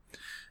 I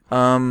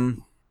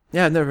don't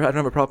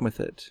have a problem with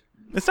it.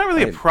 It's not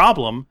really a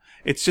problem.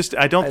 It's just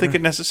I don't think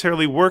it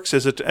necessarily works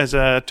as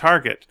a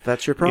target.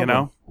 That's your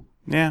problem.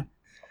 Yeah.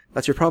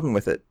 That's your problem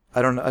with it.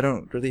 I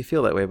don't really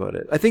feel that way about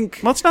it. I think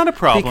it's not a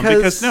problem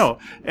because no,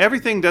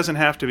 everything doesn't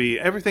have to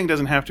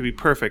be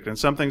perfect, and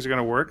some things are going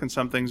to work and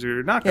some things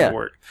are not going to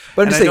work.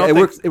 But I'm just saying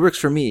it works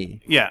for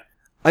me. Yeah.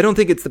 I don't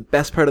think it's the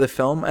best part of the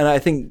film, and I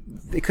think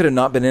it could have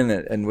not been in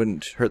it and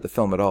wouldn't hurt the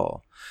film at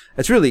all.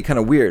 It's really kind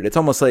of weird. It's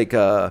almost like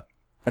a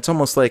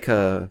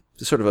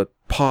sort of a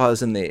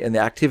pause in the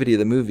activity of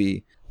the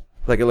movie.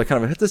 Like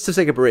kind of let's just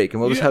take a break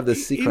and we'll just have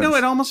this sequence.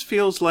 It almost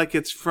feels like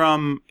it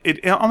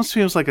almost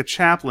feels like a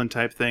Chaplin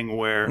type thing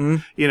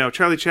where,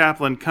 Charlie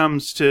Chaplin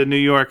comes to New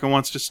York and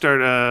wants to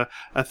start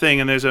a thing,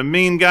 and there's a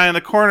mean guy in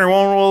the corner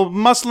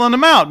muscling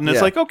him out. And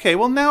it's like, okay,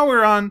 well now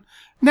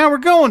we're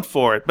going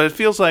for it. But it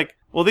feels like,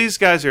 well, these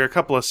guys are a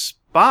couple of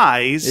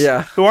spies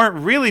who aren't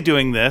really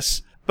doing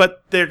this,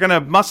 but they're going to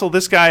muscle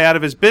this guy out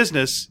of his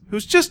business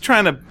who's just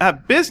trying to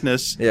have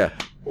business. Yeah.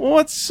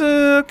 What's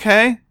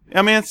okay.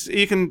 I mean,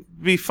 you can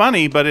be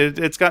funny, but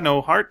it's got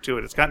no heart to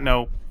it. It's got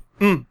no.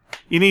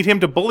 You need him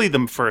to bully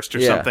them first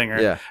or something,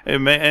 and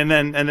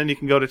then you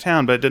can go to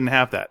town. But it didn't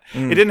have that.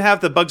 It didn't have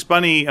the Bugs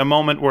Bunny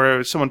moment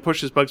where someone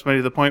pushes Bugs Bunny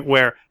to the point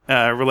where,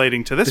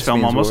 relating to this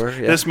film almost,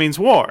 this means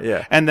war.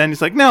 Yeah. And then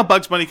he's like, no,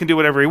 Bugs Bunny can do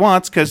whatever he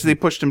wants because they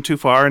pushed him too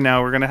far, and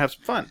now we're gonna have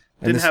some fun.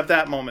 Didn't have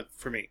that moment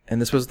for me.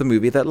 And this was the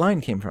movie that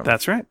line came from.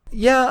 That's right.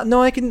 Yeah,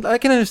 no, I can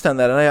understand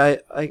that, and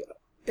I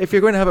if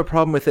you're going to have a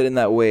problem with it in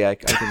that way, I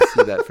can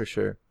see that for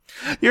sure.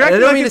 You're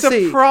acting like it's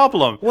a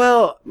problem.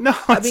 Well, no,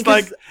 it's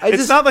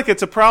not like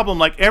it's a problem.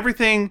 Like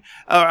everything,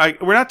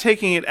 we're not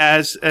taking it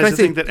as a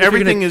thing that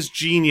everything is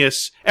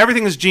genius.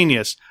 Everything is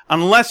genius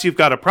unless you've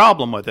got a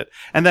problem with it,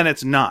 and then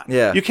it's not.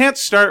 Yeah. You can't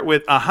start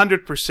with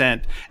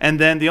 100%, and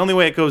then the only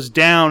way it goes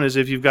down is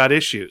if you've got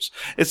issues.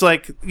 It's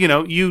like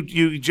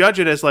you judge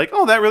it as like,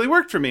 oh, that really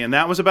worked for me, and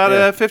that was about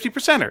a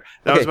 50%er.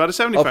 That was about a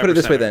 75%er. I'll put it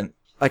this way then.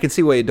 I can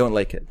see why you don't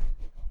like it.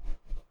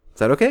 Is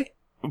that okay?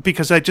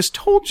 Because I just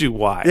told you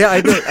why. Yeah, I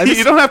did.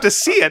 You don't have to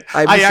see it.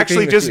 I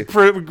actually just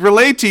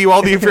relayed to you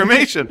all the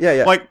information.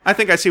 Yeah. Like, I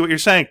think I see what you're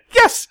saying.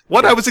 Yes,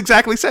 I was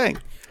exactly saying.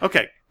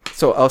 Okay.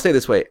 So I'll say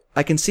this way.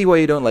 I can see why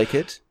you don't like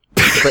it,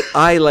 but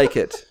I like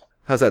it.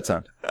 How's that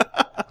sound?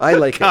 I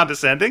like it.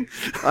 Condescending.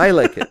 I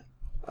like it.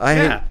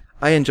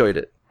 I enjoyed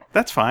it.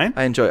 That's fine.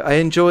 I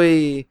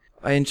enjoy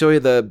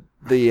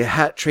the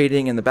hat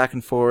trading and the back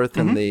and forth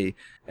and the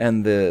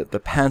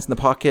pants in the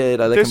pocket.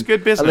 There's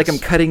good business. I like him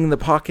cutting the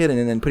pocket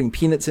and then putting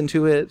peanuts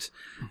into it.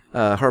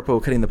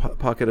 Harpo cutting the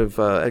pocket of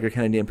Edgar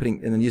Kennedy and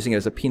then using it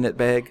as a peanut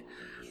bag.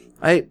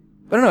 I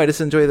don't know. I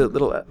just enjoy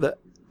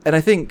and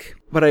I think,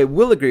 but I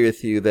will agree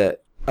with you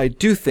that I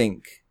do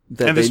think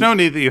that. And there's no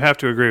need that you have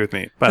to agree with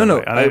me. By the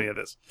way, on any of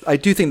this. I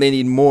do think they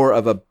need more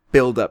of a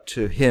build up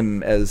to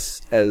him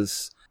as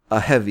a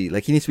heavy.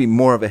 Like he needs to be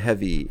more of a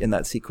heavy in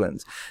that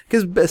sequence.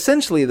 Because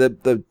essentially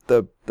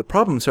the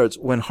problem starts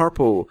when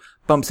Harpo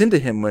bumps into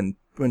him when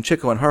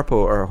Chico and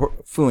Harpo are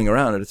fooling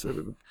around.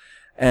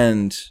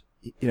 And,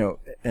 you know,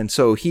 and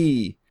so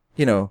he,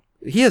 you know,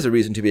 he has a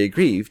reason to be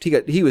aggrieved.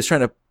 He was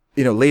trying to,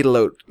 you know, ladle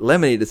out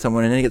lemonade to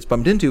someone and then he gets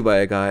bumped into by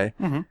a guy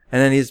and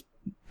then he's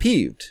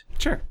peeved.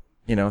 Sure.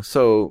 You know,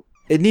 so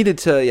it needed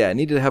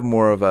to have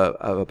more of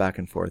a back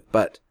and forth.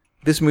 But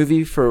this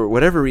movie, for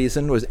whatever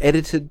reason, was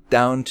edited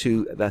down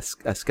to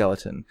a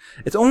skeleton.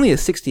 It's only a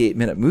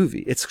 68-minute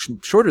movie. It's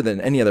shorter than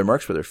any other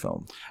Marx Brothers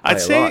film. I'd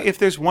say if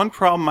there's one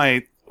problem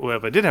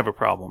if I did have a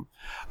problem,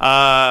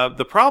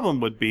 the problem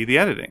would be the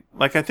editing.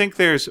 Like, I think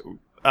there's,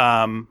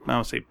 I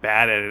don't say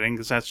bad editing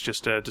because that's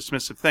just a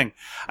dismissive thing.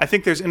 I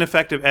think there's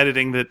ineffective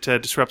editing that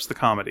disrupts the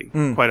comedy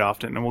quite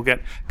often. And we'll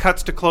get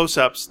cuts to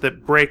close-ups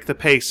that break the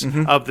pace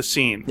of the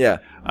scene. Yeah.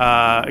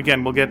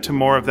 Again, we'll get to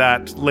more of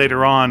that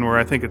later on where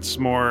I think it's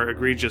more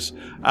egregious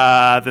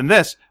than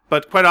this.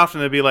 But quite often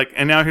they'd be like,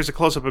 and now here's a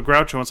close-up of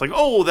Groucho, and it's like,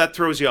 oh, that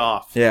throws you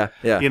off. Yeah,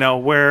 yeah. You know,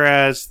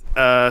 whereas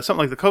something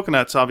like The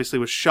Coconuts obviously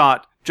was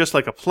shot just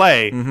like a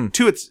play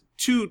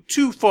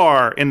too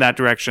far in that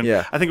direction.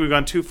 Yeah. I think we've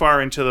gone too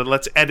far into the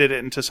let's edit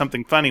it into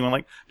something funny. We're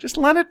like, just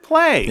let it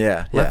play.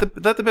 Yeah. Let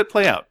the bit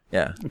play out.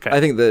 Yeah. Okay. I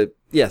think the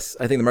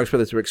Marx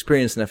Brothers were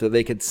experienced enough that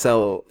they could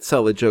sell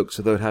the jokes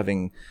without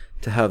having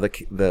to have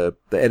the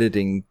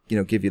editing, you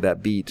know, give you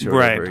that beat or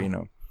whatever, you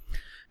know.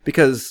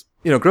 Because,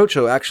 you know,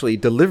 Groucho actually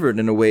delivered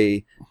in a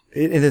way,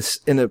 in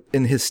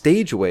his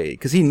stage way,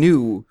 because he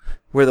knew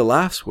where the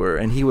laughs were,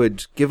 and he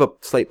would give a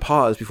slight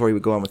pause before he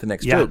would go on with the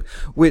next joke,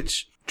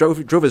 which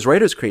drove his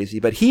writers crazy.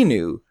 But he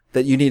knew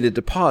that you needed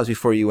to pause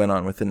before you went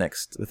on with the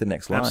next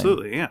line.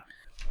 Absolutely, yeah.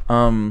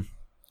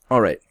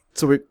 All right.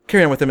 So we're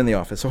carrying on with him in the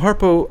office. So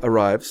Harpo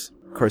arrives.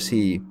 Of course,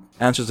 he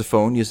answers the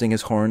phone using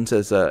his horns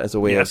as a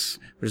way of,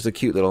 which is a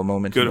cute little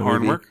moment. Good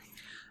horn work.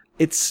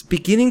 It's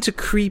beginning to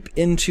creep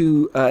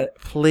into a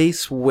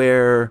place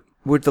where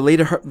the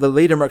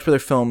later Marx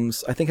Brothers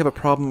films, I think, have a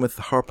problem with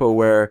Harpo,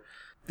 where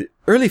the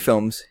early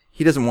films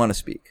he doesn't want to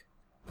speak.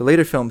 The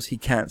later films he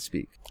can't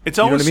speak. It's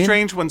always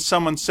strange when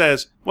someone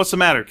says, "What's the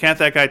matter? Can't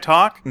that guy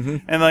talk?"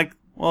 And like,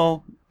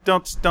 well,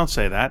 don't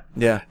say that.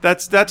 Yeah.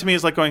 That to me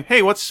is like going,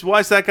 "Hey, why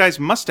is that guy's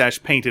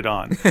mustache painted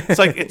on?" It's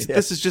like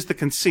this is just the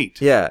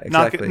conceit. Yeah,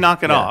 exactly.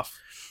 Knock it off.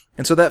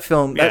 And so that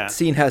film, that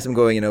scene has him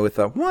going, you know, with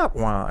the wah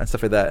wah and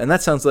stuff like that. And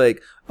that sounds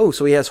like, oh,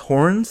 so he has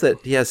horns that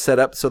he has set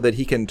up so that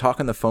he can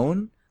talk on the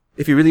phone.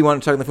 If he really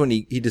wanted to talk on the phone,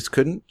 he just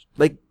couldn't.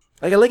 Like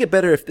I like it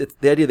better if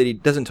the idea that he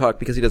doesn't talk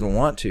because he doesn't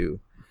want to,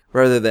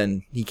 rather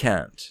than he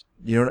can't.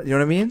 You know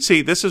what I mean?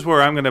 See, this is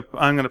where I'm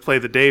gonna play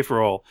the Dave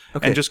role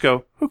and just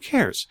go, who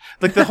cares?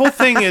 Like the whole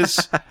thing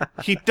is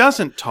he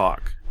doesn't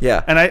talk.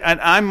 Yeah. And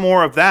I'm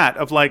more of that,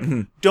 of like,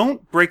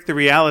 don't break the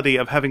reality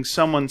of having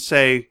someone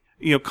say,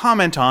 you know,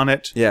 comment on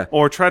it. Yeah.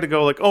 Or try to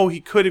go like, oh,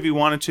 he could if he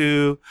wanted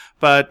to,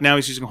 but now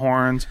he's using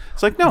horns.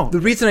 It's like, no. The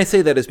reason I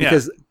say that is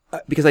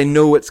because I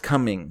know what's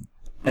coming.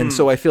 And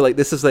so I feel like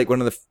this is like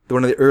one of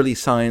the early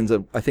signs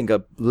of, I think,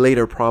 a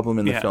later problem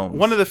in the film.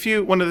 One of the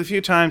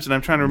few times, and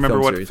I'm trying to remember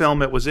what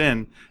film it was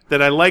in,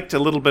 that I liked a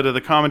little bit of the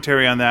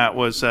commentary on that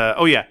was, I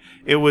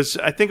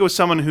think it was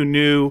someone who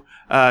knew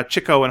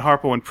Chico and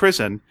Harpo in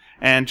prison,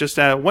 and just,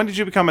 when did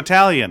you become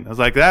Italian? I was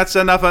like, that's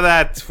enough of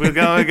that. We're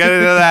going to get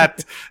into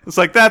that. It's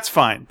like, that's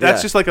fine.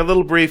 That's just like a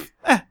little brief,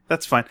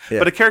 that's fine. Yeah.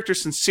 But a character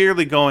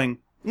sincerely going,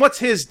 what's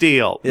his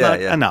deal?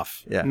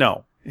 Enough. Yeah.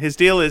 No. His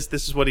deal is,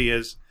 this is what he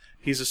is.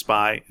 He's a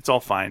spy. It's all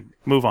fine.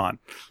 Move on.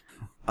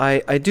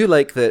 I do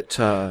like that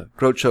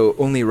Groucho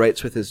only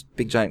writes with his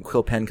big giant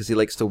quill pen because he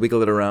likes to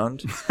wiggle it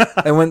around.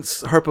 And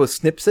once Harpo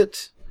snips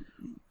it,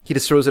 he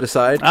just throws it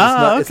aside. It's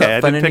not fun I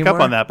didn't pick up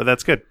on that, but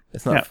that's good.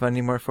 It's not fun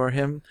anymore for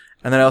him.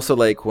 And then I also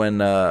like when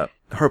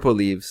Harpo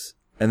leaves.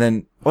 And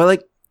then,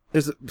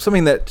 there's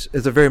something that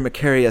is a very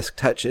Macari-esque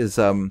touch is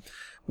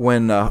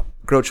when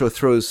Groucho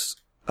throws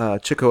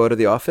Chico out of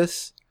the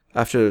office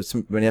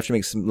when you have to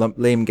make some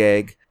lame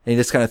gag. And he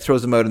just kind of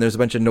throws them out, and there's a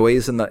bunch of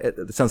noise, and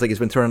it sounds like he's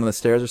been thrown on the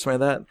stairs or something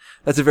like that.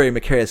 That's a very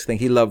Macari-esque thing.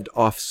 He loved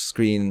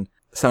off-screen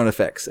sound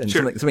effects and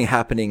something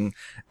happening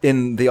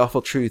in The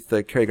Awful Truth,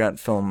 the Cary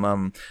Grant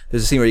film.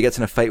 There's a scene where he gets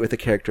in a fight with a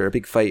character, a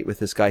big fight with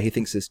this guy he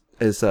thinks is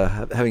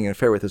having an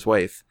affair with his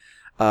wife,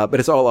 but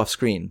it's all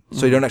off-screen,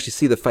 so you don't actually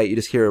see the fight. You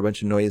just hear a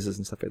bunch of noises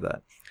and stuff like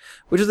that,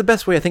 which is the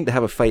best way I think to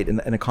have a fight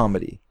in a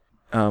comedy.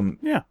 Put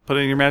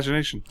it in your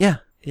imagination. Yeah,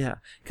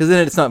 because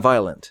then it's not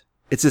violent.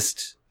 It's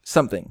just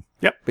something.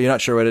 Yep. But you're not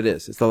sure what it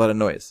is. It's a lot of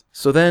noise.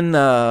 So then,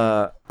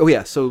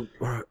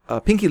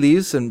 Pinky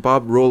leaves and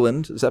Bob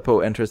Roland,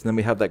 Zeppo, enters, and then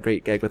we have that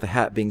great gag with the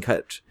hat being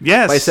cut.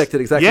 Yes.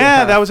 Bisected exactly.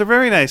 Yeah, that was a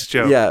very nice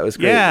joke. Yeah, it was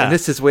great. Yeah. And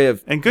this is his way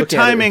of... And good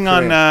timing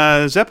on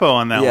Zeppo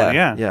on that one,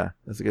 yeah. Yeah,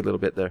 that's a good little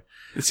bit there.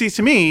 See,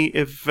 to me,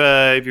 if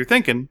you're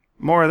thinking,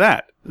 more of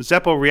that.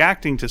 Zeppo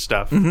reacting to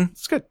stuff.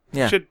 It's good.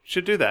 Yeah.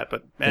 Should do that,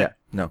 but... Yeah,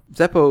 no.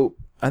 Zeppo,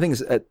 I think,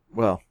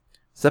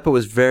 Zeppo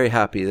was very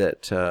happy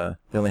that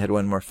they only had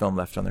one more film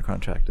left on their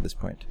contract at this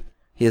point.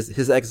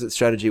 His exit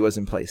strategy was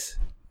in place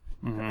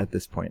at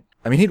this point.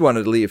 I mean, he'd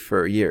wanted to leave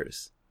for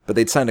years. but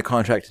they'd signed a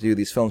contract to do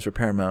these films for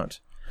Paramount.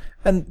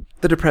 And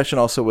the depression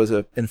also was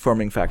a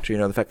informing factor,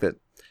 the fact that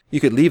you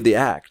could leave the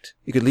act,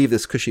 you could leave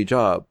this cushy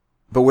job,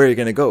 but where are you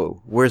going to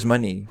go? Where's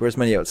money? Where's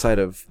money outside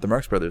of the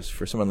Marx Brothers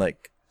for someone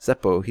like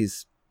Zeppo?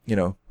 He's,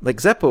 like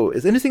Zeppo,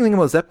 the interesting thing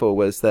about Zeppo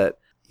was that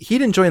he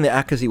didn't join the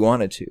act because he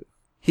wanted to.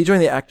 He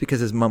joined the act because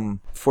his mum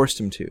forced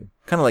him to,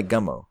 kind of like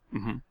Gummo.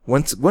 Mm-hmm.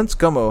 Once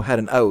Gummo had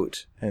an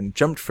out and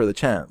jumped for the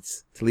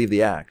chance to leave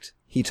the act,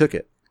 he took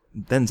it.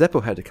 Then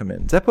Zeppo had to come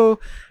in. Zeppo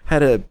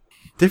had a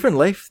different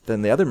life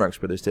than the other Marx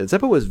Brothers did.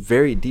 Zeppo was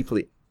very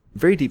deeply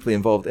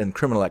involved in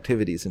criminal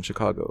activities in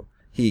Chicago.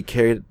 He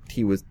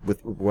was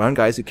with around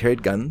guys who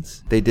carried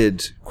guns. They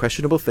did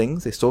questionable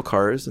things. They stole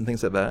cars and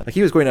things like that. Like,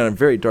 he was going down a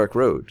very dark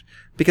road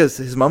because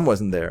his mom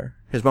wasn't there.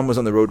 His mom was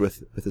on the road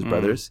with his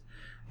brothers.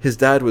 His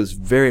dad was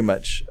very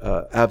much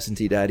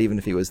absentee dad, even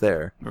if he was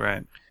there.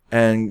 Right.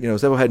 And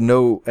Zeppo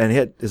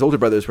had his older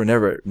brothers were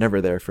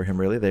never there for him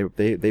really.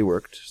 They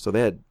worked, so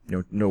they had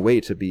no way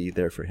to be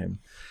there for him.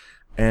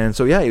 And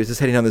so he was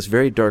just heading down this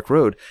very dark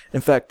road.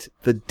 In fact,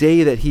 the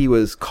day that he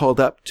was called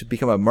up to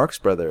become a Marx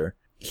Brother,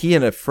 he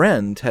and a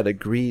friend had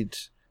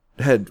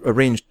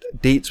arranged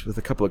dates with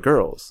a couple of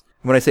girls.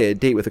 When I say a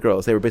date with the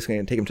girls, they were basically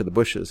going to take him to the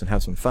bushes and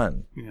have some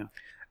fun. Yeah.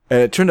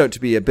 And it turned out to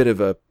be a bit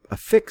of a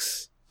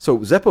fix. So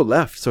Zeppo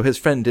left, so his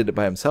friend did it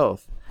by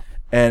himself.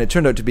 And it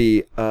turned out to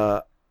be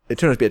a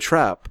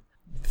trap.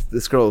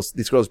 These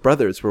girls'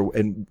 brothers were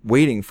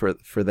waiting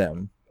for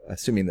them,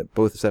 assuming that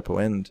both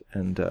Zeppo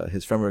and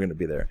his friend were going to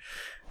be there.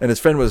 And his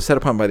friend was set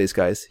upon by these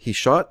guys. He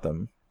shot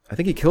them. I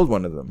think he killed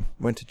one of them,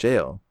 went to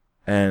jail,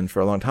 and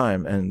for a long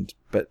time.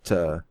 But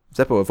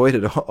Zeppo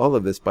avoided all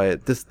of this by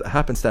this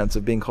happenstance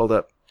of being called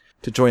up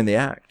to join the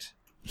act.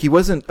 He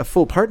wasn't a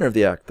full partner of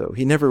the act, though.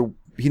 He never,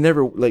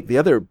 like the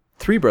other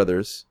three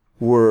brothers,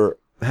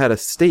 had a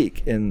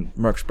stake in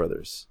Marx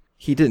Brothers.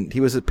 He didn't.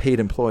 He was a paid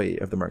employee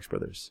of the Marx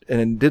Brothers,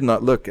 and it did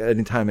not look at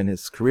any time in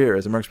his career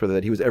as a Marx Brother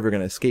that he was ever going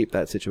to escape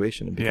that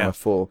situation and become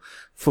a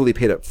fully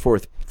paid up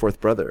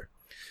fourth brother.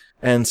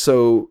 And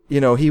so,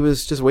 he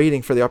was just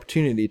waiting for the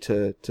opportunity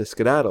to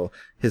skedaddle.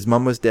 His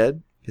mom was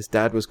dead. His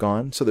dad was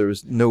gone. So there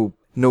was no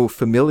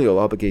familial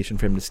obligation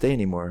for him to stay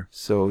anymore.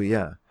 So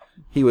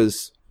he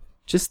was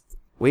just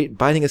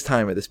biding his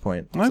time at this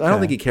point. Okay. So I don't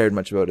think he cared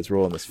much about his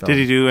role in this film. Did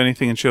he do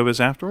anything in showbiz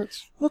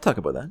afterwards? We'll talk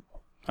about that.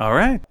 All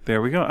right,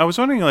 there we go. I was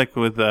wondering, like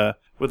with like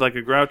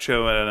a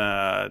Groucho and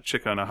a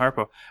Chico and a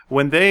Harpo,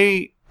 when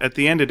they at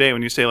the end of the day,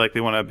 when you say like they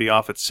want to be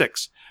off at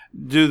 6,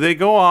 do they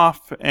go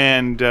off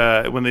and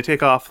when they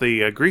take off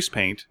the grease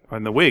paint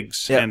and the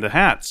wigs and the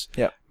hats?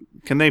 Yeah.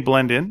 Can they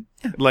blend in?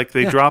 Yeah. Like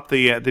they drop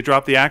the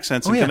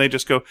accents, and can they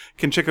just go?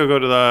 Can Chico go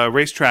to the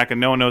racetrack and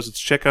no one knows it's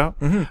Chico?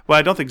 Mm-hmm. Well,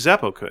 I don't think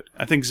Zeppo could.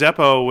 I think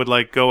Zeppo would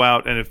like go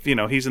out, and if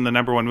he's in the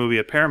 #1 movie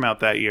at Paramount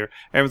that year,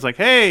 everyone's like,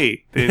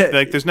 "Hey,"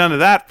 like there's none of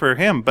that for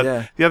him.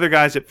 But the other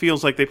guys, it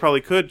feels like they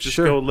probably could just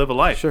go live a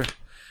life. Sure.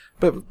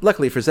 But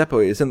luckily for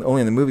Zeppo, he was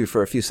only in the movie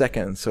for a few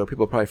seconds, so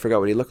people probably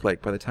forgot what he looked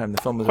like by the time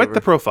the film was over. Quite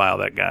the profile,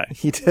 that guy.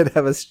 He did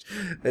have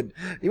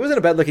he wasn't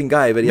a bad-looking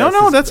guy, but he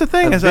that's the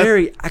thing. A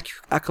very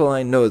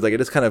aquiline nose. Like, it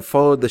just kind of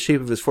followed the shape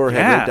of his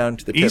forehead right down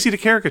to the tip. Easy to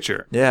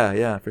caricature.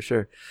 Yeah, for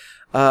sure.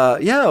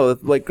 Like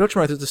Groucho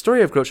Marx, there's the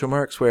story of Groucho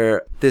Marx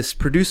where this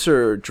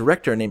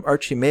producer-director named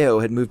Archie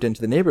Mayo had moved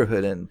into the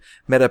neighborhood and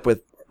met up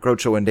with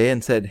Groucho one day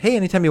and said, "Hey,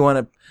 anytime you want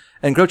to..."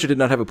 And Groucho did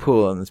not have a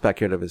pool in this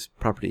backyard of his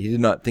property. He did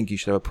not think you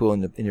should have a pool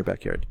in your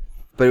backyard.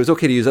 But it was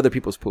okay to use other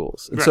people's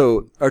pools. And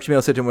so Archie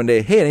Mayo said to him one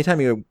day, "Hey,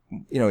 anytime your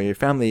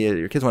family,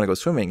 your kids want to go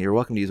swimming, you're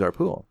welcome to use our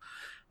pool."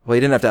 Well, he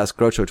didn't have to ask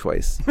Groucho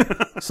twice.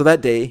 So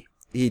that day,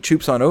 he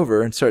troops on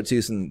over and starts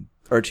using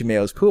Archie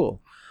Mayo's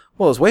pool.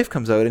 Well, his wife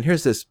comes out, and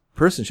here's this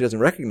person she doesn't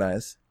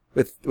recognize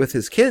with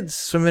his kids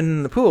swimming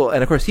in the pool.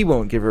 And of course, he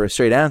won't give her a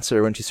straight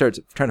answer when she starts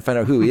trying to find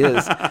out who he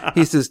is.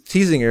 He's just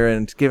teasing her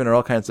and giving her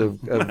all kinds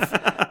of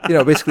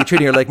basically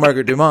treating her like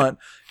Margaret Dumont.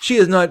 She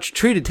is not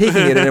taking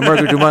it in a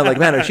Margaret Dumont-like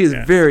manner. She is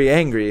very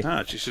angry.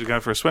 She should have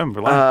gone for a swim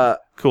for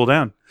cool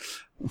down.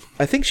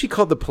 I think she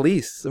called the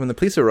police. When the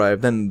police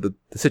arrived, then the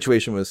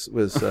situation was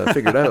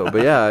figured out.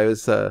 But yeah, it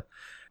was,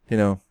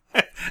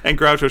 And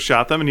Groucho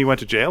shot them, and he went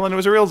to jail, and it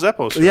was a real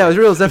Zeppo story. Yeah, it was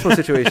a real Zeppo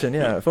situation,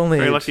 yeah. If only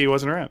very lucky he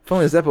wasn't around. If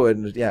only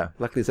Zeppo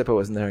luckily Zeppo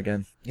wasn't there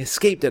again. He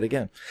escaped it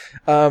again.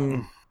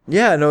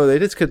 They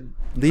just could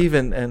leave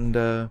and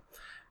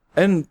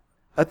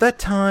at that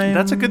time...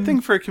 That's a good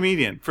thing for a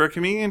comedian. For a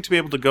comedian to be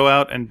able to go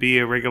out and be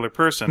a regular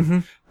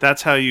person,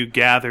 that's how you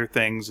gather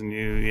things, and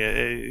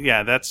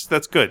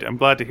that's good. I'm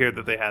glad to hear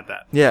that they had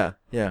that.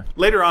 Yeah.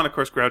 Later on, of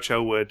course,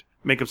 Groucho would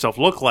make himself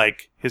look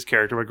like his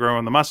character by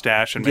growing the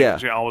mustache and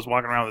always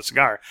walking around with a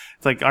cigar.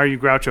 It's like, are you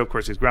Groucho? Of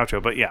course he's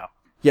Groucho, but yeah.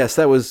 Yes,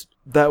 that was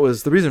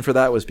the reason for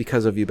that was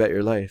because of You Bet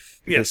Your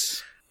Life.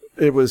 Yes.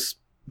 It was,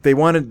 they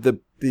wanted, the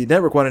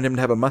network wanted him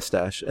to have a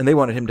mustache, and they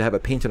wanted him to have a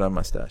painted on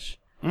mustache.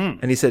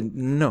 And he said,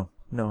 no,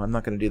 I'm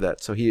not going to do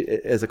that. So he,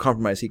 as a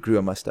compromise, he grew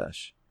a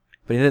mustache.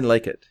 But he didn't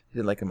like it. He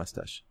didn't like a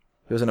mustache.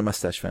 He wasn't a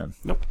mustache fan.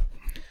 Nope.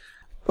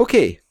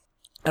 Okay.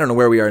 I don't know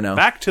where we are now.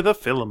 Back to the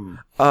film.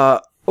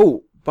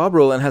 Bob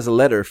Roland has a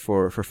letter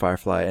for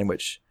Firefly in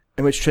which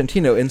in which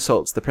Trentino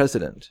insults the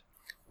president.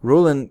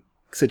 Roland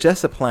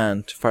suggests a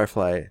plan to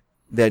Firefly,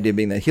 the idea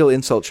being that he'll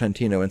insult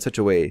Trentino in such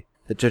a way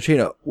that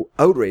Trentino,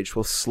 outraged,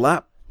 will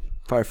slap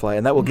Firefly,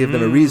 and that will give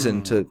them a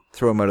reason to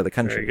throw him out of the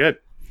country. Very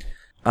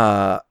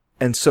good.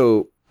 And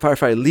so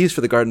Firefly leaves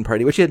for the garden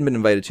party, which he hadn't been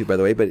invited to, by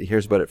the way, but he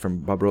hears about it from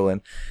Bob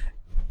Roland.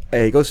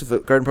 He goes to the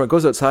garden party,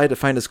 goes outside to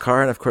find his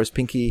car, and of course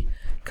Pinky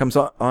comes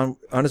on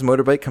his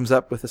motorbike, comes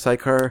up with the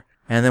sidecar,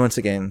 and then once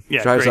again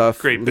drives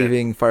off,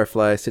 leaving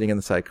Firefly sitting in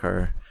the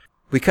sidecar.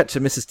 We cut to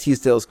Mrs.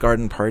 Teasdale's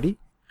garden party.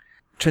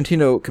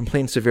 Trentino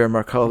complains to Vera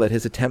Markel that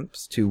his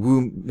attempts to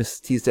woo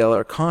Mrs. Teasdale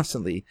are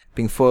constantly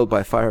being foiled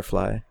by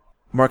Firefly.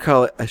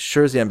 Markel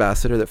assures the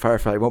ambassador that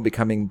Firefly won't be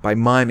coming by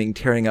miming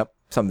tearing up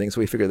something,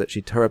 so we figured that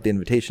she tore up the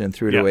invitation and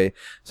threw it away.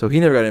 So he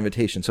never got an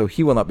invitation, so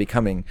he will not be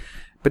coming.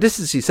 But just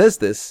as he says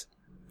this,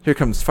 here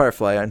comes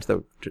Firefly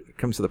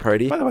comes to the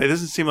party. By the way, it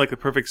doesn't seem like the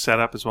perfect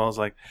setup, as well as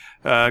like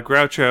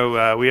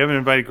Groucho. We haven't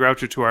invited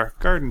Groucho to our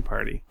garden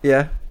party.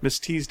 Yeah. Miss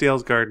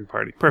Teasdale's garden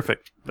party.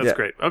 Perfect. That's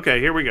great.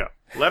 Okay, here we go.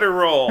 Let her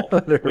roll.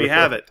 We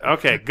have it.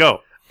 Okay,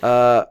 go.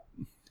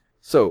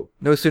 So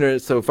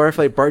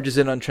Firefly barges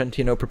in on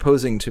Trentino,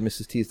 proposing to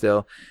Mrs.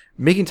 Teasdale,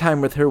 making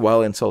time with her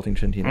while insulting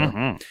Trentino.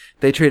 Mm-hmm.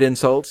 They trade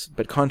insults,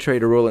 but contrary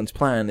to Roland's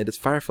plan, it is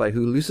Firefly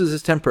who loses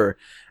his temper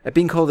at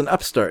being called an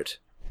upstart.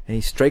 And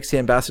he strikes the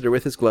ambassador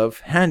with his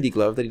handy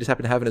glove that he just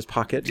happened to have in his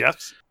pocket.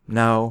 Yes.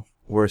 Now,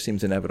 war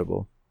seems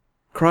inevitable.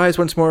 Cries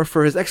once more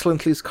for His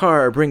Excellency's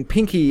car, bring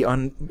Pinky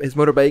on his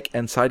motorbike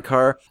and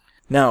sidecar.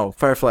 Now,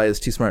 Firefly is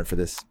too smart for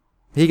this.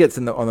 He gets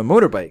on the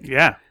motorbike.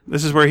 Yeah.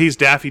 This is where he's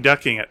Daffy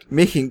Ducking it.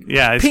 He's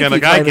kind of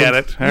like, I get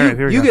it. All right,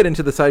 here we go. You get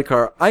into the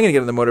sidecar. I'm going to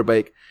get on the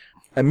motorbike.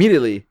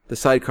 Immediately, the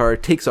sidecar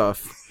takes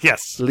off.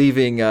 Yes.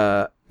 Leaving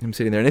him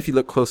sitting there. And if you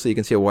look closely, you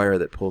can see a wire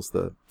that pulls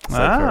the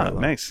sidecar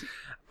along. Nice.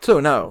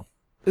 So now,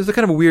 there's a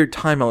kind of a weird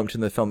time element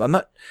in the film.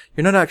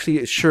 You're not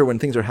actually sure when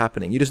things are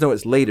happening. You just know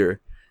it's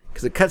later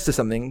because it cuts to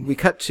something. We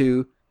cut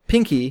to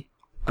Pinky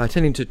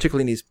attending to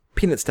Ciccolini's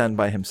peanut stand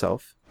by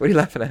himself. What are you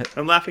laughing at?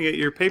 I'm laughing at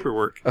your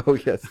paperwork. Oh,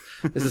 yes.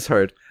 This is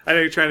hard. I know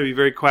you're trying to be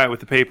very quiet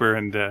with the paper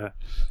and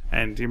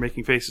you're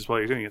making faces while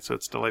you're doing it, so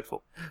it's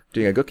delightful.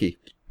 Doing a cookie.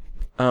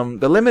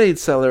 The lemonade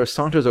seller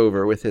saunters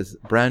over with his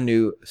brand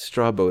new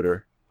straw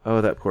boater.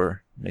 Oh, that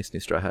poor nice new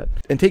straw hat.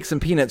 And takes some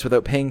peanuts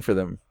without paying for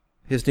them.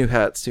 His new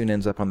hat soon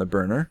ends up on the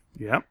burner.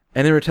 Yep.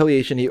 And in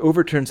retaliation, he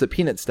overturns the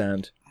peanut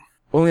stand,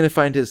 only to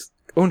find his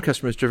own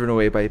customers driven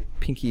away by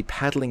Pinky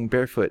paddling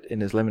barefoot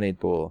in his lemonade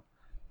bowl.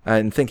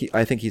 And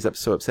I think he's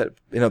so upset.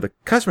 The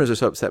customers are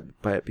so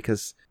upset by it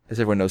because, as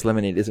everyone knows,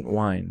 lemonade isn't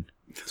wine.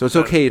 So it's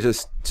okay to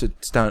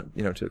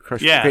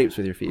crush grapes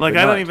with your feet. Like,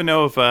 I don't even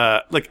know if,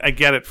 I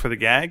get it for the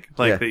gag,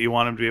 that you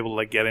want him to be able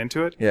to, get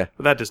into it. Yeah.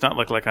 But that does not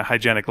look like a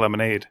hygienic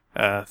lemonade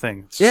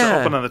thing. It's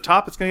open on the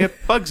top, it's going to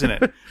get bugs in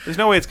it. There's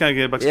no way it's going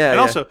to get bugs. And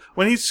also,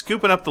 when he's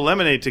scooping up the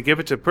lemonade to give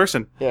it to a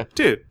person,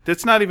 dude,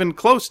 that's not even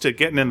close to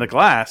getting in the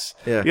glass.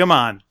 Yeah. Come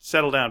on,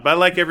 settle down. But I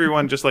like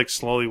everyone just,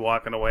 slowly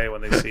walking away when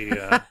they see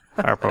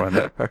Harpo in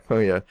there.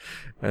 Harpo, yeah.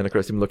 And, of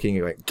course, him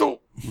looking like, dough.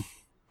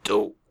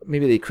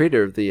 Maybe the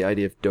creator of the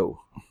idea of dough.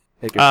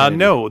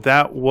 No,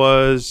 that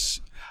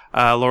was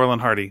Laurel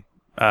and Hardy.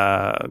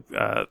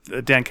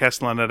 Dan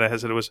Castellaneta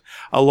has it. It was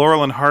a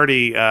Laurel and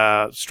Hardy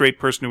straight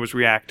person who was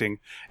reacting.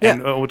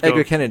 And,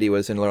 Edgar Kennedy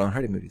was in Laurel and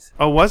Hardy movies.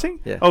 Oh, was he?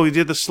 Yeah. Oh, he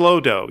did the slow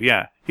dough.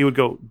 Yeah, he would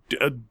go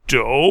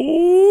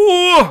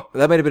dough.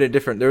 That might have been a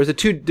different. There was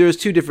two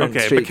different.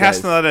 Okay, but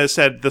Castellaneta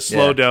said the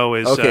slow dough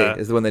is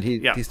is the one that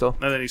he stole.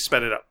 And then he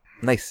sped it up.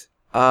 Nice.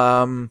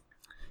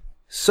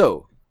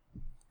 So.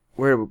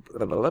 We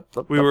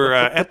were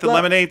at the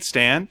lemonade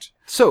stand.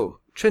 So,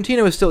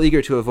 Trentino is still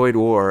eager to avoid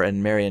war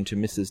and marry into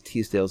Mrs.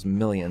 Teasdale's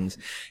millions.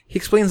 He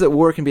explains that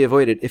war can be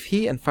avoided if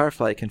he and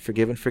Firefly can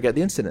forgive and forget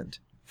the incident.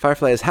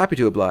 Firefly is happy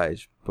to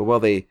oblige, but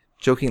while they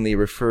jokingly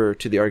refer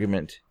to the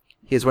argument,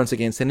 he is once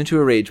again sent into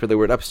a rage by the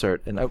word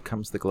upstart, and out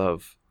comes the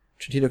glove.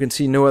 Trentino can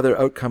see no other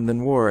outcome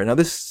than war. Now,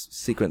 this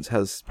sequence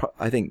has,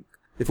 I think,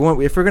 if we're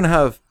going to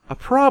have a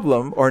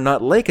problem or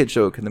not like a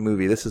joke in the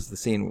movie, this is the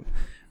scene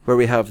where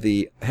we have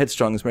the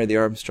Headstrongs marry the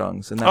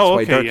Armstrongs, and that's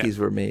why Darkies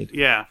were made.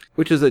 Yeah.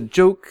 Which is a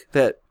joke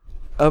that,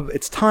 of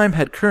its time,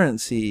 had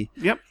currency.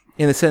 Yep.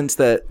 In the sense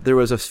that there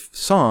was a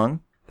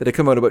song that had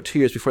come out about 2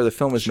 years before the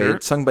film was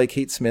made, sung by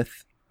Kate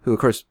Smith, who, of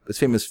course, is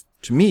famous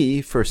to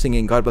me for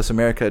singing God Bless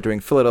America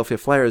during Philadelphia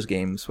Flyers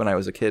games when I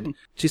was a kid.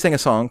 She sang a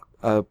song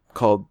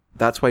called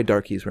That's Why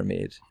Darkies Were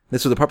Made.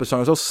 This was a popular song.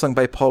 It was also sung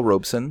by Paul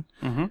Robeson,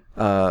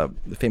 the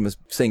famous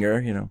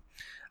singer,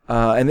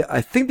 and I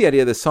think the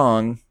idea of the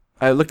song,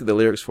 I looked at the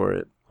lyrics for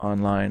it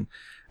online,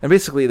 and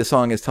basically the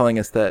song is telling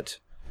us that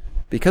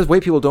because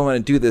white people don't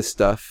want to do this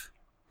stuff,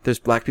 there's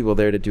black people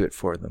there to do it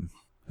for them.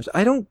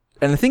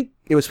 And I think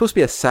it was supposed to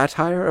be a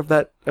satire of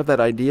that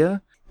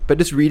idea, but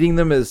just reading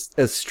them as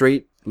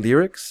straight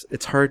lyrics.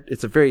 It's hard.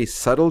 It's a very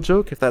subtle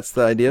joke, if that's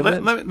the idea of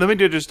it. Let me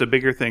do just a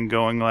bigger thing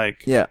going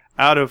like Yeah.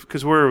 out of,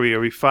 because where are we? Are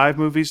we 5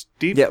 movies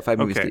deep? Yeah, 5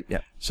 movies deep. Yeah.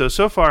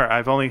 So far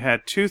I've only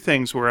had 2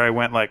 things where I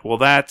went like, well,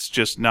 that's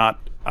just not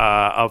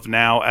of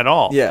now at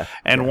all. Yeah.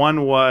 And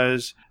one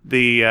was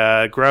the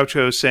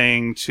Groucho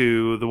saying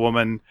to the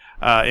woman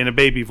in a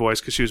baby voice,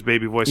 because she was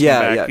baby voicing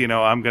back, you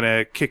know, I'm going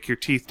to kick your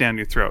teeth down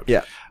your throat.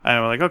 Yeah. And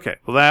I'm like, okay,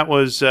 well, that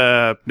was,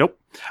 nope.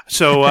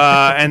 So,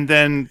 and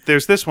then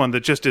there's this one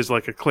that just is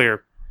like a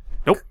clear,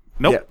 nope.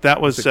 Yeah.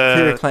 That was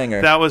clear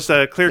clanger. That was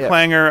a clear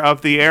clanger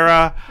of the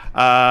era.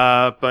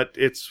 But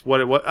it's what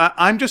it was.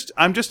 I'm just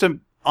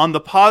on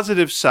the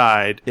positive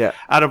side. Yeah.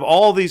 Out of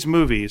all these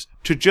movies,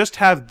 to just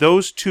have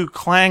those 2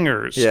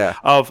 clangers. Yeah.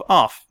 Of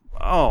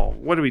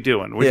what are we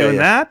doing? We're doing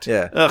that.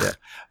 Yeah. Ugh. Yeah.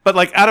 But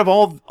like out of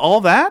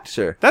all that,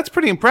 Sure. that's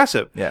pretty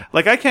impressive. Yeah.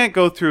 Like I can't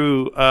go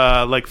through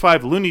like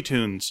 5 Looney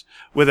Tunes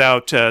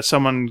without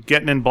someone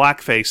getting in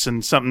blackface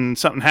and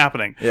something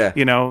happening. Yeah.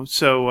 You know,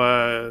 so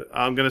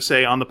I'm gonna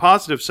say on the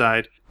positive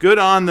side, good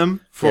on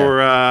them for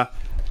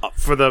like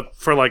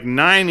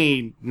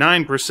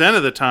 99%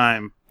 of the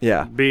time.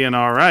 Yeah. Being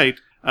all right.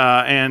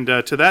 And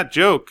to that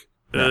joke.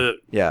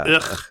 Yeah.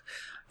 Ugh.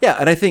 Yeah,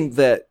 and I think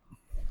that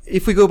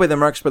if we go by the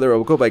Marx Brothers, or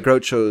we'll go by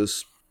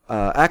Groucho's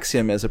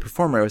axiom as a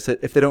performer, is that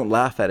if they don't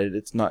laugh at it,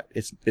 it's no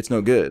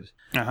good.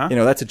 Uh-huh. You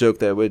know, that's a joke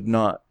that would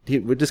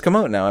just come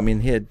out now. I mean,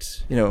 he had,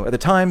 you know, at the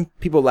time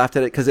people laughed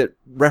at it because it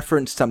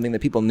referenced something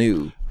that people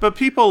knew. But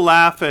people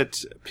laugh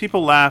at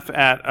people laugh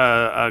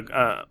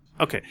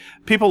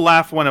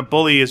when a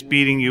bully is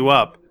beating you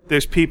up.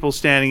 There's people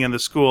standing in the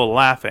school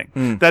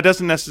laughing. That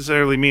doesn't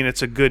necessarily mean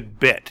it's a good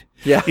bit.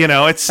 Yeah. You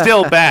know, it's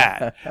still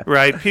bad,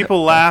 right?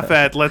 People laugh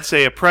at, let's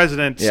say, a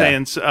president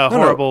saying a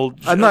horrible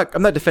I'm not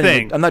defending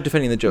thing. I'm not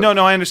defending the joke. No,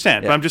 I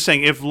understand. But I'm just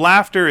saying, if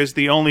laughter is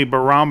the only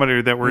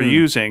barometer that we're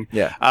using,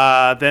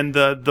 then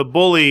the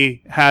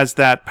bully has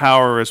that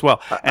power as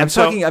well. I'm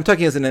talking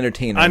as an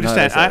entertainer. I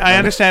understand. I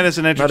understand as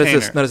an entertainer.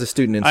 Not as a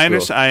student in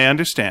school. I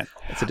understand.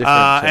 It's a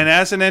different and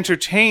as an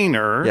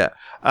entertainer,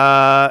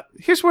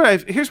 here's where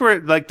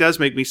it like does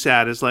make me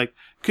sad is like,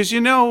 because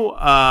there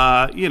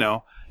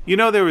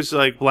was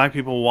like black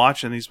people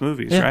watching these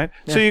movies, right?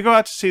 Yeah. So you go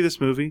out to see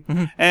this movie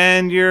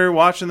and you're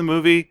watching the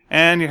movie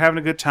and you're having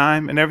a good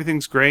time and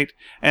everything's great.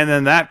 And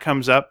then that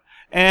comes up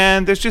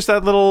and there's just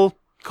that little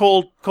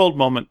cold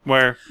moment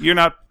where you're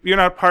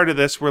not part of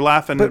this. We're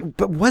laughing.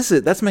 But was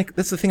it? That's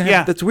the thing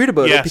that's weird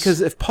about it.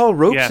 Because if Paul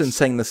Robeson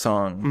sang the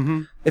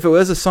song, if it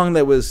was a song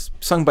that was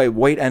sung by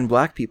white and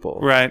black people,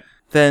 right,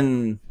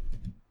 then,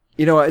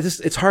 you know,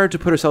 it's hard to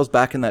put ourselves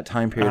back in that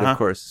time period, of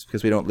course,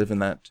 because we don't live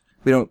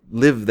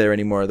there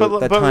anymore.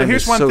 But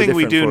here's one thing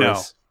we do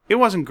know: it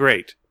wasn't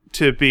great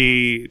to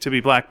be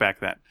black back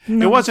then.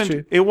 No,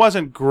 it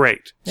wasn't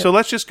great. Yep. So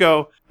let's just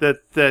go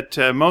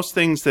that most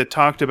things that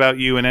talked about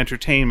you in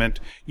entertainment,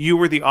 you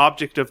were the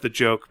object of the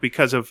joke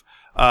because of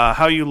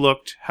how you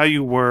looked, how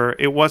you were.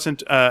 It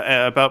wasn't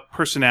about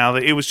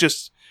personality. It was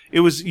just.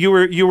 You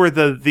were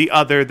the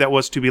other that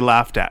was to be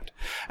laughed at,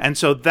 and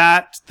so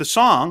that the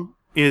song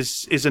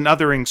is an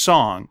othering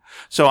song.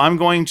 So I'm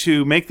going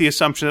to make the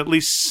assumption that at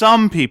least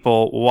some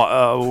people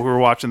who were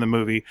watching the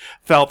movie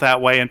felt that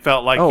way and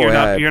felt like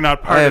you're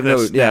not part of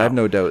this. I have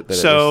no doubt that.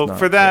 So it was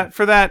not,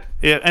 for that,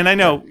 and I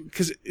know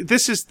because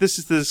this is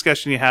the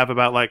discussion you have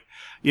about like,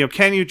 you know,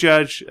 can you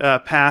judge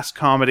past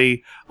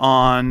comedy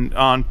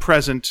on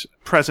present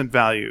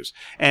values?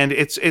 And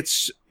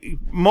it's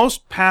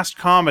most past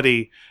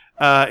comedy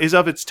is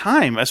of its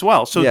time as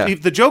well. So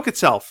the joke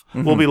itself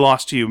will be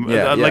lost to you.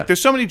 Like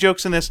there's so many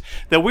jokes in this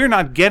that we're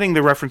not getting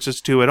the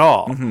references to at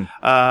all.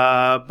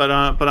 But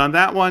on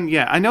that one,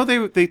 I know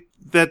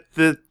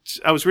that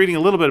I was reading a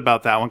little bit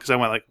about that one because I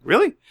went like,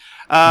 really?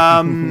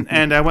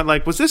 And I went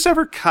like, was this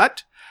ever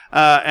cut?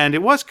 And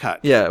it was cut.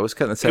 Yeah, it was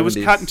cut in the 70s. It was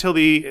cut until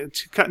the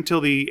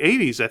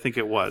 80s, I think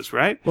it was,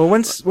 right? Well,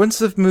 once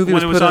the movie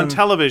when it was on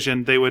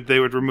television, they would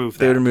remove that.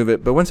 They would remove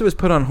it, but once it was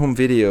put on home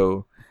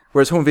video.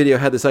 Whereas home video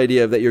had this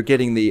idea that you're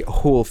getting the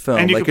whole film,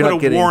 and you like could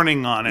put a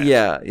warning on it.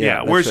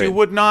 Yeah. Whereas you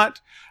would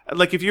not,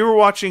 like if you were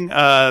watching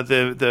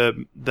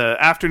the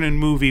afternoon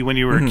movie when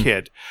you were a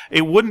kid,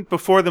 it wouldn't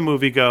before the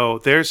movie go,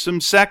 "There's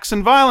some sex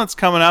and violence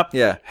coming up."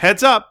 Yeah,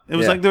 heads up. It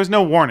was like there was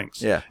no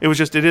warnings. Yeah, it was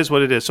just it is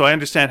what it is. So I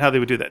understand how they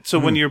would do that. So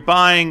when you're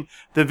buying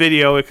the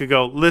video, it could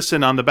go,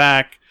 "Listen on the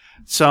back,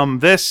 some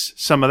this,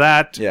 some of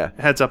that." Yeah,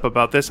 heads up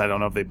about this. I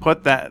don't know if they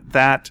put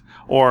that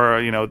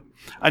or you know.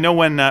 I know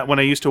when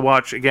I used to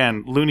watch,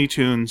 again, Looney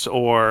Tunes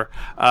or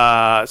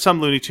some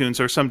Looney Tunes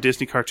or some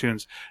Disney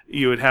cartoons,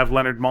 you would have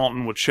Leonard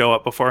Maltin would show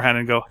up beforehand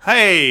and go,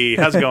 "Hey,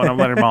 how's it going? I'm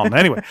Leonard Maltin."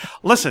 Anyway,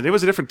 listen, it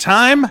was a different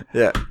time.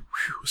 Yeah.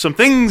 Some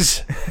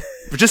things,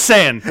 just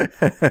saying.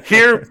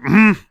 Here,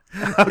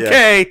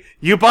 okay,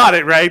 you bought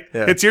it, right?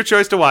 Yeah. It's your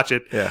choice to watch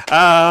it.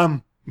 Yeah.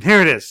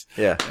 Here it is.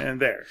 Yeah. And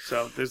there.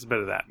 So there's a bit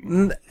of that.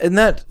 And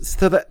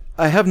that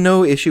I have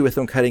no issue with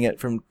them cutting it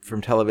from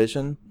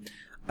television.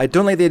 I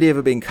don't like the idea of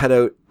it being cut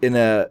out in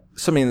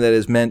something that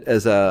is meant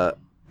as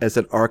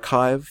an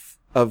archive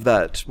of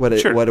that what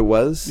it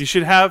was. You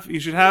should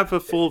have a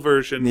full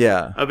version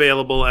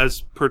available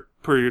as per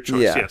your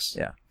choice. Yes.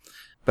 Yeah.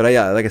 But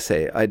like I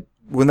say,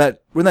 when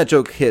that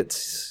joke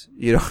hits,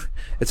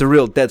 it's a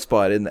real dead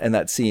spot in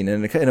that scene,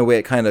 and in a way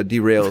it kind of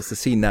derails the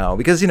scene now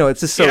because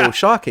it's just so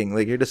shocking.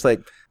 Like you're just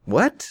like,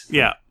 what?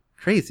 Yeah.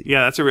 Crazy.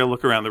 Yeah, that's a real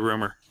look around the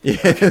rumor.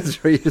 Yeah,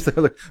 that's right. Just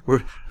like,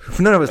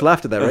 none of us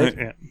laughed at that,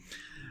 right?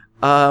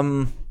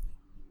 Yeah.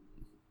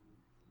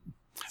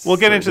 We'll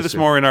get into this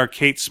more in our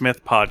Kate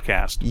Smith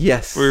podcast.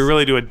 Yes. Where we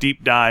really do a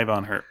deep dive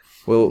on her.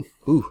 Well,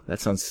 that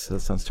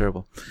sounds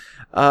terrible.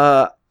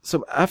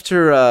 So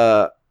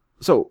after,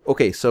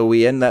 so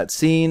we end that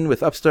scene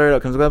with Upstart,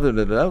 out comes blah, blah,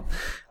 blah, blah,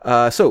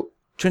 blah. So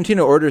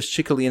Trentino orders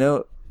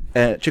Ciccolini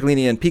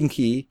and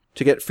Pinky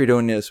to get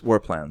Fredonia's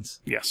war plans.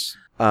 Yes.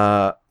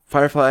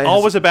 Firefly.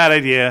 Always a bad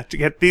idea to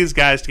get these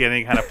guys to get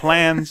any kind of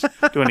plans,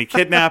 do any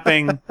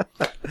kidnapping.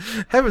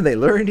 Haven't they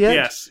learned yet?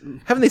 Yes.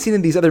 Haven't they seen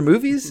in these other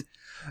movies?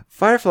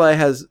 Firefly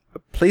has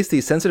placed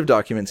these sensitive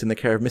documents in the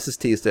care of Mrs.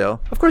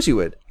 Teasdale. Of course you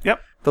would.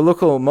 Yep. The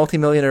local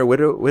multimillionaire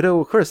widow,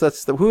 of course,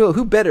 that's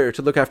who better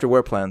to look after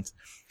war plans.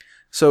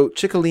 So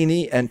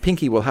Ciccolini and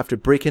Pinky will have to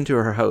break into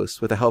her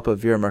house with the help of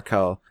Vera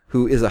Markel,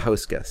 who is a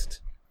house guest.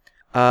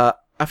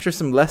 After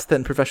some less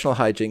than professional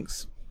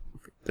hijinks,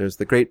 there's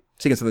the great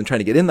sequence of them trying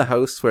to get in the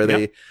house where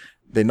they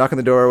knock on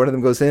the door, one of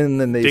them goes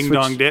in, and they Ding switch.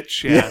 dong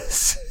ditch, yeah.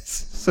 Yes.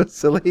 So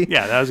silly.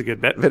 Yeah, that was a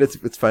good bit. But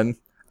it's fun.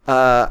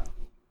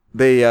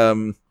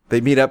 They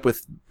meet up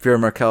with Vera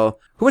Markel,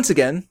 who once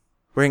again,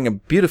 wearing a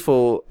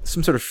beautiful,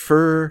 some sort of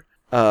fur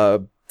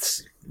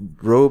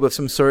robe of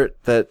some sort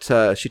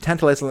that she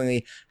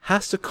tantalizingly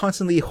has to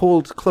constantly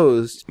hold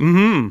closed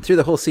through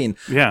the whole scene.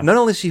 Yeah. Not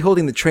only is she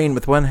holding the train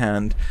with one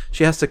hand,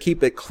 she has to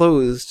keep it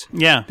closed.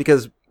 Yeah.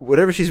 Because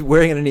whatever she's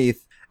wearing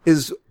underneath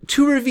is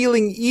too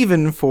revealing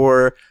even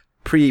for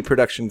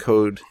pre-production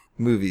code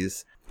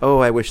movies. Oh,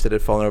 I wish that it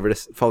had fallen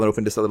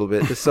open just a little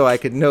bit, just so I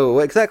could know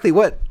exactly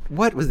what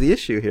was the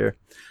issue here.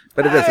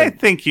 But it doesn't. I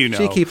think you know.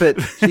 She keeps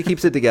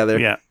it together.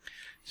 Yeah.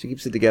 She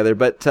keeps it together.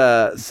 But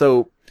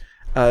Ciccolini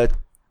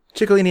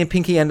and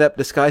Pinky end up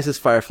disguised as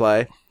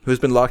Firefly, who's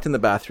been locked in the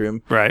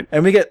bathroom. Right.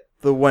 And we get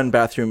the one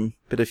bathroom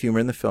bit of humor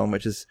in the film,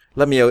 which is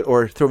 "Let me out"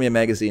 or "Throw me a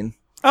magazine."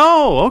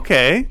 Oh,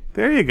 okay.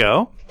 There you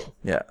go.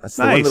 Yeah, that's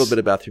the one little bit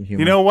of bathroom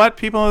humor. You know what?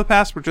 People in the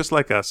past were just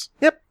like us.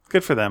 Yep.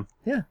 Good for them.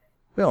 Yeah.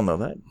 We all know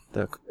that.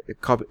 The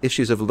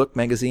issues of Look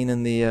magazine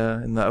in the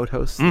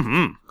outhouse.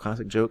 Mm-hmm.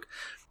 Classic joke.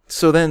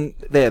 So then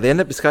they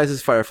end up disguised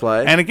as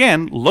Firefly. And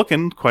again,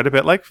 looking quite a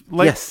bit like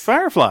yes.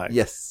 Firefly.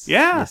 Yes.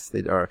 Yeah. Yes,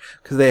 they are.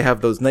 Because they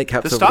have those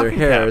nightcaps over their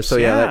hair. Caps, so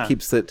that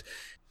keeps it.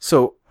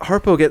 So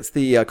Harpo gets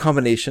the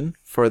combination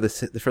for the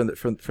safe.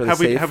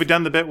 Have we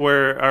done the bit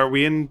where are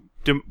we in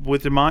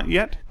with DeMont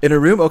yet? In a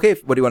room? Okay.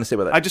 What do you want to say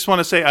about that? I just want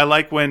to say I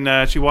like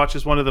when she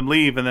watches one of them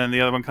leave and then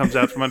the other one comes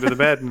out from under the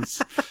bed and it's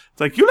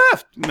like, you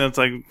left. And it's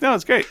like, no,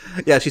 it's great.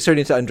 Yeah, she's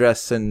starting to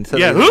undress and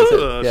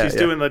she's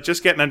doing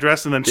just getting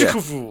undressed and then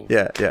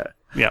Yeah.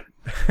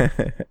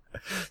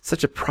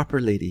 Such a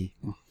proper lady.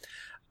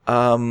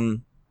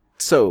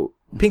 So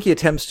Pinky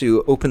attempts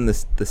to open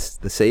the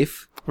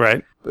safe.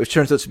 Right. Which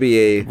turns out to be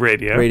a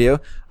radio.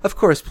 Of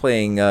course,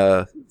 playing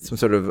some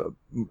sort of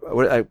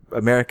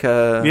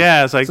America.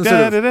 Yeah, it's like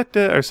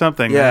da or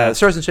something. Yeah,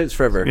 Stars and Stripes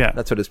Forever. Yeah,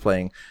 that's what it's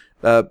playing.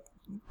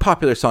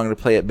 Popular song to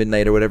play at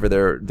midnight or whatever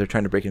they're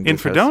trying to break into. In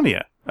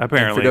Fredonia,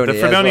 apparently, the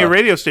Fredonia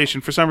radio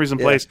station for some reason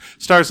plays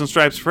Stars and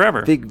Stripes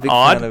Forever. Big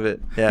fan of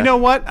it. Yeah. You know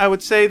what? I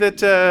would say that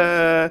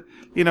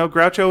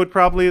Groucho would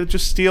probably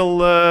just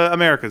steal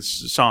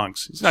America's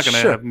songs. He's not going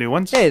to have new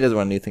ones. Yeah, he doesn't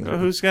want new things.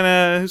 Who's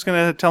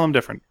gonna tell him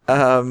different?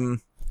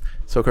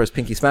 So of course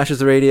Pinky smashes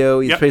the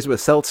radio. He sprays it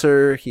with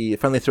seltzer. He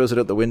finally throws it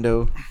out the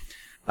window.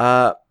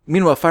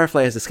 Meanwhile,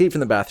 Firefly has escaped from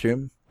the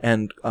bathroom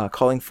and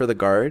calling for the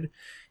guard.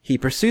 He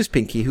pursues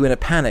Pinky, who in a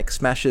panic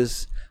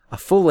smashes a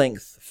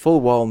full-length,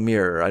 full-wall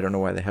mirror. I don't know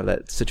why they have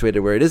that situated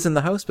where it is in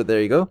the house, but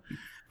there you go.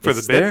 For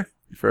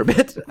a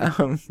bit.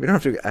 We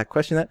don't have to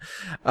question that.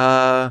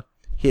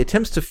 He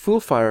attempts to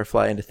fool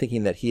Firefly into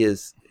thinking that he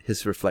is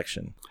his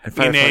reflection. And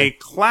Firefly, in a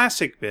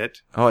classic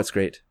bit. Oh, it's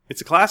great.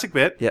 It's a classic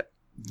bit. Yep.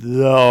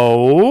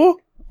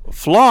 Though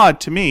flawed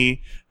to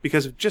me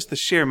because of just the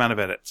sheer amount of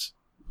edits.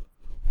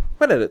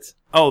 What edits?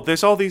 Oh,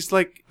 there's all these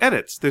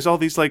edits. There's all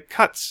these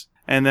cuts.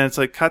 And then it's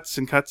cuts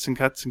and cuts and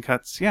cuts and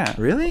cuts. Yeah.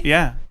 Really?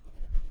 Yeah.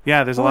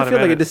 Yeah, there's a lot of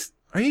edits.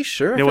 Are you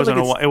sure? It wasn't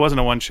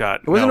a one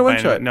shot. It wasn't a one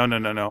shot?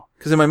 No.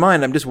 Because in my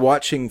mind, I'm just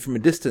watching from a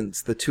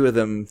distance the two of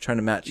them trying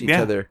to match each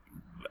other.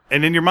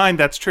 And in your mind,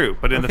 that's true.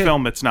 But in the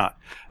film, it's not.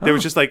 There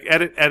was just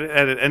edit.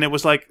 And it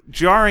was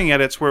jarring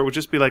edits where it would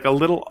just be a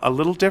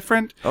little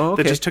different. Oh,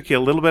 okay. That just took you a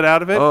little bit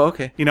out of it. Oh,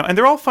 okay. And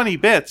they're all funny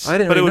bits.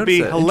 But it would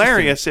be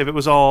hilarious if it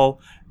was all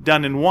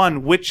done in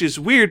one, which is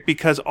weird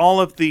because all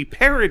of the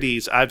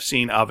parodies I've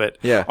seen of it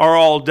are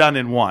all done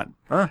in one.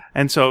 Huh.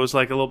 And so it was a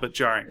little bit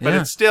jarring. But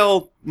it's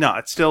still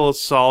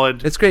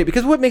solid. It's great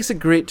because what makes it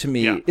great to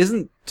me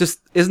isn't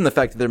the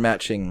fact that they're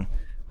matching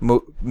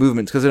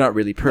movements because they're not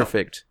really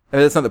perfect. I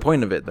mean, that's not the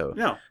point of it, though.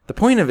 No. The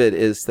point of it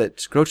is that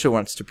Groucho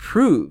wants to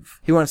prove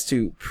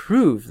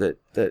that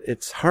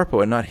it's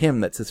Harpo and not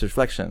him that's his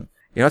reflection.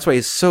 That's why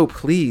he's so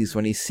pleased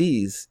when he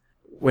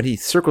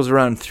circles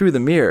around through the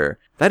mirror.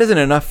 That isn't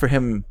enough for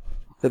him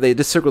that they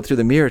just circled through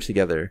the mirror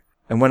together,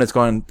 and when it's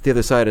gone the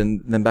other side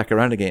and then back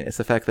around again. It's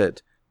the fact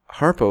that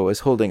Harpo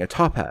is holding a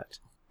top hat,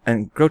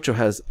 and Groucho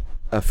has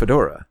a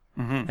fedora,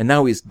 and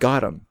now he's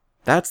got him.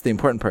 That's the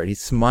important part. He's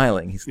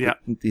smiling.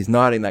 He's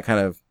nodding that kind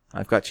of,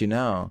 I've got you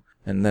now.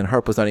 And then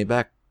Harpo's nodding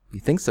back,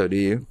 you think so, do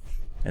you?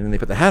 And then they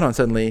put the hat on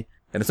suddenly,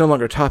 and it's no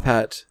longer a top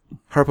hat.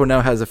 Harpo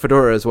now has a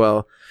fedora as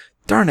well.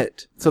 Darn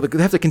it. So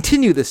they have to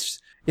continue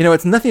this.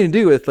 It's nothing to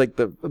do with,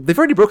 they've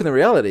already broken the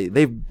reality.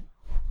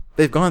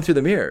 They've gone through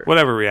the mirror.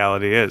 Whatever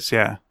reality is,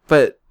 yeah.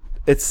 But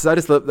I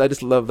just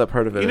love that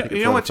part of it.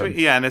 You know what?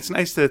 Yeah, and it's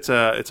nice that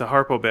it's a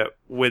Harpo bit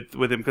with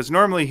him, because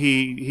normally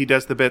he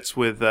does the bits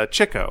with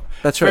Chico.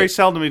 That's right. Very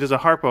seldom he does a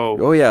Harpo.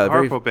 Oh yeah,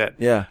 Harpo bit.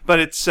 Yeah. But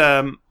it's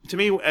to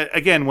me,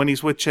 again, when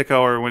he's with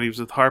Chico or when he was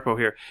with Harpo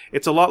here,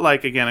 it's a lot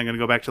like, again, I'm going to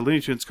go back to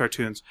Looney Tunes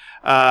cartoons.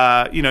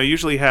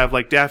 Usually have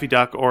like Daffy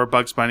Duck or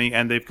Bugs Bunny,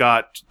 and they've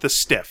got the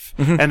stiff,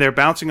 and they're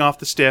bouncing off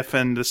the stiff,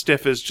 and the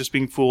stiff is just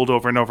being fooled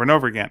over and over and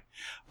over again.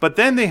 But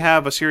then they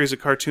have a series of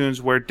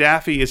cartoons where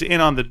Daffy is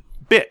in on the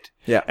bit.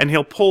 Yeah. And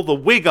he'll pull the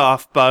wig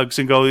off Bugs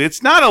and go,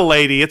 it's not a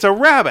lady, it's a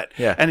rabbit.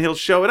 Yeah. And he'll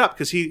show it up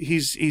because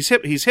he's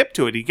hip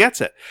to it. He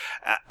gets it.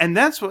 And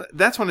that's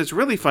when it's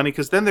really funny,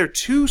 because then their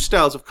two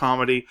styles of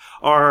comedy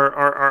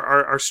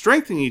are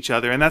strengthening each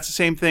other. And that's the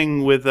same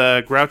thing with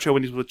Groucho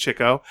when he's with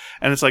Chico.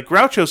 And it's like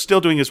Groucho's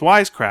still doing his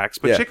wisecracks,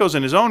 but Chico's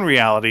in his own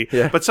reality.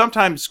 Yeah. But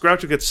sometimes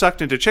Groucho gets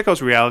sucked into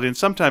Chico's reality, and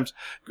sometimes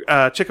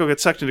Chico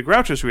gets sucked into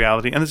Groucho's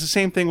reality. And it's the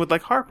same thing with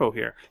like Harpo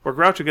here, where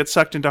Groucho gets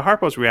sucked into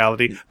Harpo's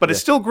reality, but it's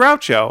still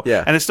Groucho.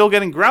 Yeah. And it's still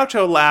getting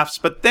Groucho laughs,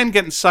 but then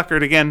getting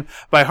suckered again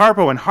by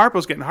Harpo, and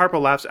Harpo's getting Harpo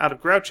laughs out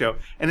of Groucho.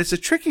 And it's a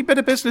tricky bit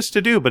of business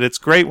to do, but it's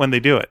great when they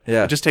do it.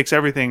 Yeah. It just takes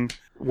everything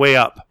way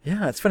up.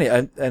 Yeah, it's funny.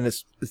 And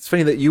it's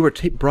funny that you were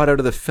brought out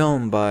of the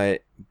film by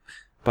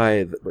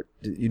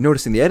you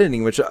noticing the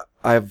editing, which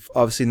I've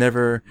obviously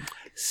never...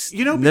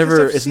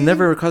 It's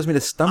never caused me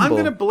to stumble. I'm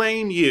going to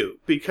blame you,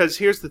 because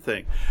here's the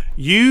thing.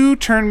 You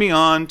turned me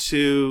on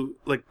to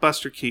like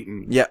Buster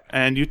Keaton. Yeah.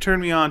 And you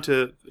turned me on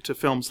to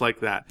films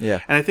like that. Yeah.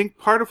 And I think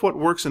part of what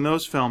works in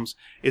those films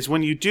is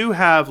when you do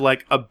have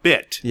like a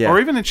bit, or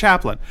even in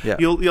Chaplin,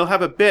 you'll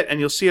have a bit and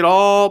you'll see it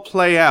all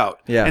play out.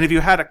 Yeah. And if you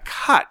had a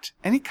cut,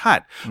 any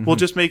cut will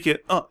just make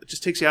it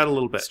just takes you out a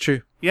little bit. It's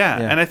true. Yeah.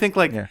 And I think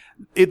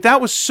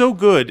that was so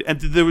good,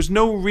 and there was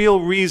no real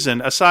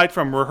reason, aside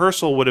from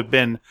rehearsal would have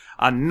been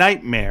a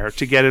nightmare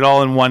to get it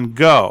all in one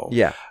go.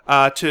 Yeah.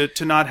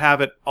 To not have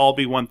it all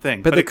be one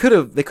thing. But they could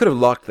have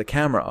locked the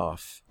camera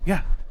off.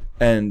 Yeah.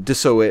 And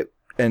just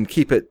and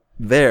keep it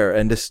there,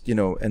 and just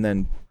and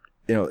then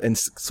and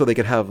so they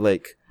could have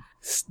like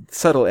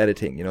subtle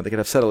editing. They could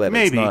have subtle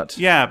edits. Maybe.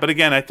 Yeah, but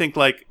again, I think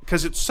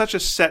because it's such a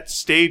set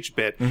stage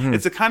bit,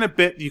 it's the kind of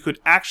bit you could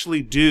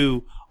actually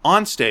do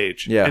on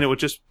stage, and it would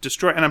just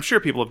destroy. And I'm sure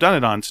people have done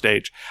it on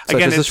stage.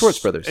 Such as the Schwartz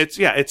Brothers.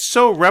 It's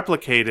so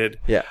replicated.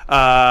 Yeah.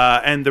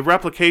 And the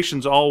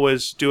replications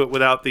always do it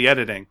without the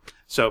editing.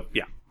 So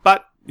yeah,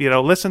 but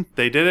listen,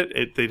 they did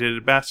it. They did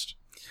it best.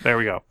 There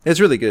we go. It's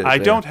really good. I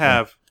don't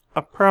have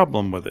a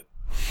problem with it.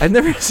 I've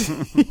never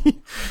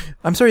seen...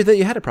 I'm sorry that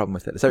you had a problem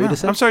with it. Is that what you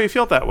just said? I'm sorry you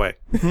feel that way.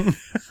 And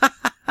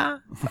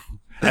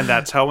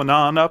that's how a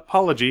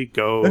non-apology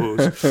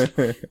goes.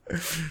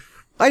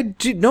 I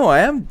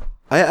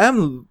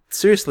am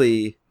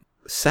seriously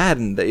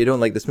saddened that you don't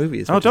like this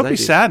movie. Don't be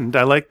saddened.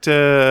 I liked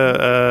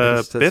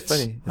Bits.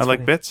 Funny. I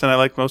like Bits, and I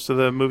like most of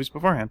the movies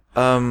beforehand.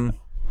 No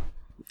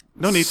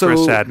need so for a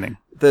saddening.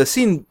 The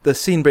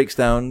scene breaks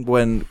down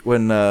when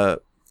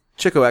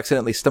Chico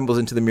accidentally stumbles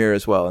into the mirror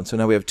as well, and so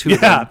now we have two of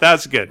them. Yeah,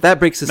 that's good. That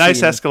breaks the nice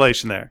scene.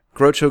 escalation there.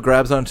 Groucho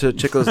grabs onto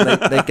Chico's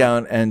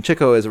nightgown, and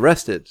Chico is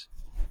arrested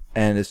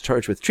and is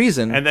charged with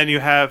treason. And then you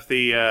have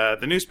the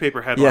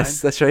newspaper headline.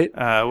 Yes, that's right.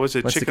 Was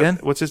it Once Chico? again?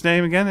 What's his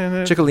name again?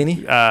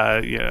 Ciccolini.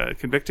 Yeah,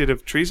 convicted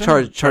of treason.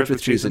 Charged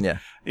with treason. Yeah.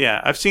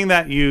 Yeah, I've seen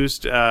that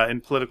used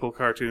in political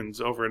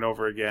cartoons over and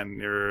over again,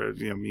 or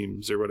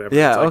memes or whatever.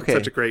 Yeah, it's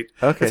such a great,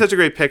 it's such a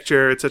great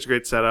picture. It's such a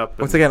great setup.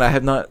 Once again,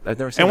 I've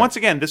never seen. And once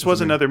again, this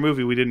was another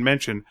movie we didn't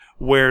mention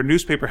where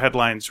newspaper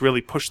headlines really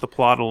push the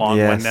plot along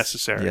when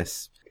necessary.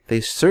 Yes,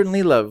 they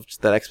certainly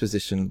loved that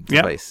exposition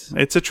device.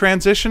 It's a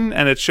transition,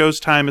 and it shows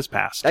time has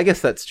passed. I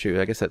guess that's true.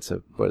 I guess that's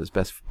what it's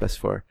best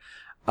for.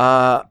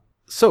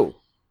 So.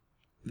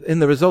 In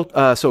the result,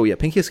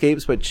 Pinky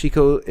escapes, but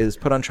Chico is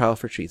put on trial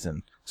for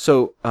treason.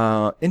 So,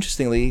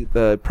 interestingly,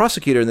 the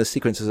prosecutor in this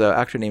sequence is an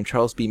actor named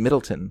Charles B.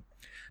 Middleton,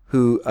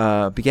 who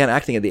began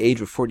acting at the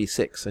age of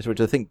 46, which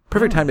I think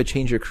perfect time to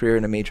change your career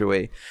in a major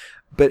way.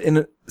 But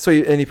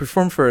he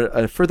performed for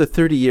a further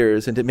 30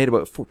 years and made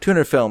about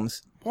 200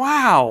 films.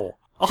 Wow.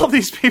 All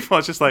these people,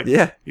 it's just like,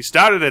 he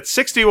started at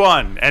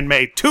 61 and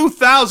made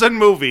 2,000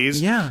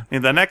 movies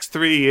in the next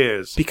 3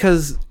 years.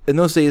 Because in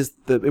those days,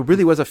 it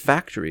really was a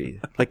factory.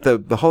 Like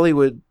the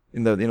Hollywood,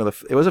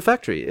 it was a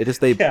factory.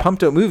 They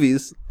pumped out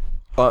movies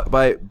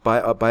by assembly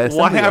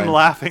Why I'm line.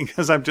 laughing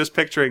because I'm just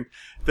picturing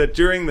that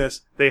during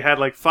this they had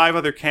like 5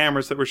 other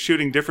cameras that were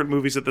shooting different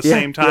movies at the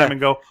same time and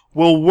go,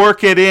 we'll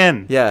work it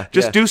in. Yeah,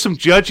 Just yeah. do some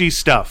judgy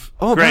stuff.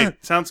 Oh, great. man.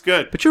 Sounds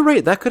good. But you're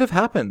right. That could have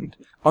happened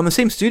on the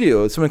same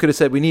studio. Someone could have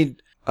said, "We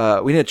need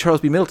a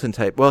Charles B. Middleton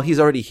type." Well, he's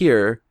already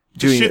here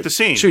shoot the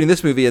scene. shooting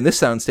this movie in this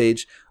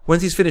soundstage.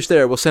 Once he's finished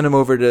there, we'll send him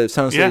over to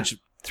soundstage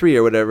 3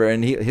 or whatever,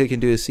 and he can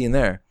do his scene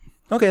there.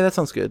 Okay, that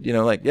sounds good.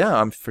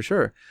 I'm for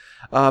sure.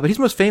 But he's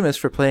most famous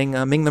for playing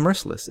Ming the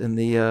Merciless in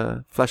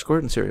the Flash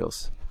Gordon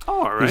serials.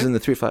 Oh, all right. He was in the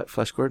 3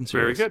 Flash Gordon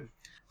Very serials. good.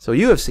 So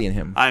you have seen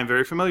him. I am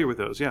very familiar with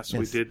those, yes.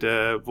 We did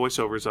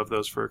voiceovers of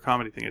those for a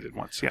comedy thing I did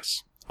once,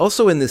 yes.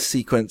 Also in this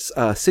sequence,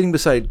 sitting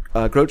beside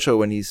Groucho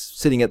when he's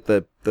sitting at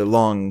the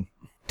long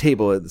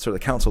table, at the sort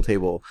of the council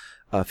table,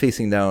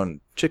 facing down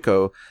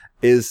Chico,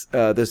 is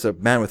there's a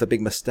man with a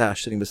big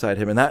mustache sitting beside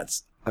him, and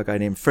that's a guy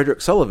named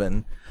Frederick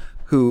Sullivan,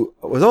 who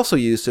was also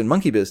used in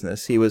Monkey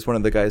Business. He was one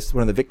of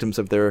the victims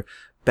of their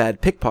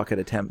bad pickpocket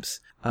attempts.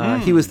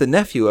 He was the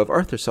nephew of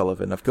Arthur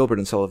Sullivan, of Gilbert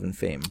and Sullivan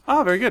fame.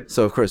 Oh, very good.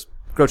 So, of course,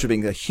 Groucho,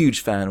 being a huge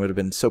fan, would have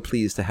been so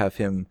pleased to have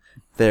him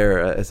there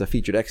as a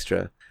featured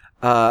extra.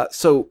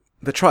 So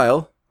the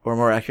trial, or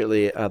more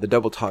accurately, the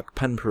Double Talk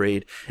pun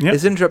parade,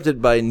 is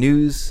interrupted by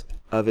news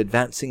of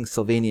advancing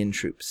Sylvanian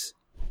troops.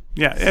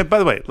 Yeah, by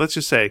the way, let's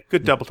just say,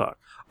 good double talk.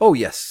 Oh,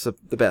 yes,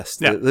 the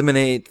best. Yeah. The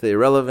eliminate, the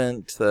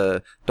irrelevant,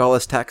 the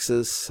Dulles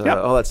taxes,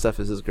 all that stuff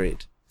is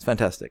great. It's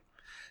fantastic.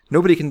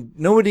 Nobody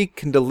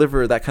can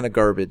deliver that kind of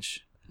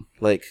garbage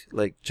like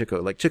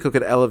Chico. Like Chico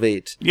could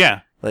elevate.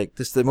 Yeah. Like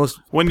this, the most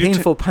When you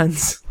painful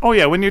puns. Oh,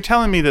 yeah, when you're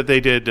telling me that they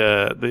did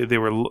did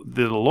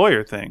a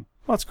lawyer thing,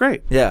 well, that's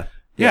great. Yeah.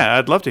 Yeah,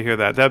 I'd love to hear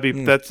that.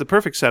 That's the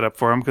perfect setup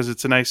for him because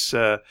it's a nice.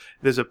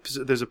 There's a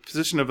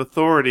position of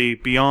authority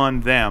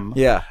beyond them.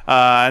 Yeah.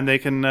 And they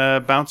can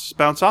bounce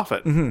off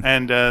it,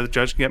 and the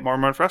judge can get more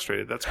and more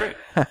frustrated. That's great.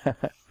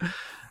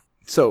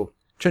 So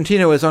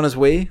Trentino is on his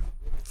way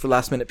for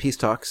last-minute peace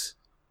talks,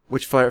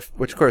 which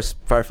of course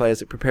Firefly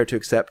is prepared to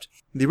accept.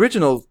 The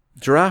original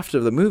draft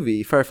of the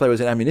movie, Firefly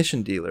was an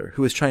ammunition dealer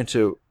who was trying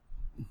to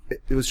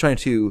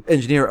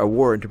engineer a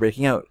war into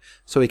breaking out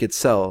so he could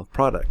sell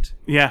product.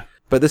 Yeah.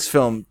 But this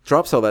film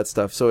drops all that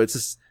stuff, so it's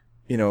just,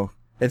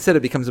 instead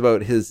it becomes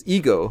about his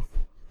ego.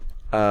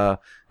 And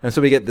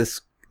so we get this,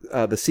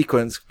 the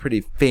sequence,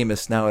 pretty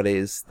famous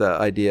nowadays, the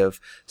idea of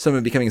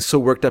someone becoming so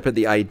worked up at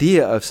the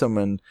idea of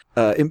someone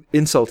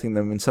insulting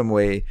them in some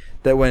way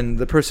that when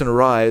the person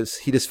arrives,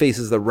 he just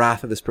faces the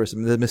wrath of this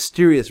person, the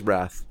mysterious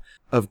wrath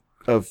of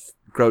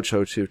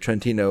Groucho to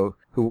Trentino,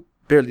 who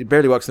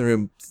barely walks in the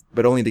room,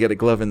 but only to get a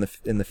glove in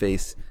the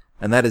face.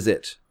 And that is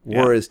it.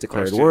 War is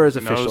declared. War is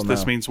official now.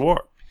 This means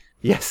war.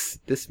 Yes,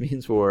 this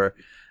means war.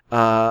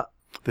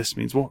 This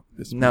means war.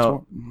 This means now,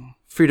 war.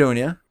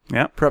 Fredonia,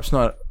 perhaps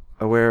not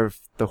aware of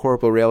the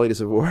horrible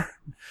realities of war,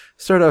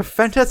 start a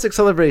fantastic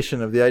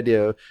celebration of the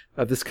idea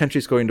of this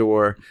country's going to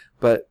war.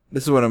 But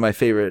this is one of my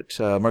favorite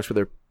Marx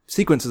Brothers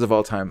sequences of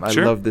all time. I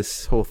love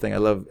this whole thing. I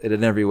love it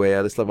in every way.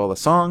 I just love all the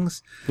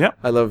songs. Yeah.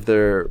 I love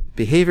their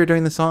behavior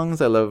during the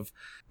songs. I love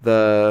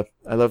the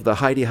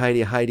Heidi,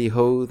 Heidi, Heidi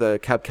Ho, the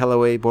Cab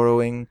Calloway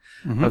borrowing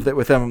of that,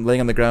 with them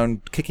laying on the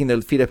ground, kicking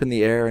their feet up in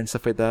the air and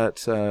stuff like that.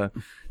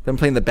 Them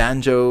playing the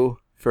banjo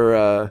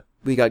for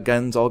We Got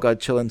Guns, All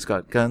God Chillin's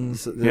Got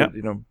Guns.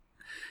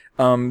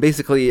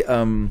 Basically,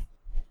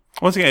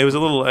 once again,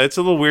 it's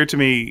a little weird to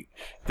me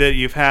that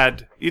you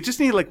just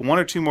need like 1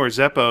 or 2 more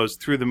Zeppos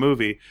through the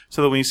movie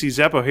so that when you see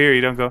Zeppo here,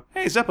 you don't go,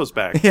 hey, Zeppo's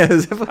back. Yeah,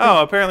 Zeppo.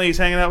 Oh, apparently he's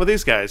hanging out with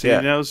these guys. He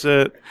knows,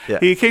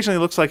 he occasionally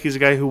looks like he's a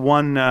guy who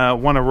won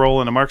a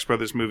role in a Marx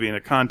Brothers movie in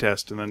a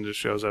contest and then just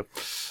shows up.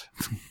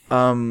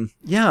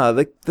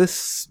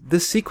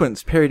 This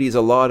sequence parodies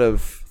a lot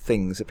of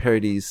things. It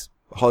parodies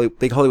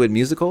big Hollywood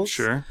musicals.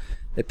 Sure.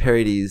 It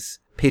parodies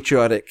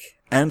patriotic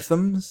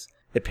anthems.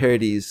 It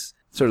parodies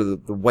sort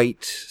of the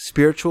white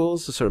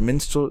spirituals, the sort of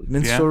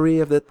minstrelry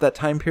of that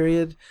time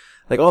period.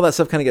 Like all that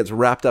stuff kind of gets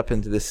wrapped up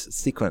into this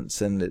sequence,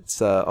 and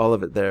it's all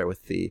of it there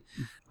with the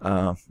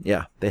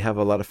they have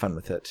a lot of fun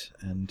with it,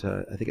 and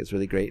I think it's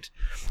really great.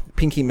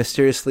 Pinky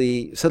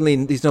mysteriously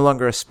suddenly he's no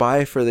longer a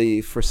spy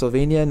for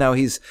Sylvania. Now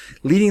he's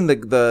leading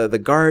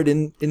the guard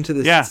into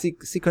the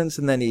sequence,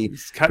 and then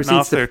he's cutting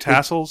off their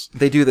tassels.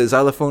 They do the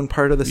xylophone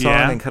part of the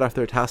song and cut off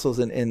their tassels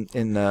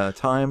in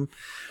time,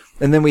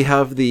 and then we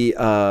have the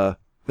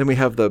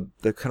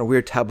kind of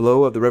weird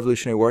tableau of the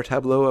Revolutionary War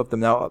tableau of them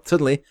now.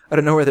 Suddenly, I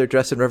don't know where they're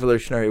dressed in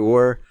Revolutionary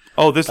War.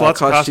 Oh, there's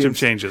lots of costume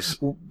changes.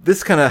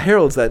 This kind of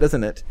heralds that,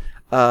 doesn't it?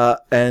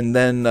 And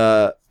then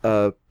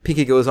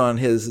Pinky goes on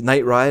his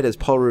night ride as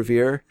Paul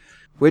Revere,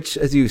 which,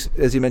 as you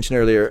mentioned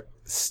earlier,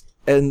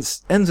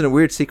 ends in a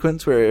weird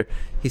sequence where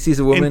he sees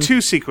a woman. In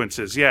 2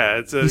 sequences,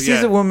 he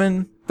sees a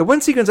woman. The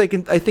one sequence I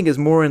think is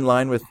more in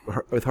line with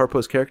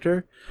Harpo's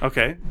character.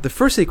 Okay. The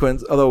first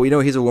sequence, although we know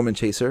he's a woman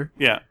chaser.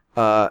 Yeah.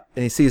 And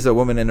he sees a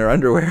woman in her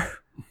underwear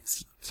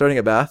starting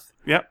a bath.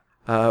 Yep.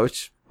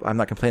 Which I'm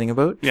not complaining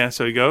about. Yeah,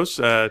 so he goes,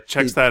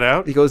 checks that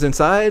out. He goes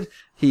inside.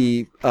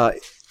 He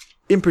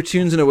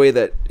importunes in a way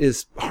that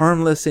is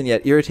harmless and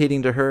yet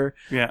irritating to her.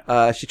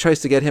 Yeah. She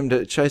tries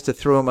to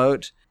throw him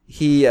out.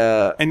 He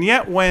and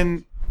yet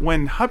when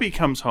hubby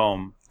comes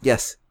home,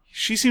 yes,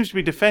 she seems to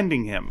be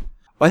defending him.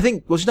 Well, I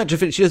think she's not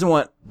defending. She doesn't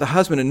want the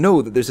husband to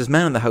know that there's this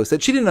man in the house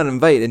that she did not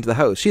invite into the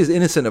house. She is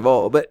innocent of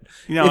all. But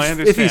I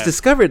understand. If he's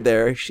discovered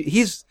there,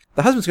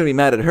 the husband's going to be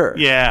mad at her.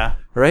 Yeah.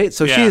 Right?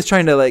 So she is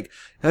trying to, like,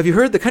 have you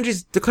heard the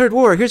country's declared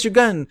war? Here's your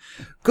gun.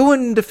 Go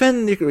and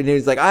defend. And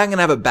he's like, I'm going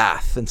to have a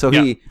bath. And so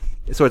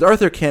so it's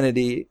Arthur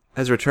Kennedy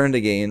has returned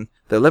again,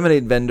 the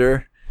lemonade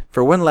vendor,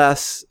 for one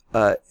last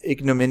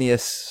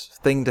ignominious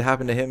thing to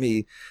happen to him.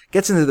 He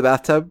gets into the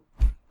bathtub.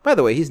 By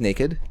the way, he's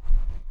naked.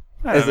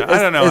 I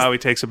don't know how he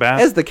takes a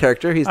bath. As the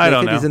character, he's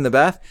naked. He's in the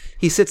bath.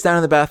 He sits down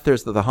in the bath.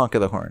 There's the honk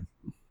of the horn.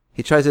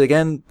 He tries it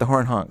again. The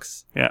horn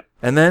honks. Yeah.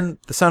 And then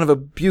the sound of a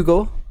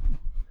bugle,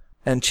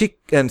 and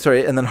then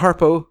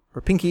Harpo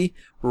or Pinky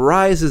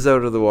rises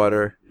out of the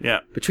water.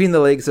 Yeah. Between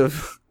the legs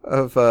of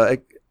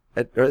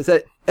or is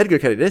that Edgar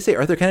Kennedy? Did I say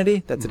Arthur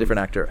Kennedy? That's a different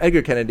actor.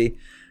 Edgar Kennedy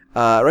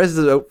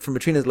rises out from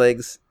between his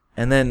legs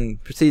and then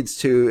proceeds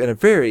to, in a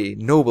very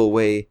noble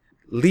way,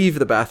 leave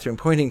the bathroom,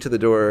 pointing to the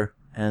door,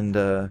 and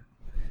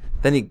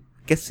then he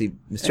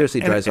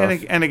mysteriously dries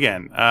off. And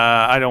again,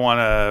 I don't want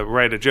to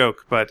write a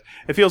joke, but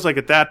it feels like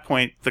at that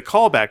point, the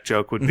callback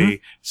joke would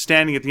be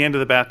standing at the end of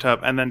the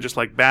bathtub and then just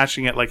like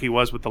bashing it like he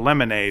was with the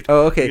lemonade.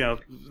 Oh, okay.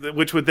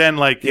 Which would then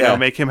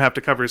make him have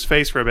to cover his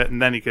face for a bit,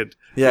 and then he could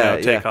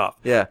take off.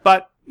 Yeah.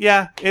 But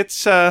yeah,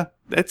 it's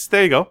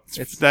there you go.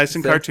 It's nice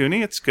and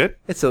cartoony. It's good.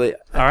 It's silly.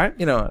 All right.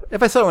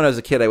 If I saw it when I was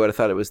a kid, I would have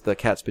thought it was the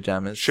cat's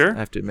pajamas. Sure. I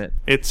have to admit.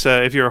 It's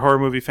if you're a horror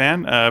movie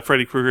fan,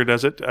 Freddy Krueger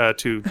does it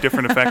to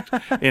different effect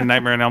in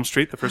Nightmare on Elm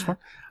Street, the first one.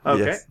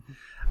 Okay. Yes.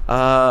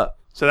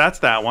 So that's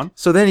that one.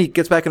 So then he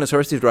gets back on his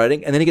horse, he's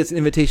riding, and then he gets an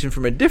invitation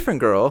from a different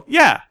girl.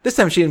 Yeah. This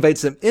time she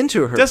invites him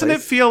into her Doesn't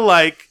place. it feel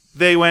like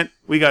they went,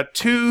 we got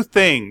two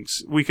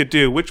things we could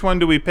do. Which one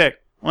do we pick?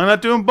 Why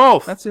not do them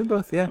both? Let's do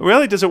both, yeah.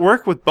 Really? Does it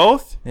work with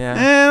both? Yeah.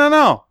 I don't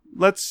know.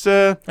 Let's,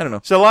 I don't know.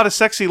 There's a lot of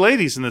sexy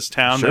ladies in this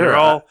town that are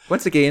all...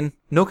 Once again,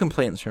 no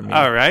complaints from me.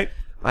 All right.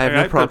 I have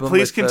no problem. But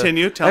please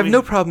continue. I have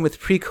no problem with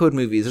pre-code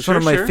movies. It's one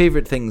of my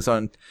favorite things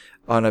on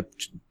a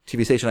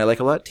TV station I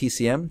like a lot,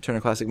 TCM,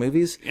 Turner Classic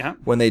Movies. Yeah.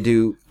 When they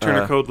do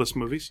Turner Codeless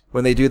movies.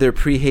 When they do their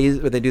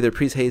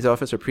pre-Haze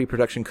office or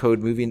pre-production code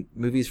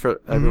movies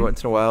for every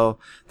once in a while,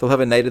 they'll have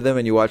a night of them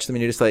and you watch them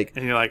and you're just like,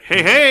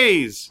 hey,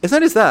 Haze. It's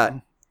not just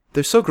that.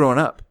 They're so grown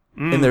up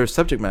in their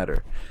subject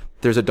matter.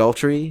 There's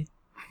adultery.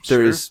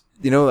 There's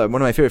one of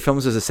my favorite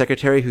films is a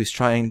secretary who's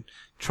trying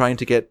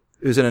to get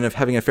who's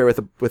having an affair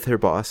with her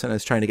boss and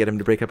is trying to get him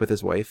to break up with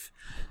his wife.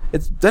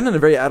 It's done in a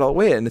very adult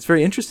way, and it's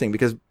very interesting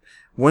because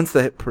once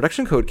the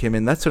production code came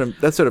in, that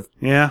sort of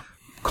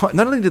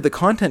not only did the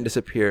content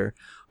disappear,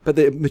 but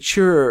the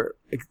mature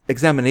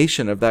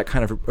examination of that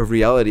kind of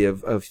reality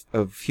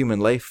of human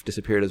life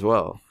disappeared as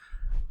well,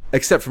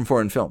 except from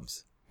foreign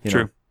films.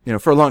 True.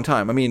 For a long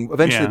time. I mean,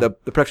 eventually the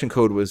production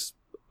code was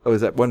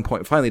at one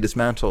point finally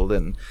dismantled,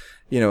 and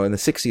in the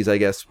 60s, I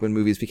guess, when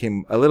movies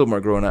became a little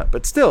more grown up.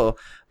 But still,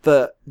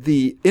 the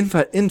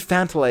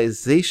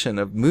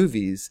infantilization of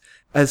movies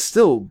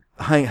still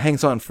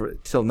hangs on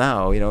till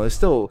now. It's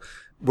still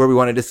where we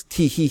want to just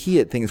tee-hee-hee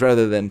at things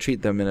rather than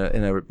treat them in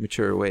a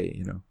mature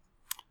way.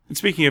 And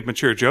speaking of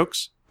mature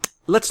jokes,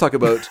 let's talk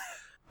about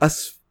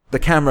us. The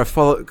camera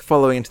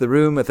following into the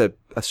room with a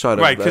shot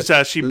of right, because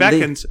she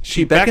beckons.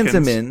 She beckons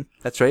him in.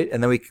 That's right,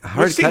 and then we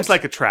which seems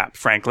like a trap,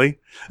 frankly.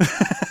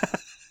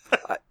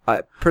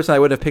 Personally, I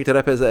wouldn't have picked it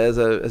up as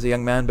a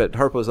young man, but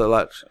Harpo's a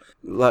lot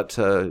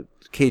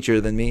cagier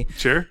than me.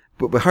 Sure.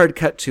 But we hard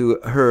cut to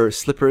her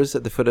slippers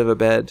at the foot of a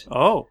bed.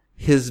 Oh.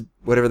 His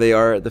whatever they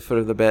are at the foot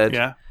of the bed.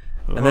 Yeah.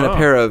 And then a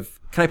pair of,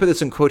 can I put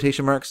this in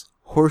quotation marks?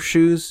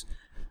 Horseshoes.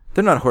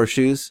 They're not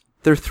horseshoes.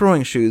 They're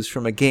throwing shoes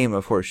from a game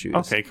of horseshoes.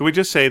 Okay. Can we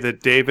just say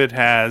that David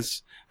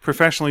has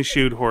professionally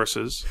shoed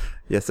horses?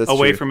 Yes, that's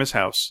away true. from his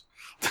house.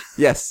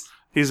 Yes.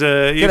 He's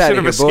sort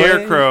of a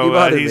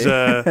scarecrow. He's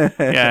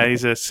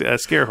a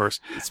scare horse.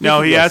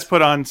 He has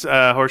put on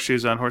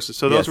horseshoes on horses.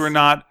 So those were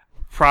not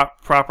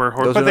proper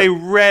horses, but they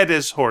read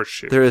as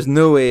horseshoes. There is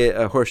no way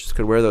a horse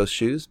could wear those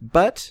shoes,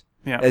 but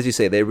as you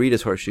say, they read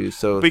as horseshoes.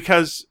 So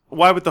because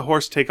why would the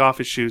horse take off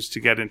his shoes to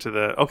get into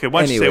the? Okay,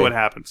 why don't you say what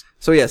happens?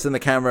 So yes, in the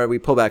camera, we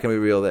pull back and we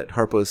reveal that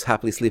Harpo's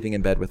happily sleeping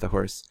in bed with the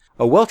horse.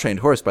 A well-trained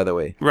horse, by the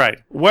way. Right.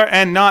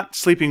 And not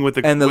sleeping with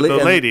the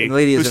lady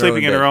who's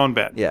sleeping in her own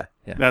bed. Yeah.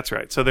 That's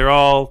right. So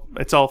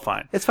it's all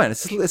fine. It's fine.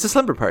 It's a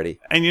slumber party.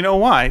 And you know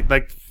why?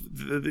 Like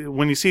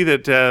when you see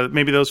that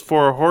maybe those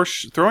 4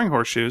 throwing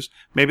horseshoes,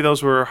 maybe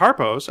those were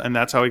Harpo's, and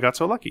that's how he got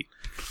so lucky.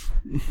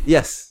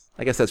 Yes,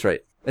 I guess that's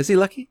right. Is he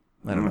lucky?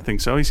 I don't think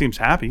so. He seems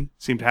happy.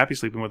 Seemed happy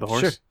sleeping with a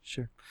horse.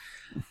 Sure.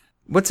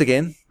 Once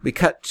again, we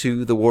cut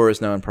to the war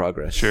is now in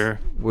progress. Sure.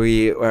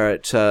 We are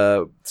at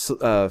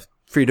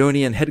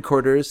Fredonian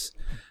headquarters.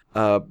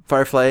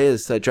 Firefly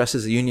is dressed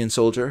as a Union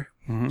soldier.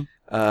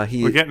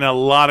 Mm-hmm. We're getting a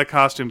lot of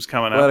costumes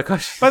coming up.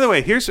 By the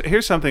way,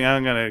 here's something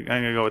I'm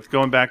gonna go with.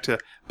 Going back to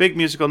big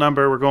musical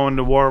number. We're going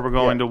to war. We're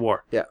going to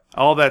war. Yeah.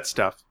 All that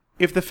stuff.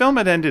 if the film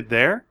had ended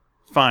there,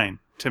 fine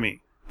to me.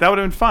 That would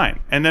have been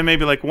fine. And then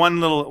maybe like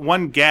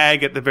one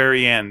gag at the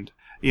very end.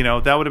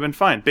 That would have been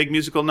fine. Big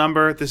musical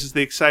number. This is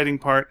the exciting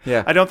part.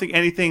 Yeah. I don't think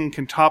anything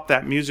can top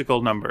that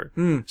musical number.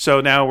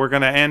 So now we're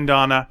going to end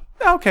on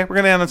we're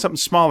going to end on something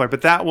smaller.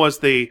 But that was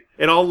it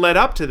all led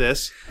up to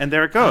this, and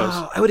there it goes.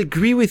 Oh, I would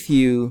agree with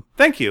you.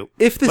 Thank you.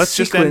 Let's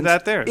just end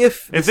that there.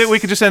 If we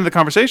could just end the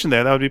conversation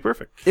there, that would be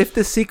perfect. If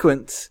the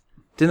sequence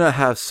did not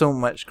have so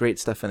much great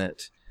stuff in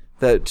it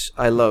that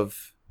I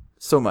love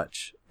so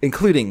much,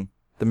 including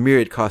the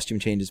myriad costume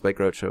changes by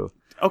Groucho.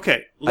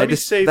 Okay, let me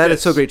say that this.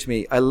 is so great to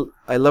me. I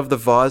love the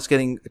vase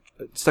getting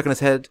stuck in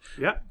his head.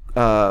 Yeah.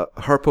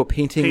 Harpo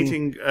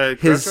painting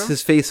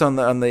his face on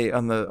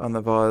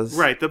the vase.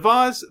 Right. The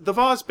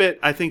vase bit,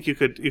 I think you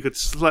could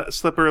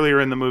slip earlier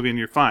in the movie and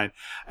you're fine.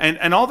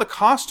 And all the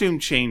costume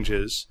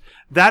changes,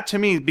 that to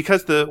me,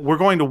 because we're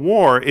going to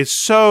war is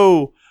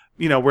so,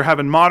 we're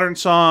having modern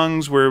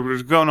songs,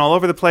 we're going all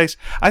over the place.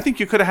 I think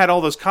you could have had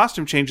all those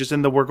costume changes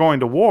in the we're going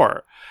to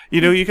war.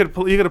 You could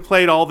have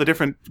played all the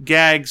different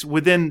gags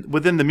within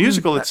the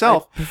musical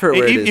itself. I prefer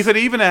where it is. You could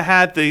even have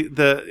had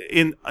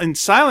in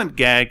silent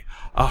gag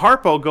a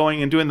Harpo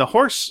going and doing the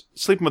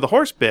sleeping with the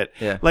horse bit.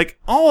 Yeah. Like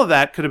all of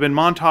that could have been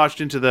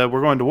montaged into the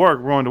we're going to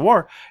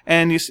war,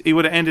 and you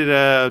would have ended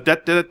da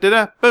da da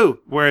da boo.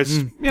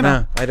 Whereas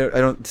no, I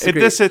don't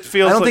disagree. It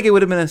feels. I don't think it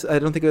would have been. I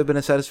don't think it would have been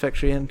a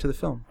satisfactory end to the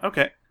film.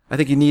 Okay. I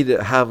think you need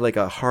to have like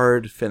a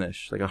hard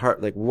finish,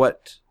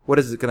 what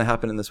is going to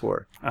happen in this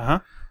war?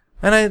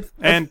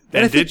 And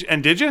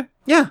did you?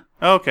 Yeah.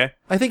 Oh, okay.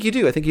 I think you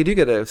do. I think you do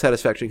get a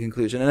satisfactory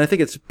conclusion, and I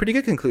think it's a pretty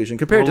good conclusion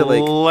compared to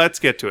Let's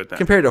get to it then.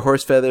 Compared to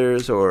Horse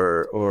Feathers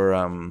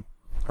or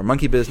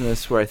Monkey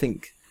Business, where I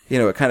think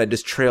it kind of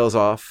just trails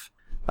off.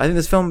 I think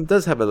this film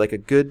does have a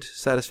good,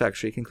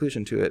 satisfactory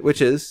conclusion to it,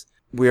 which is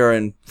we are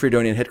in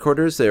Freedonian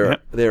headquarters.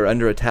 They're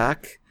under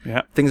attack.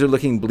 Yeah. Things are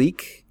looking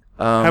bleak.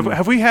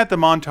 Have we had the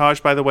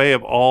montage, by the way,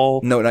 of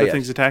all the yet.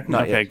 things attacking?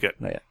 Not okay, yet. good.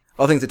 Not yet.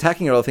 All things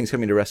attacking or all things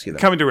coming to rescue them?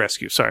 Coming to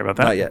rescue. Sorry about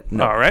that. Not yet.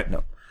 No. All right.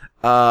 No.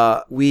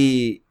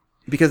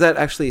 Because that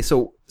actually,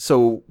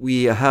 so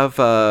we have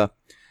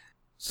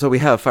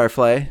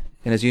Firefly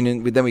and his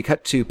union. Then we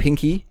cut to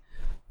Pinky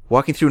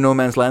walking through no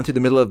man's land through the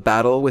middle of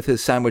battle with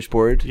his sandwich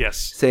board. Yes.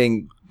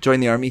 Saying,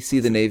 "Join the army, see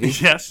the navy."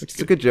 Yes. Which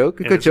is a good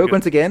joke. A good joke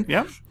once again.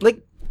 Yeah.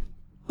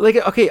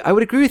 Okay, I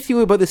would agree with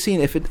you about the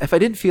scene if I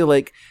didn't feel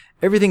like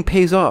everything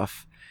pays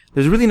off.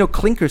 There's really no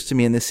clinkers to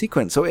me in this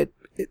sequence, so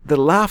the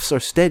laughs are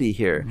steady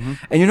here,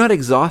 and you're not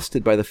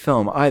exhausted by the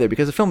film either,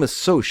 because the film is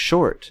so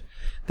short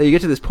that you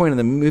get to this point in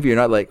the movie, you're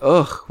not like,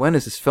 ugh, when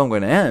is this film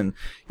going to end?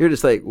 You're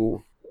just like,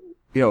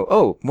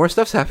 oh, more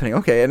stuff's happening,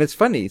 okay, and it's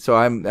funny, so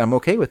I'm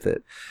okay with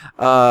it.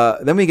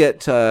 Then we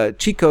get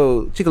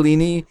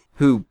Ciccolini,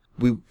 who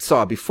we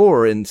saw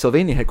before in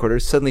Sylvania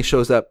headquarters, suddenly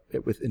shows up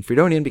in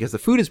Freedonian because the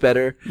food is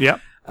better. Yeah.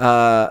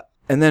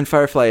 And then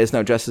Firefly is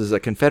now dressed as a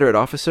Confederate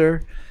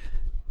officer.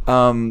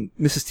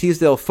 Mrs.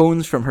 Teasdale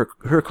phones from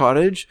her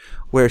cottage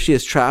where she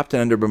is trapped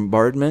and under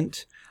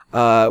bombardment.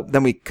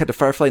 Then we cut to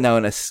Firefly now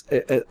in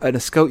a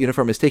scout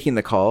uniform is taking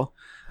the call.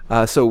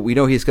 So we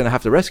know he's going to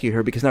have to rescue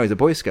her because now he's a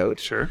Boy Scout.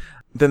 Sure.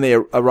 Then he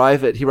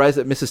arrives at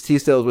Mrs.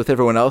 Teasdale with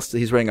everyone else.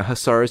 He's wearing a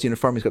hussar's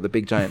uniform. He's got the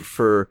big giant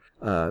fur,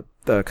 the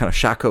kind of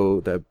shako,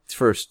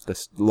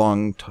 this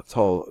long,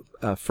 tall,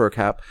 fur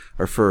cap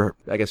or fur,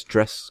 I guess,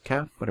 dress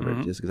cap, whatever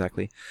it is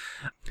exactly.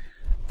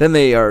 Then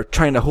they are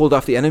trying to hold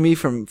off the enemy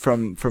from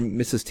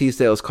Mrs.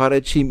 Teasdale's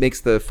cottage. He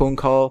makes the phone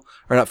call,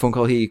 or not phone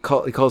call. He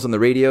calls on the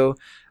radio,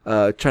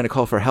 trying to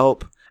call for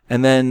help.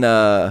 And then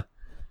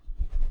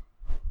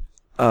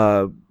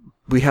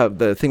we have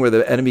the thing where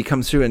the enemy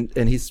comes through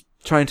and he's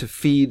trying to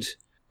feed.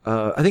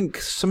 I think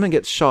someone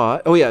gets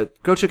shot. Oh yeah,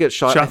 Groucho gets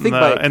shot. I think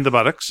in the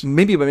buttocks.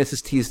 Maybe by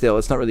Mrs. Teasdale.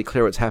 It's not really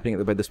clear what's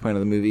happening by this point in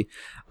the movie.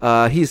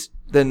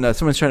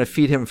 Someone's trying to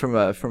feed him from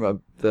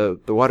the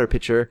water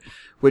pitcher,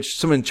 which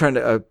someone trying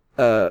to.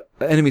 An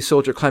enemy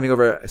soldier climbing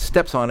over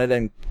steps on it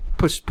and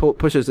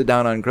pushes it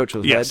down on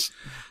Groucho's head.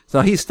 So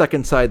now he's stuck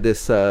inside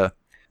this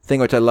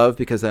thing, which I love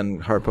because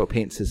then Harpo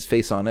paints his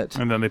face on it.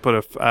 And then they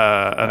put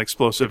an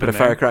explosive put a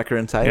firecracker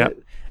inside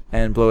it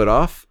and blow it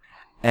off.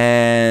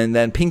 And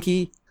then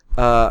Pinky,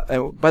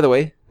 and by the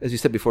way, as you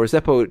said before,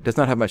 Zeppo does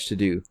not have much to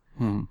do,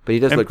 but he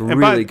does look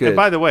really good. And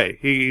by the way,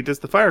 he does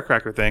the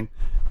firecracker thing.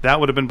 That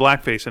would have been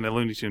blackface in a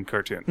Looney Tune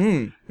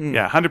cartoon.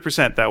 Yeah,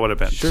 100% that would have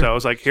been. Sure. So I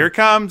was like, here it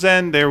comes,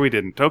 and there we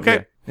didn't.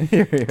 Okay.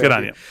 Yeah. Good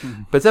on you.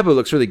 But Zeppo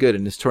looks really good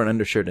in his torn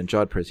undershirt and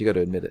jodhpurs. You got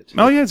to admit it.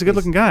 Oh, yeah, he's a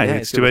good-looking guy. Yeah,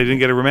 it's too bad he didn't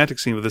get a romantic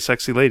scene with a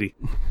sexy lady.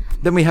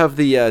 Then we have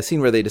the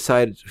scene where they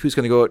decide who's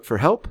going to go out for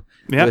help.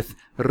 Yeah. With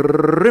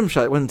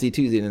rimshot, onesie,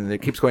 twosie, and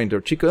it keeps going to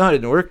Chico. No, it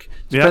didn't work.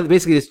 So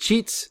basically, it's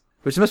cheats,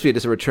 which must be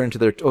just a return to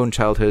their own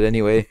childhood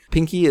anyway.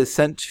 Pinky is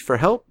sent for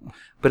help,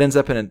 but ends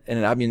up in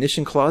an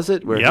ammunition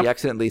closet where he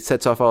accidentally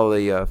sets off all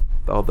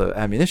the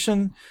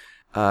ammunition.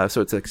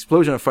 So it's an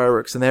explosion of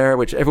fireworks in there,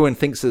 which everyone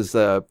thinks is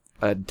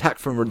attack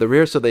from the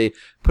rear, so they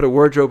put a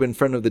wardrobe in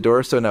front of the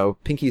door. So now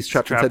Pinky's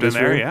trapped inside this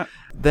room. Yeah.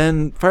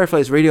 Then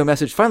Firefly's radio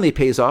message finally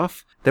pays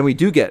off. Then we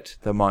do get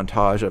the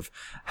montage of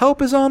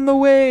 "Help is on the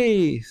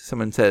way,"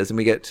 someone says, and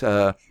we get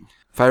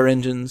fire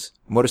engines,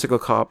 motorcycle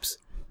cops,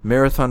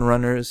 marathon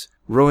runners,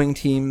 rowing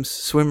teams,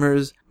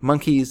 swimmers,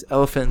 monkeys,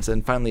 elephants,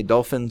 and finally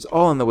dolphins,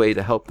 all on the way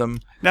to help them.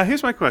 Now,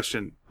 here's my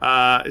question: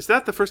 is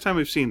that the first time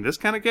we've seen this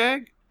kind of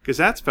gag? Because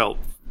that felt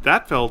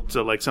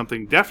like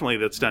something definitely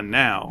that's done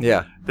now.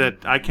 Yeah.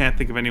 That I can't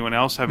think of anyone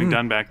else having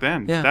done back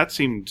then. Yeah. That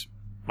seemed.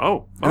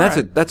 Oh,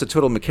 and that's a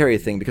total McCary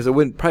thing, because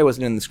it probably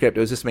wasn't in the script. It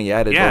was just something you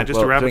added. Yeah,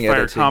 just a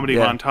rapid-fire comedy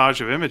montage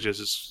of images.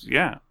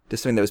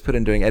 Just something that was put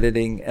in during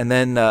editing. And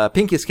then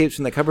Pinky escapes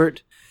from the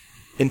cupboard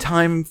in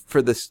time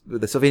for the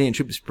Sylvanian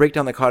troops break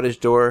down the cottage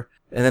door,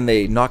 and then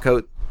they knock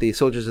out the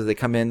soldiers as they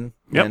come in.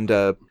 Yep. And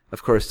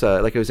of course,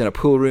 like it was in a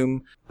pool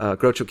room,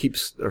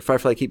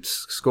 Firefly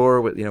keeps score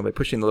with by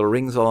pushing the little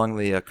rings along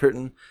the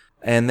curtain.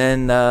 And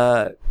then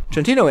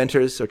Trentino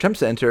attempts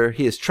to enter.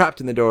 He is trapped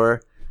in the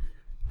door.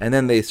 And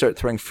then they start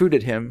throwing food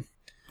at him.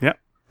 Yeah.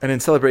 And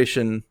in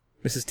celebration,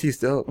 Mrs.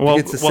 Teasdale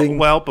gets to sing.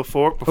 Well,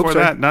 before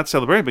that, not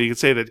celebrate, but you could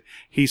say that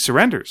he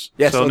surrenders.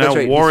 Yes, so now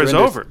right. war is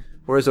over.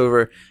 War is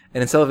over.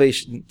 And in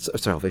celebration.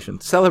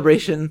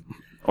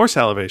 Or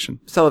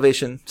salivation.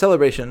 Celebration.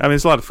 I mean,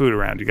 there's a lot of food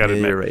around, you got to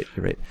admit.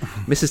 You're right.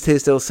 Mrs.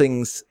 Teasdale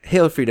sings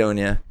Hail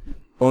Fredonia,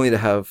 only to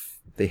have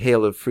the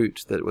hail of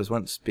fruit that was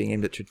once being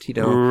aimed at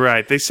Trentino.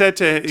 Right. He said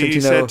to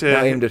now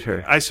aimed at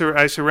her. I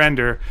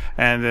surrender,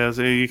 and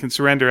so you can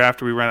surrender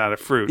after we run out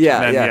of fruit.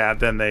 Yeah, and then,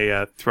 then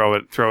they throw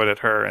it at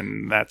her,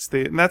 and that's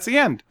the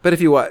end. But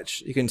if you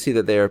watch, you can see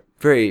that they're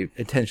very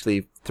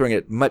intentionally throwing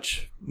it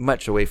much,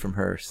 much away from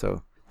her,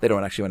 so they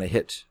don't actually want to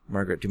hit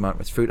Margaret Dumont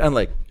with fruit,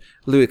 unlike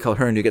Louis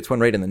Colhern, who gets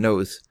one right in the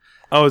nose.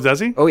 Oh, does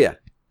he? Oh, yeah.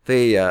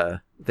 They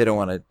don't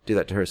want to do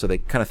that to her, so they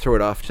kind of throw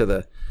it off to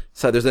the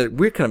side. There's a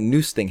weird kind of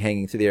noose thing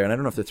hanging through the air, and I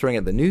don't know if they're throwing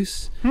at the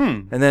noose.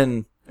 And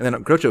then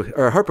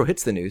Harpo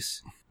hits the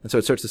noose, and so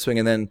it starts to swing,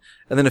 and then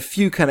a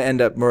few kind of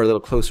end up more a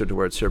little closer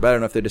towards her. But I don't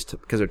know if they're just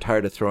because they're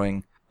tired of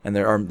throwing, and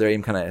their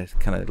aim kind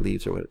of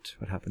leaves, or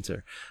what happens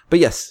there. But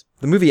yes,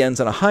 the movie ends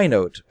on a high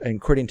note,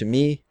 according to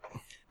me,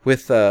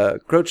 with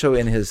Groucho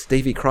in his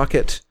Davy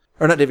Crockett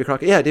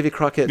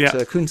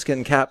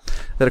coonskin cap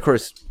that, of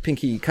course,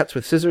 Pinky cuts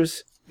with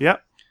scissors.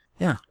 Yep.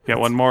 Yeah. Got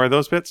one more of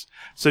those bits.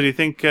 So do you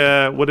think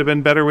would have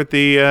been better with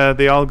the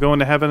they all going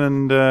to heaven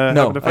and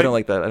no, I don't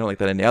like that. I don't like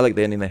that ending. I like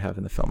the ending they have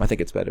in the film. I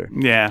think it's better.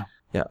 Yeah.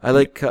 Yeah. I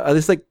like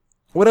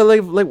what I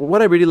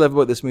really love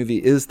about this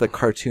movie is the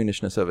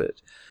cartoonishness of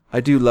it.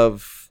 I just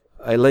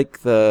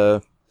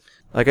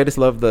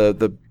love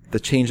the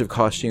change of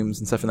costumes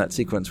and stuff in that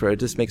sequence where it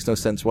just makes no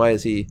sense.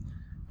 What's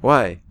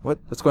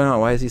going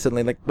on? Why is he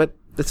suddenly like? But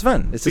it's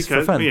fun. It's just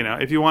for fun.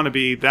 If you want to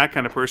be that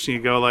kind of person,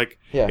 you go like,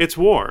 yeah. It's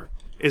war.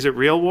 Is it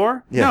real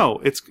war? Yeah. No,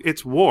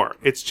 it's war.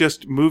 It's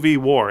just movie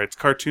war. It's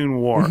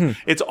cartoon war. Mm-hmm.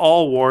 It's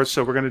all war,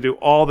 so we're going to do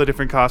all the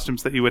different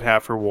costumes that you would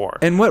have for war.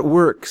 And what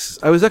works,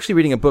 I was actually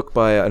reading a book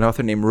by an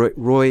author named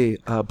Roy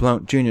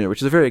Blount Jr.,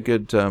 which is a very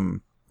good,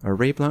 or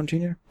Ray Blount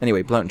Jr.?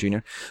 Anyway, Blount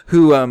Jr.,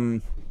 who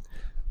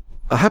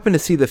I happened to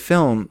see the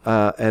film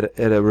at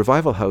a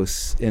revival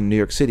house in New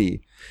York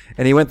City,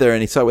 and he went there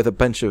and he saw it with a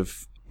bunch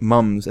of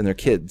mums and their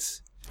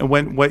kids. And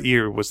what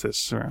year was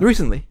this around?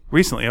 Recently,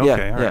 okay, all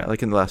right. Yeah,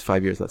 like in the last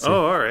 5 years, let's say.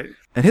 Oh, all right.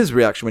 And his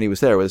reaction when he was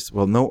there was,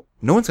 well, no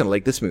one's going to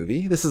like this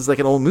movie. This is like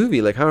an old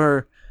movie. Like,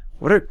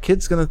 what are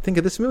kids going to think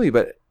of this movie?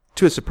 But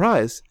to his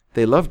surprise,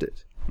 they loved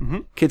it. Mm-hmm.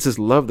 Kids just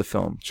loved the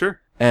film.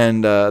 Sure.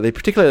 And they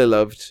particularly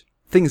loved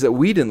things that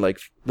we didn't like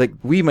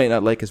we might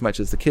not like as much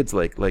as the kids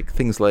like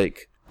things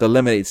like the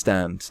lemonade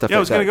stand, stuff like that. Yeah,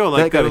 I was going to go,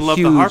 like, they love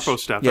the Harpo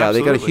stuff. Yeah,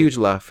 absolutely. They got a huge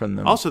laugh from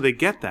them. Also, they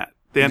get that.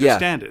 They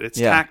understand it. It's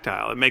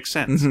tactile. It makes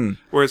sense.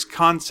 Mm-hmm. Whereas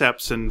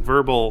concepts and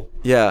verbal,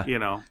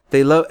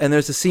 they love. And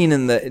there's a scene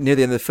near the end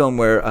of the film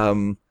where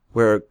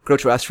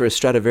Groucho asks for a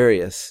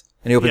Stradivarius,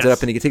 and he opens it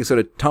up and he takes sort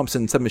of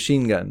Thompson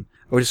submachine gun,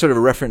 which is sort of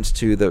a reference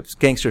to the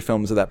gangster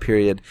films of that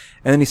period.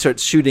 And then he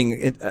starts shooting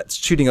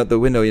out the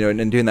window,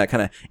 and doing that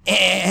kind of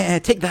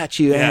take that,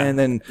 you, and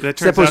then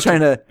Seppo's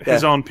trying to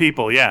his own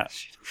people,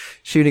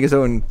 shooting his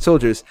own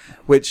soldiers,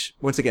 which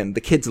once again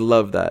the kids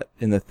love that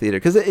in the theater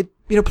because it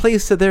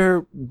plays to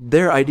their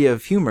idea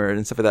of humor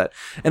and stuff like that,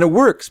 and it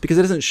works because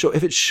it doesn't show.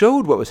 If it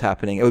showed what was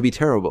happening, it would be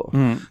terrible.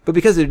 But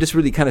because they're just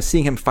really kind of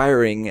seeing him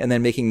firing and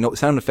then making no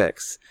sound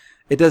effects,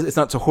 it's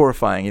not so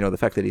horrifying. The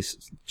fact that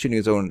he's shooting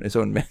his own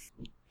men.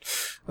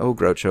 Oh,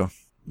 Groucho,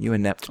 you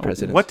inept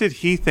president! What did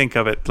he think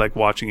of it? Like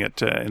watching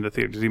it in the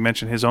theater? Did he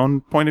mention his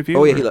own point of view?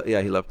 Oh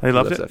yeah, he loved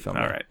it. That film.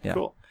 All right,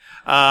 cool.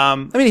 I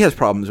mean, he has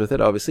problems with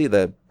it. Obviously,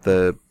 the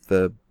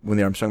when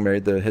the Armstrong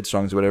married the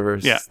Headstrongs or whatever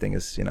thing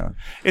is,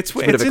 it's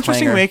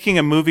interesting making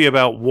a movie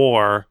about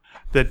war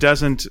that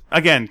doesn't,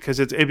 again, because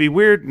it'd be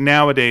weird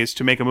nowadays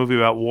to make a movie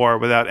about war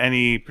without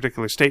any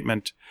particular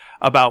statement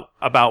about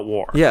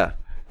war. Yeah.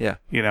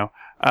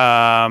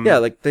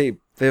 Like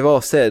they've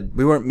all said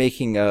we weren't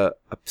making a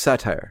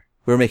satire,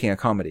 we were making a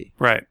comedy.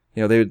 Right.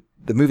 They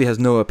the movie has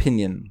no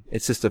opinion.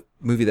 It's just a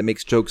movie that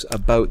makes jokes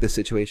about the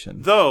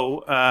situation.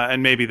 Though,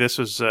 and maybe this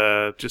was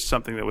just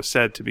something that was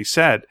said to be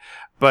said,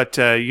 but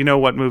you know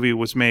what movie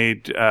was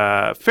made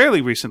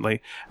fairly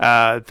recently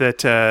that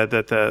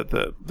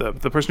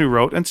the person who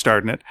wrote and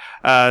starred in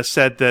it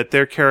said that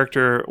their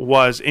character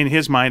was, in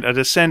his mind, a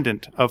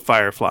descendant of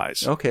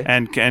Fireflies. Okay.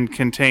 And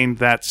contained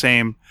that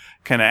same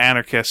kind of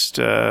anarchist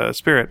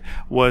spirit,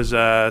 was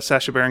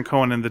Sacha Baron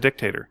Cohen in The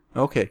Dictator.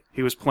 Okay.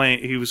 He was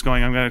trying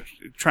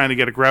to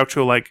get a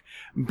Groucho-like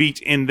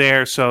beat in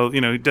there, so,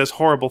 he does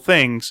horrible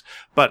things,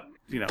 but,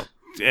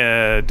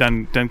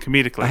 done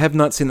comedically. I have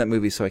not seen that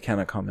movie, so I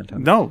cannot comment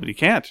on it. No, you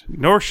can't.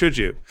 Nor should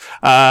you,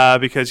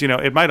 because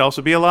it might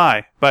also be a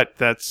lie. But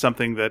that's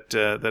something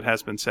that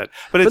has been said.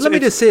 But let me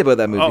just say about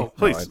that movie. Oh,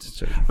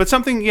 please. But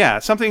something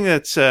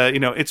that's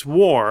it's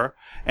war,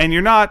 and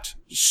you're not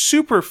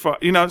super far,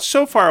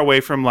 so far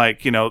away from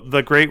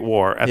the Great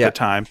War at the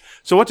time.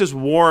 So what does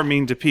war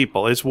mean to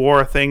people? Is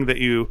war a thing that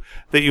you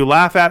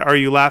laugh at? Are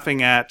you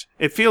laughing at?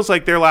 It feels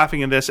like they're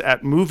laughing in this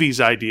at movies'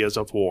 ideas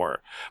of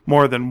war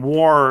more than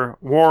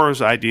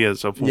war's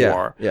ideas of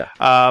war. Yeah.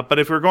 But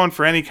if we're going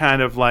for any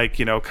kind of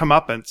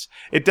comeuppance,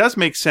 it does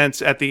make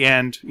sense at the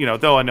end.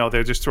 Though I know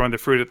they're just throwing the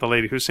fruit at the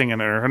lady who's singing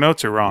and her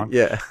notes are wrong.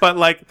 Yeah.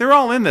 But they're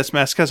all in this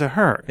mess because of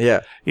her.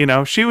 Yeah.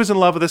 She was in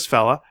love with this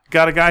fella.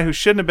 Got a guy who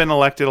shouldn't have been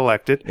elected.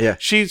 Yeah.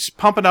 She's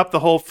pumping up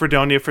the whole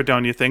Fredonia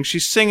thing.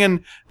 She's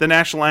singing the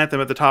national anthem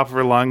at the top of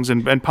her lungs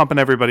and pumping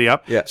everybody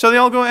up. Yeah. So they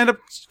all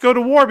go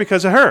to war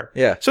because of her.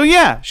 Yeah. So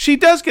she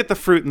does get the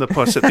fruit and the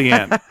puss at the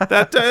end.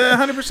 That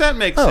 100%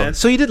 makes sense.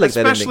 So you did like that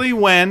ending. Especially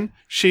when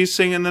she's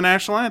singing the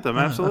national anthem.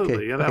 Absolutely.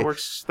 Okay, Yeah, that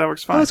works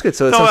fine. Oh, that's good.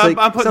 So it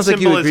sounds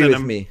like you agree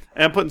with me.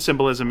 I'm putting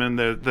symbolism in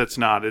there that's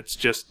not. It's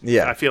just,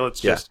 Yeah. I feel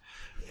it's just,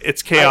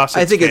 it's chaos.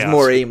 I think chaos. it's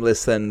more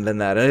aimless than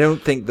that. And I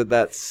don't think that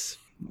that's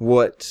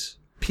what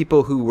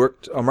people who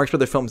worked on Marx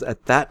Brothers films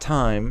at that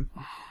time,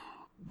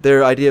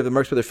 their idea of the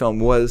Marx Brothers film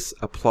was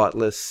a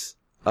plotless,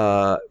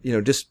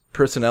 just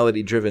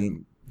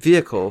personality-driven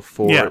vehicle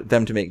for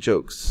them to make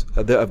jokes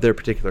of their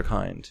particular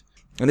kind.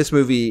 And this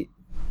movie,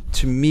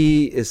 to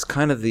me, is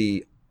kind of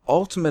the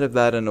ultimate of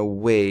that in a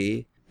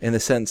way, in the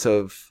sense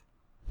of,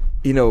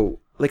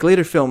 like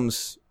later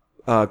films,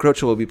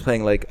 Groucho will be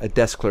playing like a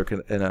desk clerk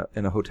in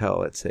a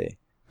hotel, let's say.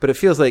 But it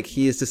feels like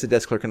he is just a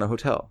desk clerk in a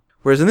hotel.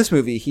 Whereas in this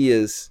movie,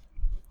 he's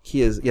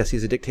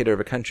a dictator of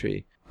a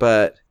country,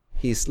 but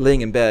he's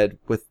laying in bed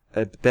with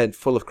a bed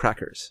full of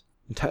crackers.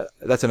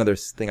 That's another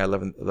thing I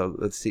love in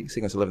the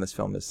sequence I love in this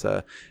film is,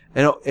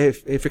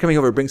 if you're coming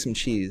over, bring some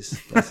cheese.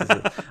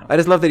 I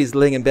just love that he's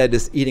laying in bed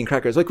just eating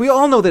crackers. Like, we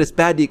all know that it's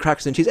bad to eat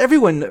crackers and cheese.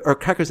 Or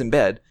crackers in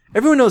bed.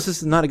 Everyone knows this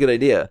is not a good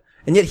idea.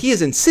 And yet he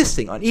is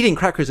insisting on eating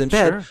crackers in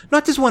bed. Sure.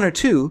 Not just one or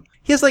two.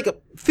 He has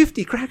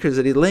 50 crackers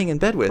that he's laying in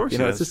bed with.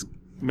 It's just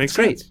makes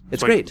great. Sense.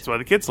 It's great. That's why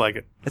the kids like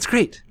it. It's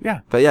great. Yeah.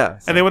 But yeah.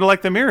 And they would have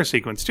liked the mirror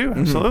sequence too.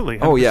 Absolutely.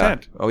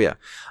 100%. Oh yeah.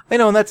 I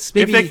know, and that's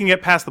maybe, if they can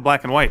get past the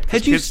black and white.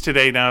 Kids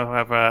today now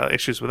have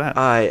issues with that.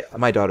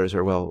 My daughters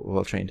are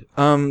well trained.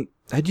 Was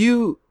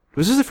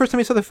this the first time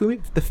you saw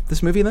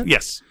this movie then?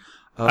 Yes.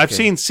 Okay. I've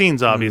seen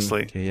scenes,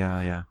 obviously. Okay,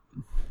 yeah.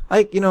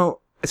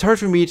 It's hard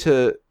for me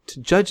to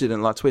judge it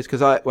in lots of ways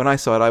because when I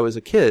saw it, I was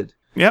a kid.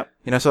 Yep.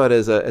 I saw it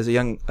as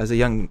a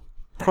young,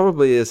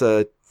 probably as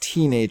a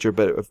teenager,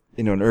 but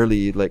an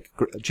early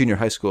junior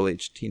high school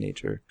age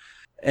teenager,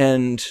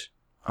 and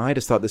I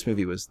just thought this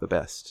movie was the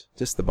best,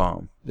 just the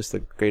bomb, just the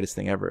greatest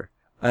thing ever.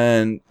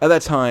 And at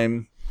that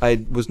time, I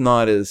don't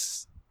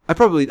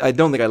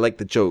think I liked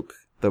the joke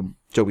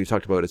we've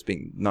talked about as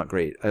being not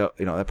great.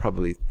 That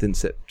probably didn't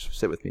sit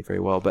with me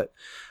very well, but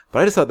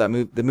I just thought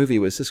the movie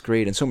was just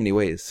great in so many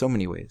ways.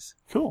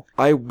 Cool.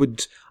 I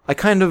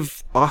kind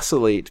of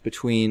oscillate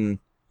between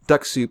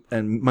Duck Soup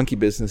and Monkey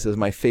Business as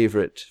my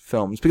favorite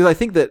films because I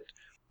think that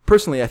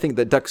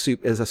Duck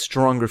Soup is a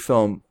stronger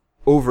film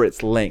over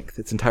its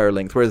entire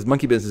length, whereas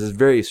Monkey Business is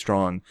very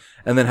strong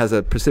and then has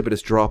a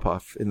precipitous drop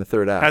off in the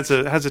third act.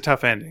 Has a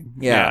tough ending.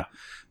 Yeah.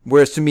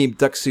 Whereas to me,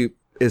 Duck Soup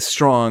is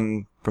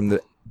strong from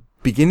the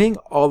beginning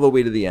all the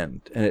way to the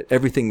end, and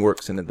everything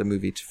works in the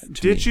movie.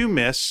 Did you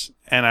miss?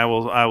 And I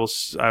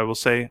will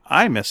say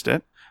I missed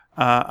it.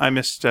 I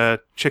missed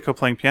Chico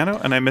playing piano,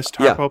 and I missed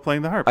Harpo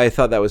playing the harp. I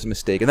thought that was a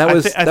mistake, and that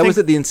was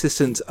at the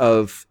insistence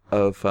of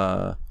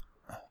Groucho.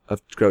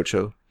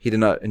 He did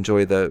not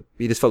enjoy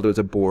he just felt it was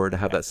a bore to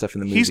have that stuff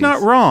in the movie. He's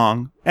not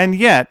wrong, and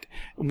yet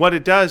what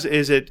it does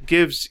is it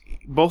gives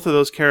both of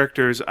those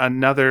characters a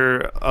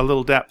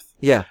little depth.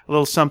 Yeah. A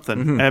little something.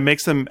 Mm-hmm. And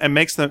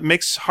makes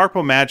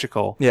Harpo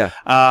magical. Yeah.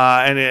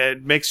 And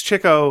it makes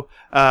Chico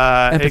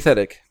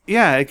empathetic.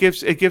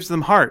 It gives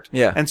them heart.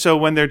 Yeah. And so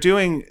when they're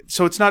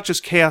so it's not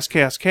just chaos,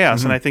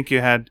 mm-hmm. and I think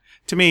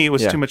to me, it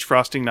was too much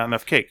frosting, not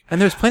enough cake.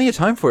 And there's plenty of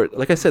time for it.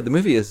 Like I said, the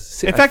movie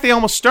is... In fact, they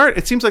almost start...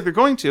 It seems like they're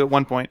going to at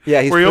one point.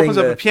 Yeah, where he opens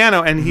up a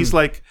piano and mm-hmm. he's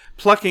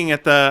plucking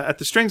at the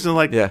strings and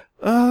let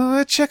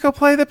Chico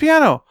play the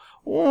piano.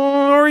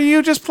 Or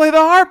you just play the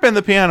harp and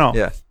the piano.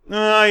 Yeah.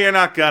 You're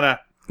not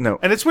gonna... No.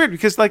 And it's weird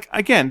because,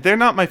 again, they're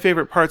not my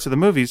favorite parts of the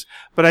movies,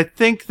 but I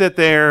think that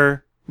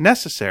they're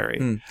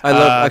necessary. I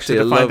love to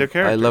define their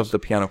characters. I love the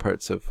piano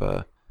parts of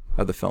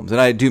the films, and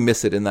I do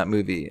miss it in that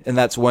movie. And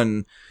that's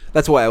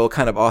why I will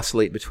kind of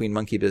oscillate between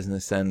Monkey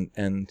Business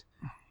and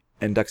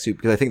Duck Soup,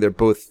 because I think they're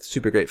both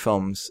super great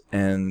films.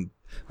 And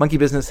Monkey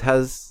Business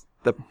has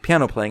the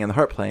piano playing and the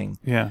harp playing.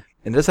 Yeah.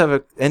 And it does have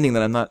an ending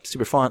that I'm not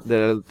super fond, that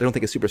I don't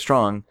think is super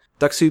strong.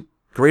 Duck Soup,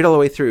 great all the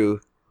way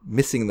through,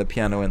 missing the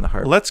piano and the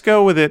harp. Let's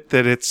go with it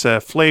that it's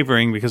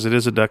flavoring, because it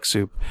is a duck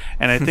soup.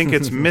 And I think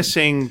it's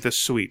missing the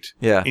sweet.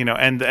 Yeah.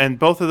 And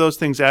both of those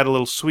things add a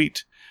little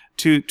sweet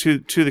to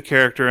the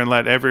character and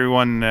let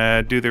everyone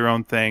do their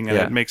own thing, and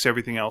it makes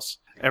everything else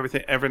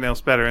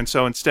better. And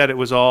so instead it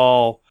was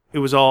all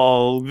go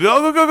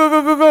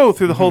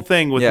through the whole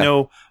thing with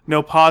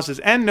no pauses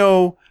and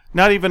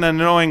not even an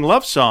annoying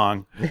love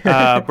song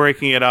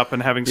breaking it up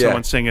and having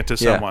someone sing it to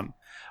someone.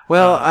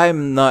 Well,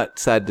 I'm not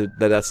sad that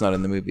that's not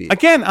in the movie.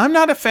 Again, I'm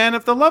not a fan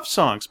of the love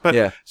songs,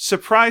 but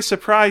surprise,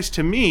 surprise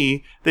to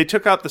me, they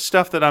took out the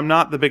stuff that I'm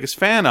not the biggest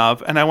fan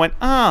of, and I went,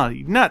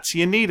 nuts,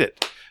 you need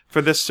it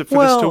for this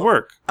to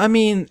work. I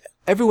mean,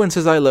 Everyone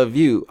Says I Love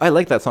You. I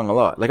like that song a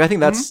lot. Like, I think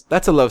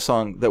that's a love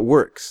song that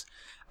works.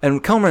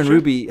 And Kelmer and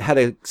Ruby had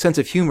a sense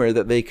of humor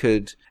that they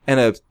could, and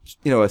a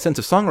sense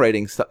of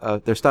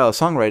songwriting, their style of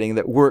songwriting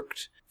that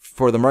worked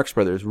for the Marx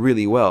Brothers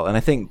really well. And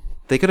I think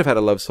they could have had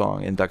a love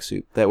song in Duck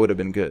Soup that would have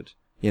been good.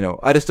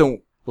 I just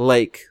don't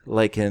like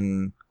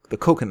in the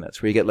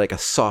Coconuts, where you get like a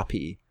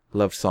soppy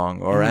love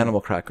song, or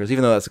Animal Crackers,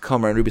 even though that's a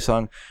Kelmer and Ruby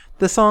song.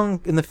 The song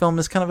in the film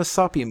is kind of a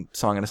soppy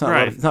song, and it's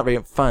not it's not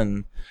very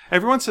fun.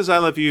 Everyone Says I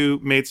Love You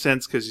made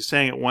sense because you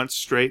sang it once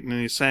straight, and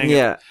then you sang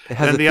it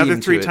has and a the other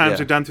theme three to it, times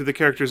are done through the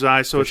character's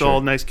eyes, so it's all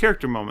nice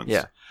character moments.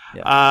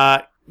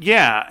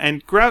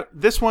 And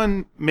this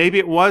one, maybe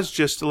it was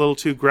just a little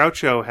too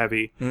Groucho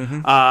heavy,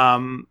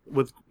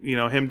 with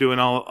him doing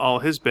all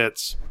his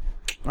bits.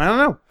 I don't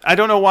know. I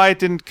don't know why it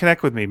didn't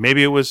connect with me.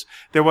 Maybe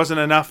there wasn't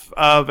enough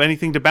of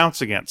anything to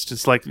bounce against.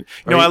 It's like,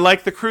 I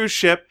like the cruise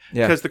ship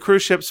because the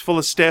cruise ship's full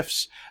of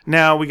stiffs.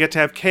 Now we get to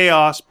have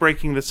chaos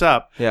breaking this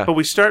up. Yeah. But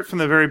we start from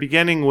the very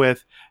beginning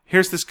with,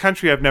 here's this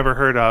country I've never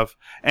heard of,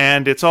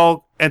 and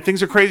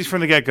things are crazy from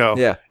the get-go.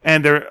 Yeah.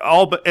 And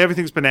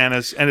everything's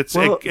bananas, and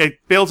it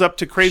builds up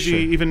to crazy,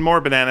 even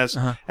more bananas,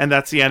 and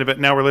that's the end of it.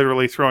 Now we're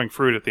literally throwing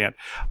fruit at the end.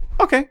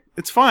 Okay,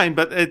 it's fine,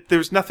 but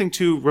there's nothing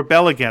to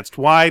rebel against.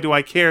 Why do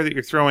I care that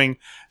you're throwing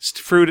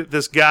fruit at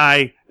this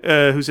guy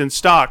who's in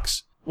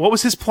stocks? What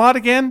was his plot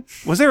again?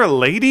 Was there a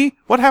lady?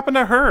 What happened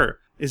to her?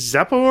 Is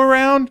Zeppo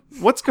around?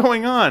 What's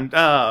going on?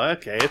 Oh,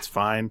 okay, it's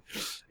fine.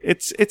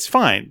 It's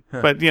fine.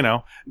 But,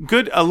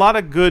 a lot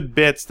of good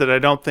bits that I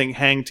don't think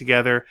hang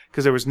together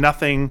because there was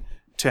nothing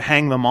to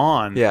hang them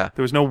on. Yeah.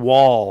 There was no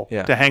wall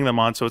to hang them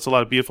on, so it's a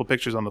lot of beautiful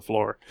pictures on the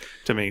floor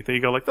to me. That you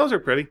go like, those are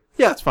pretty.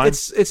 Yeah, it's fine.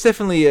 It's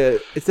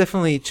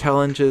definitely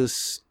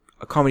challenges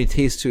a comedy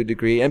taste to a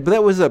degree. But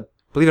that was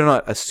believe it or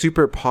not, a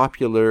super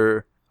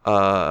popular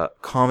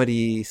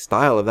comedy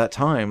style of that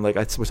time. Like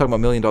we're talking about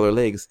 $1 Million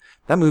Legs.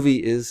 That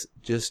movie is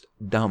just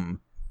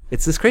dumb.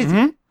 It's just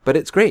crazy, but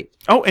it's great.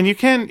 Oh, and you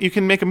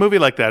can make a movie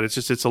like that.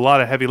 It's a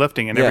lot of heavy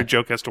lifting, and every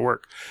joke has to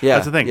work. Yeah,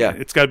 that's the thing. Yeah.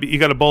 It's got to be. You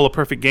got to bowl a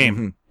perfect game.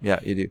 Mm-hmm. Yeah,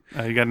 you do.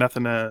 You got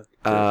nothing to.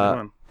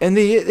 And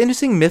the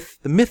interesting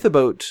myth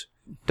about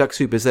Duck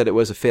Soup is that it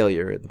was a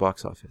failure at the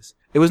box office.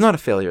 It was not a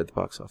failure at the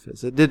box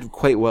office. It did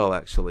quite well,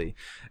 actually.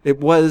 It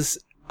was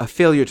a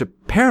failure to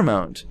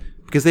Paramount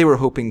because they were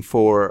hoping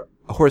for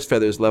a Horse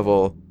Feathers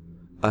level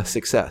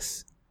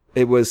success.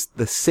 It was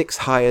the 6th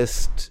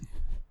highest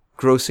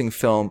grossing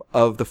film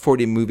of the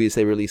 40 movies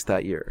they released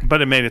that year.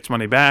 But it made its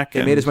money back.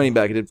 It made its money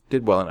back. It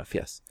did well enough,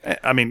 yes.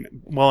 I mean,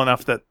 well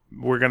enough that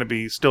we're going to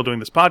be still doing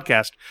this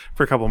podcast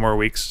for a couple more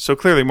weeks. So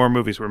clearly more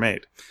movies were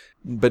made.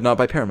 But not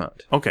by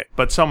Paramount. Okay,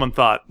 but someone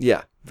thought...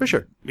 Yeah, for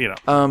sure.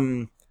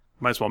 Might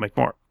as well make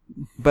more.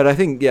 But I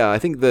think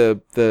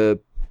the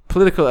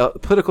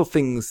political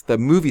things, the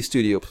movie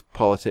studio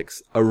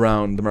politics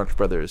around the Marx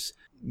Brothers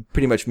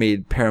pretty much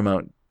made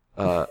Paramount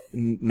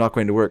not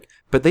going to work.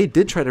 But they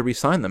did try to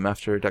re-sign them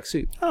after Duck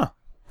Soup. Huh.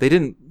 They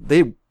didn't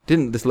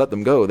just let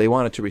them go. They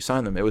wanted to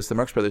re-sign them. It was the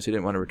Marx Brothers who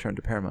didn't want to return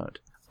to Paramount.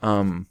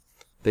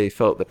 They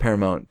felt that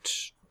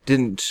Paramount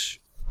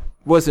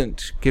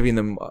wasn't giving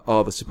them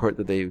all the support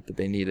that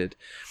they needed.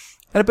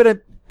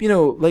 But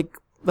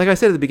like I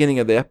said at the beginning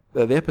of the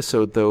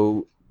episode,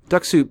 though,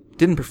 Duck Soup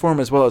didn't perform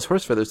as well as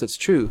Horse Feathers. That's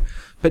true,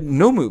 but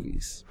no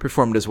movies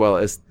performed as well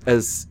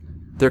as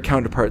their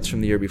counterparts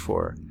from the year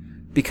before,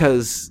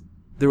 because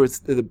there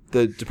was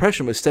the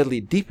depression was steadily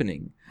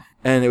deepening,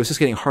 and it was just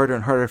getting harder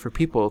and harder for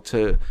people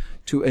to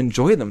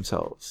enjoy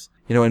themselves.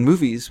 And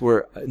movies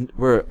were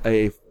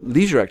a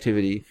leisure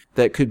activity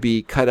that could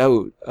be cut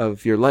out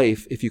of your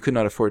life if you could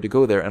not afford to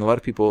go there. And a lot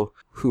of people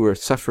who were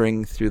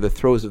suffering through the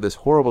throes of this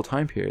horrible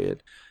time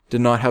period did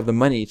not have the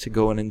money to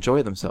go and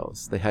enjoy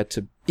themselves. They had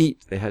to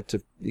eat. They had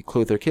to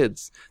clothe their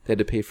kids. They had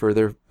to pay for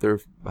their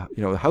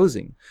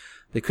housing.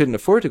 They couldn't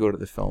afford to go to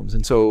the films.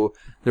 And so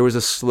there was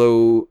a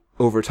slow,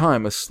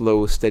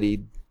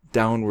 steady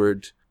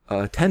downward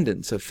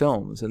attendance of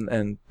films,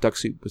 and Duck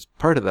Soup was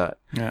part of that.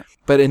 Yeah.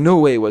 But in no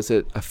way was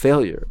it a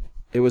failure.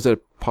 it was a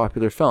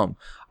popular film.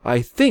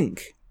 I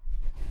think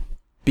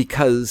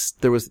because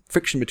there was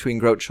friction between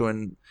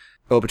Groucho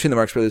between the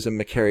Marx Brothers and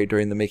McCary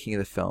during the making of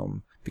the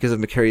film, because of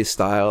McCary's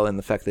style and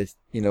the fact that,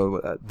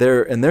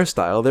 their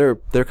style,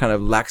 they're kind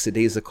of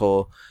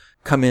lackadaisical,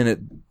 come in at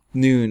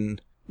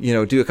noon,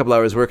 do a couple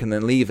hours work and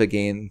then leave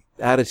again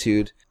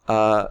attitude.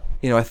 I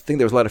think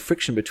there was a lot of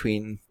friction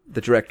between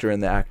the director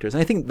and the actors.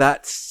 And I think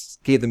that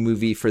gave the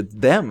movie for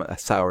them a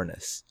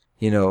sourness,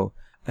 And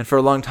for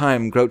a long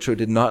time, Groucho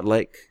did not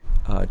like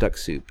Duck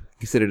Soup,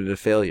 considered it a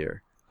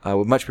failure.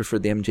 Would much prefer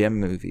the MGM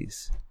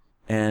movies.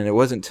 And it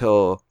wasn't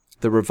until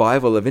the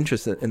revival of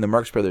interest in the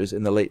Marx Brothers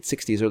in the late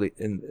 60s,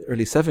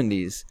 early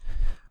 70s,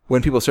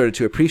 when people started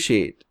to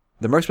appreciate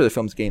the Marx Brothers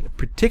films again,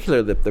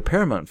 particularly the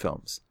Paramount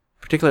films,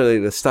 particularly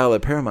the style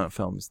of Paramount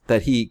films,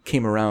 that he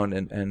came around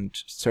and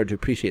started to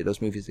appreciate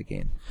those movies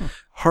again.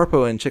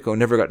 Harpo and Chico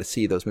never got to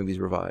see those movies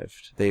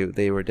revived.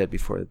 They were dead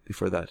before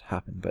that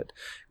happened. But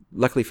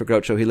luckily for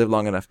Groucho, he lived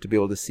long enough to be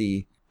able to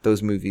see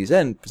those movies,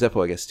 and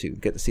Zeppo, I guess, too,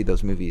 get to see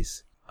those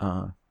movies.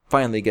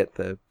 Finally get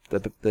the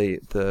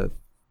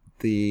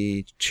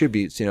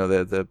tributes,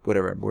 the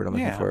whatever word I'm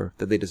looking for,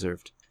 that they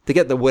deserved. They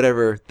get the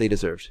whatever they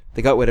deserved.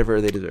 They got whatever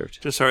they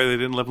deserved. Just sorry they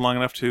didn't live long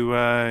enough to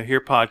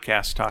hear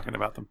podcasts talking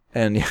about them.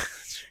 And yeah,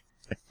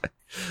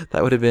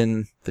 that would have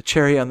been the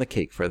cherry on the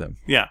cake for them.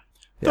 Yeah.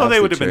 Though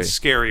they would have been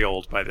scary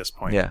old by this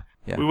point. Yeah.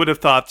 We would have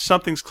thought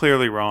something's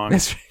clearly wrong.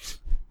 That's right.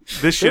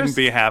 This shouldn't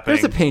be happening.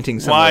 There's a painting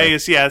somewhere.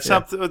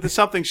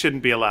 Something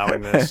shouldn't be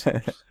allowing this.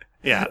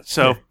 Yeah,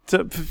 so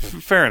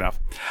fair enough.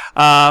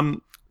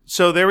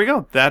 So there we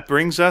go. That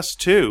brings us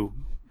to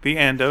the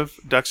end of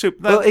Duck Soup.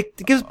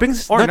 It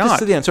brings us not just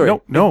to the end. Sorry,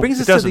 no, it brings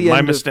us doesn't. To the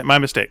end. My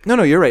mistake.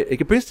 No, you're right.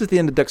 It brings us to the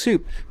end of Duck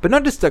Soup, but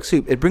not just Duck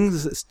Soup. It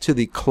brings us to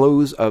the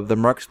close of the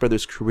Marx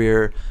Brothers'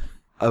 career,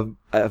 of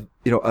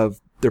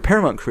their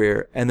Paramount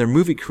career and their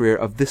movie career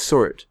of this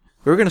sort.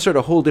 We're going to start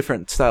a whole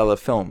different style of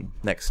film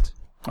next.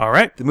 All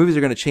right. The movies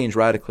are going to change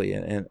radically.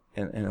 And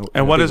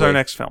what is our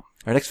next film?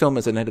 Our next film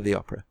is A Night of the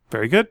Opera.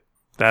 Very good.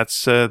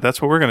 That's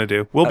what we're going to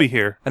do. We'll be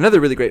here.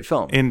 Another really great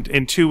film.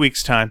 In 2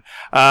 weeks' time.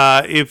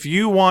 If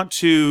you want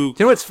to... Do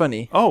you know what's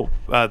funny?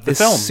 The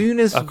film,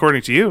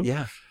 according to you.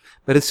 Yeah.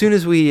 But as soon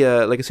as we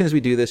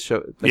do this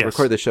show,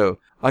 record the show,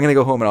 I'm going to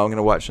go home and I'm going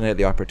to watch A Night of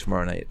the Opera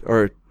tomorrow night.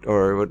 Or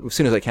as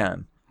soon as I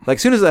can. Like,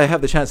 as soon as I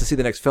have the chance to see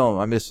the next film,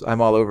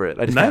 I'm all over it.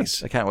 I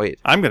can't wait.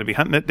 I'm going to be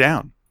hunting it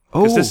down.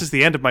 Because this is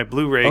the end of my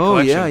Blu-ray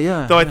collection.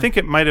 Yeah. Though I think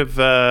it might have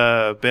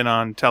been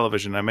on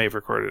television. I may have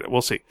recorded it.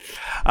 We'll see.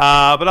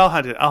 But I'll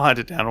hunt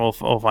it down.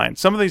 We'll find.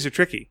 Some of these are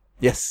tricky.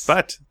 Yes.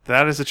 But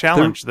that is a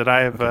challenge that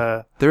I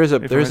have. There is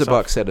a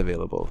box set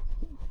available.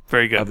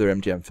 Very good. Of their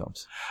MGM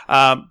films.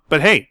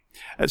 But hey,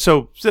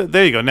 so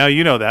there you go. Now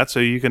you know that,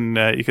 so you can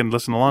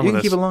listen along with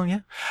us. You can keep along,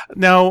 yeah.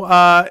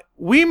 Now,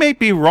 we may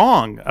be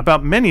wrong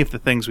about many of the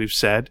things we've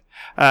said,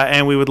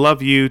 and we would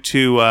love you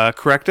to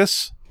correct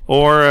us.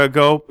 Or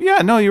go, yeah,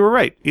 no, you were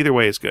right. Either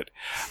way is good.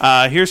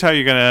 Here's how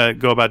you're going to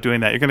go about doing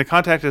that. You're going to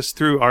contact us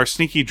through our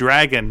Sneaky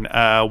Dragon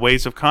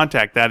ways of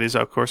contact. That is,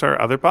 of course,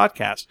 our other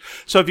podcast.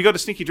 So if you go to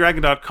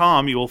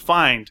sneakydragon.com, you will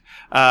find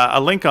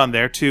a link on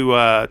there to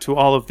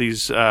all of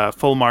these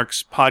Full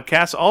Marks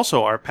podcasts.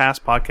 Also, our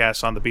past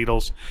podcasts on the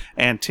Beatles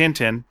and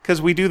Tintin,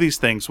 because we do these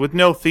things with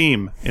no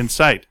theme in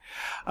sight.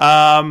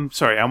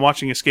 Sorry, I'm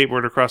watching a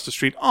skateboarder across the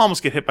street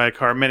almost get hit by a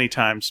car many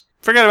times.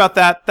 Forget about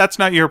that. That's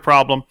not your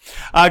problem.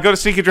 Go to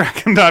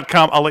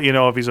sneakydragon.com. I'll let you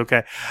know if he's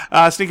okay.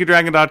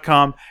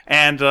 Sneakydragon.com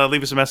and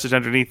leave us a message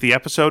underneath the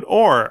episode,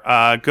 or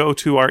go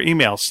to our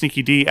email,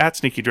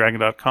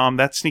 sneakyd@sneakydragon.com.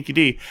 That's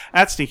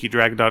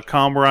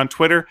sneakyd@sneakydragon.com. We're on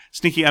Twitter,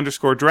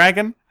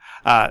 sneaky_dragon.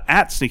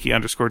 At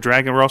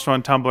sneaky_dragon. We're also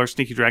on Tumblr,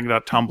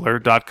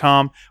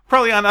 sneakydragon.tumblr.com.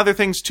 Probably on other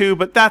things too,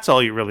 but that's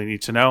all you really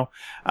need to know.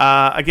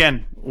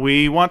 Again,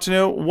 we want to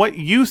know what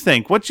you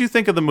think. What do you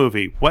think of the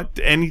movie?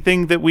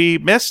 Anything that we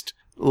missed?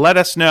 Let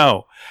us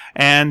know.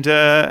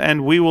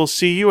 And we will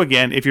see you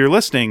again, if you're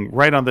listening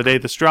right on the day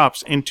this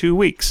drops, in 2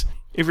 weeks.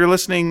 If you're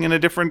listening in a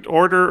different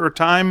order or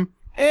time,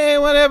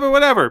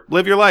 whatever.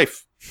 Live your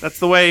life. That's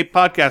the way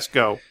podcasts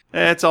go.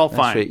 It's all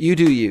fine. That's right. You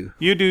do you.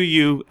 You do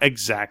you,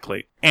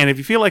 exactly. And if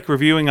you feel like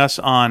reviewing us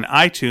on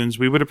iTunes,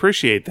 we would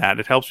appreciate that.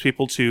 It helps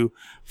people to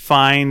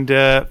find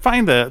the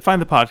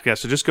podcast.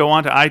 So just go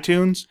on to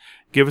iTunes,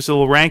 give us a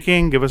little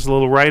ranking, give us a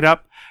little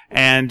write-up,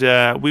 and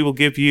we will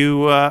give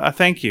you a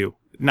thank you.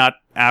 Not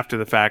after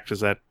the fact,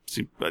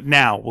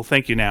 now. We'll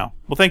thank you now.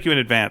 We'll thank you in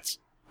advance.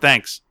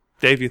 Thanks.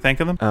 Dave, you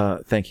thanking them?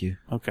 Thank you.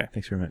 Okay.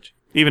 Thanks very much.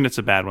 Even if it's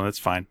a bad one, that's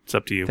fine. It's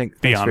up to you.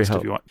 Be honest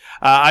if you want.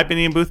 I've been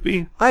Ian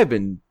Boothby. I've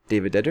been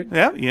David Dedrick.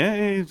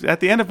 Yeah. At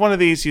the end of one of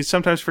these, you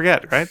sometimes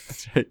forget, right?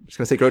 That's right. I was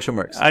going to say Groucho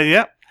Marx.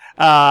 Yeah.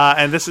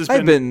 And this has been...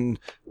 I've been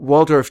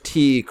Waldorf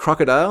T.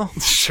 Crocodile.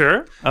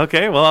 Sure.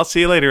 Okay. Well, I'll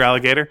see you later,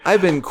 alligator.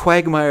 I've been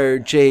Quagmire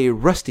J.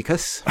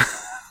 Rusticus.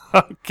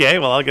 Okay.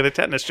 Well, I'll get a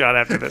tetanus shot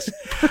after this.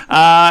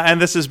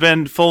 And this has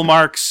been Full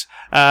Marks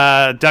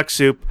Duck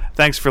Soup.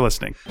 Thanks for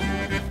listening.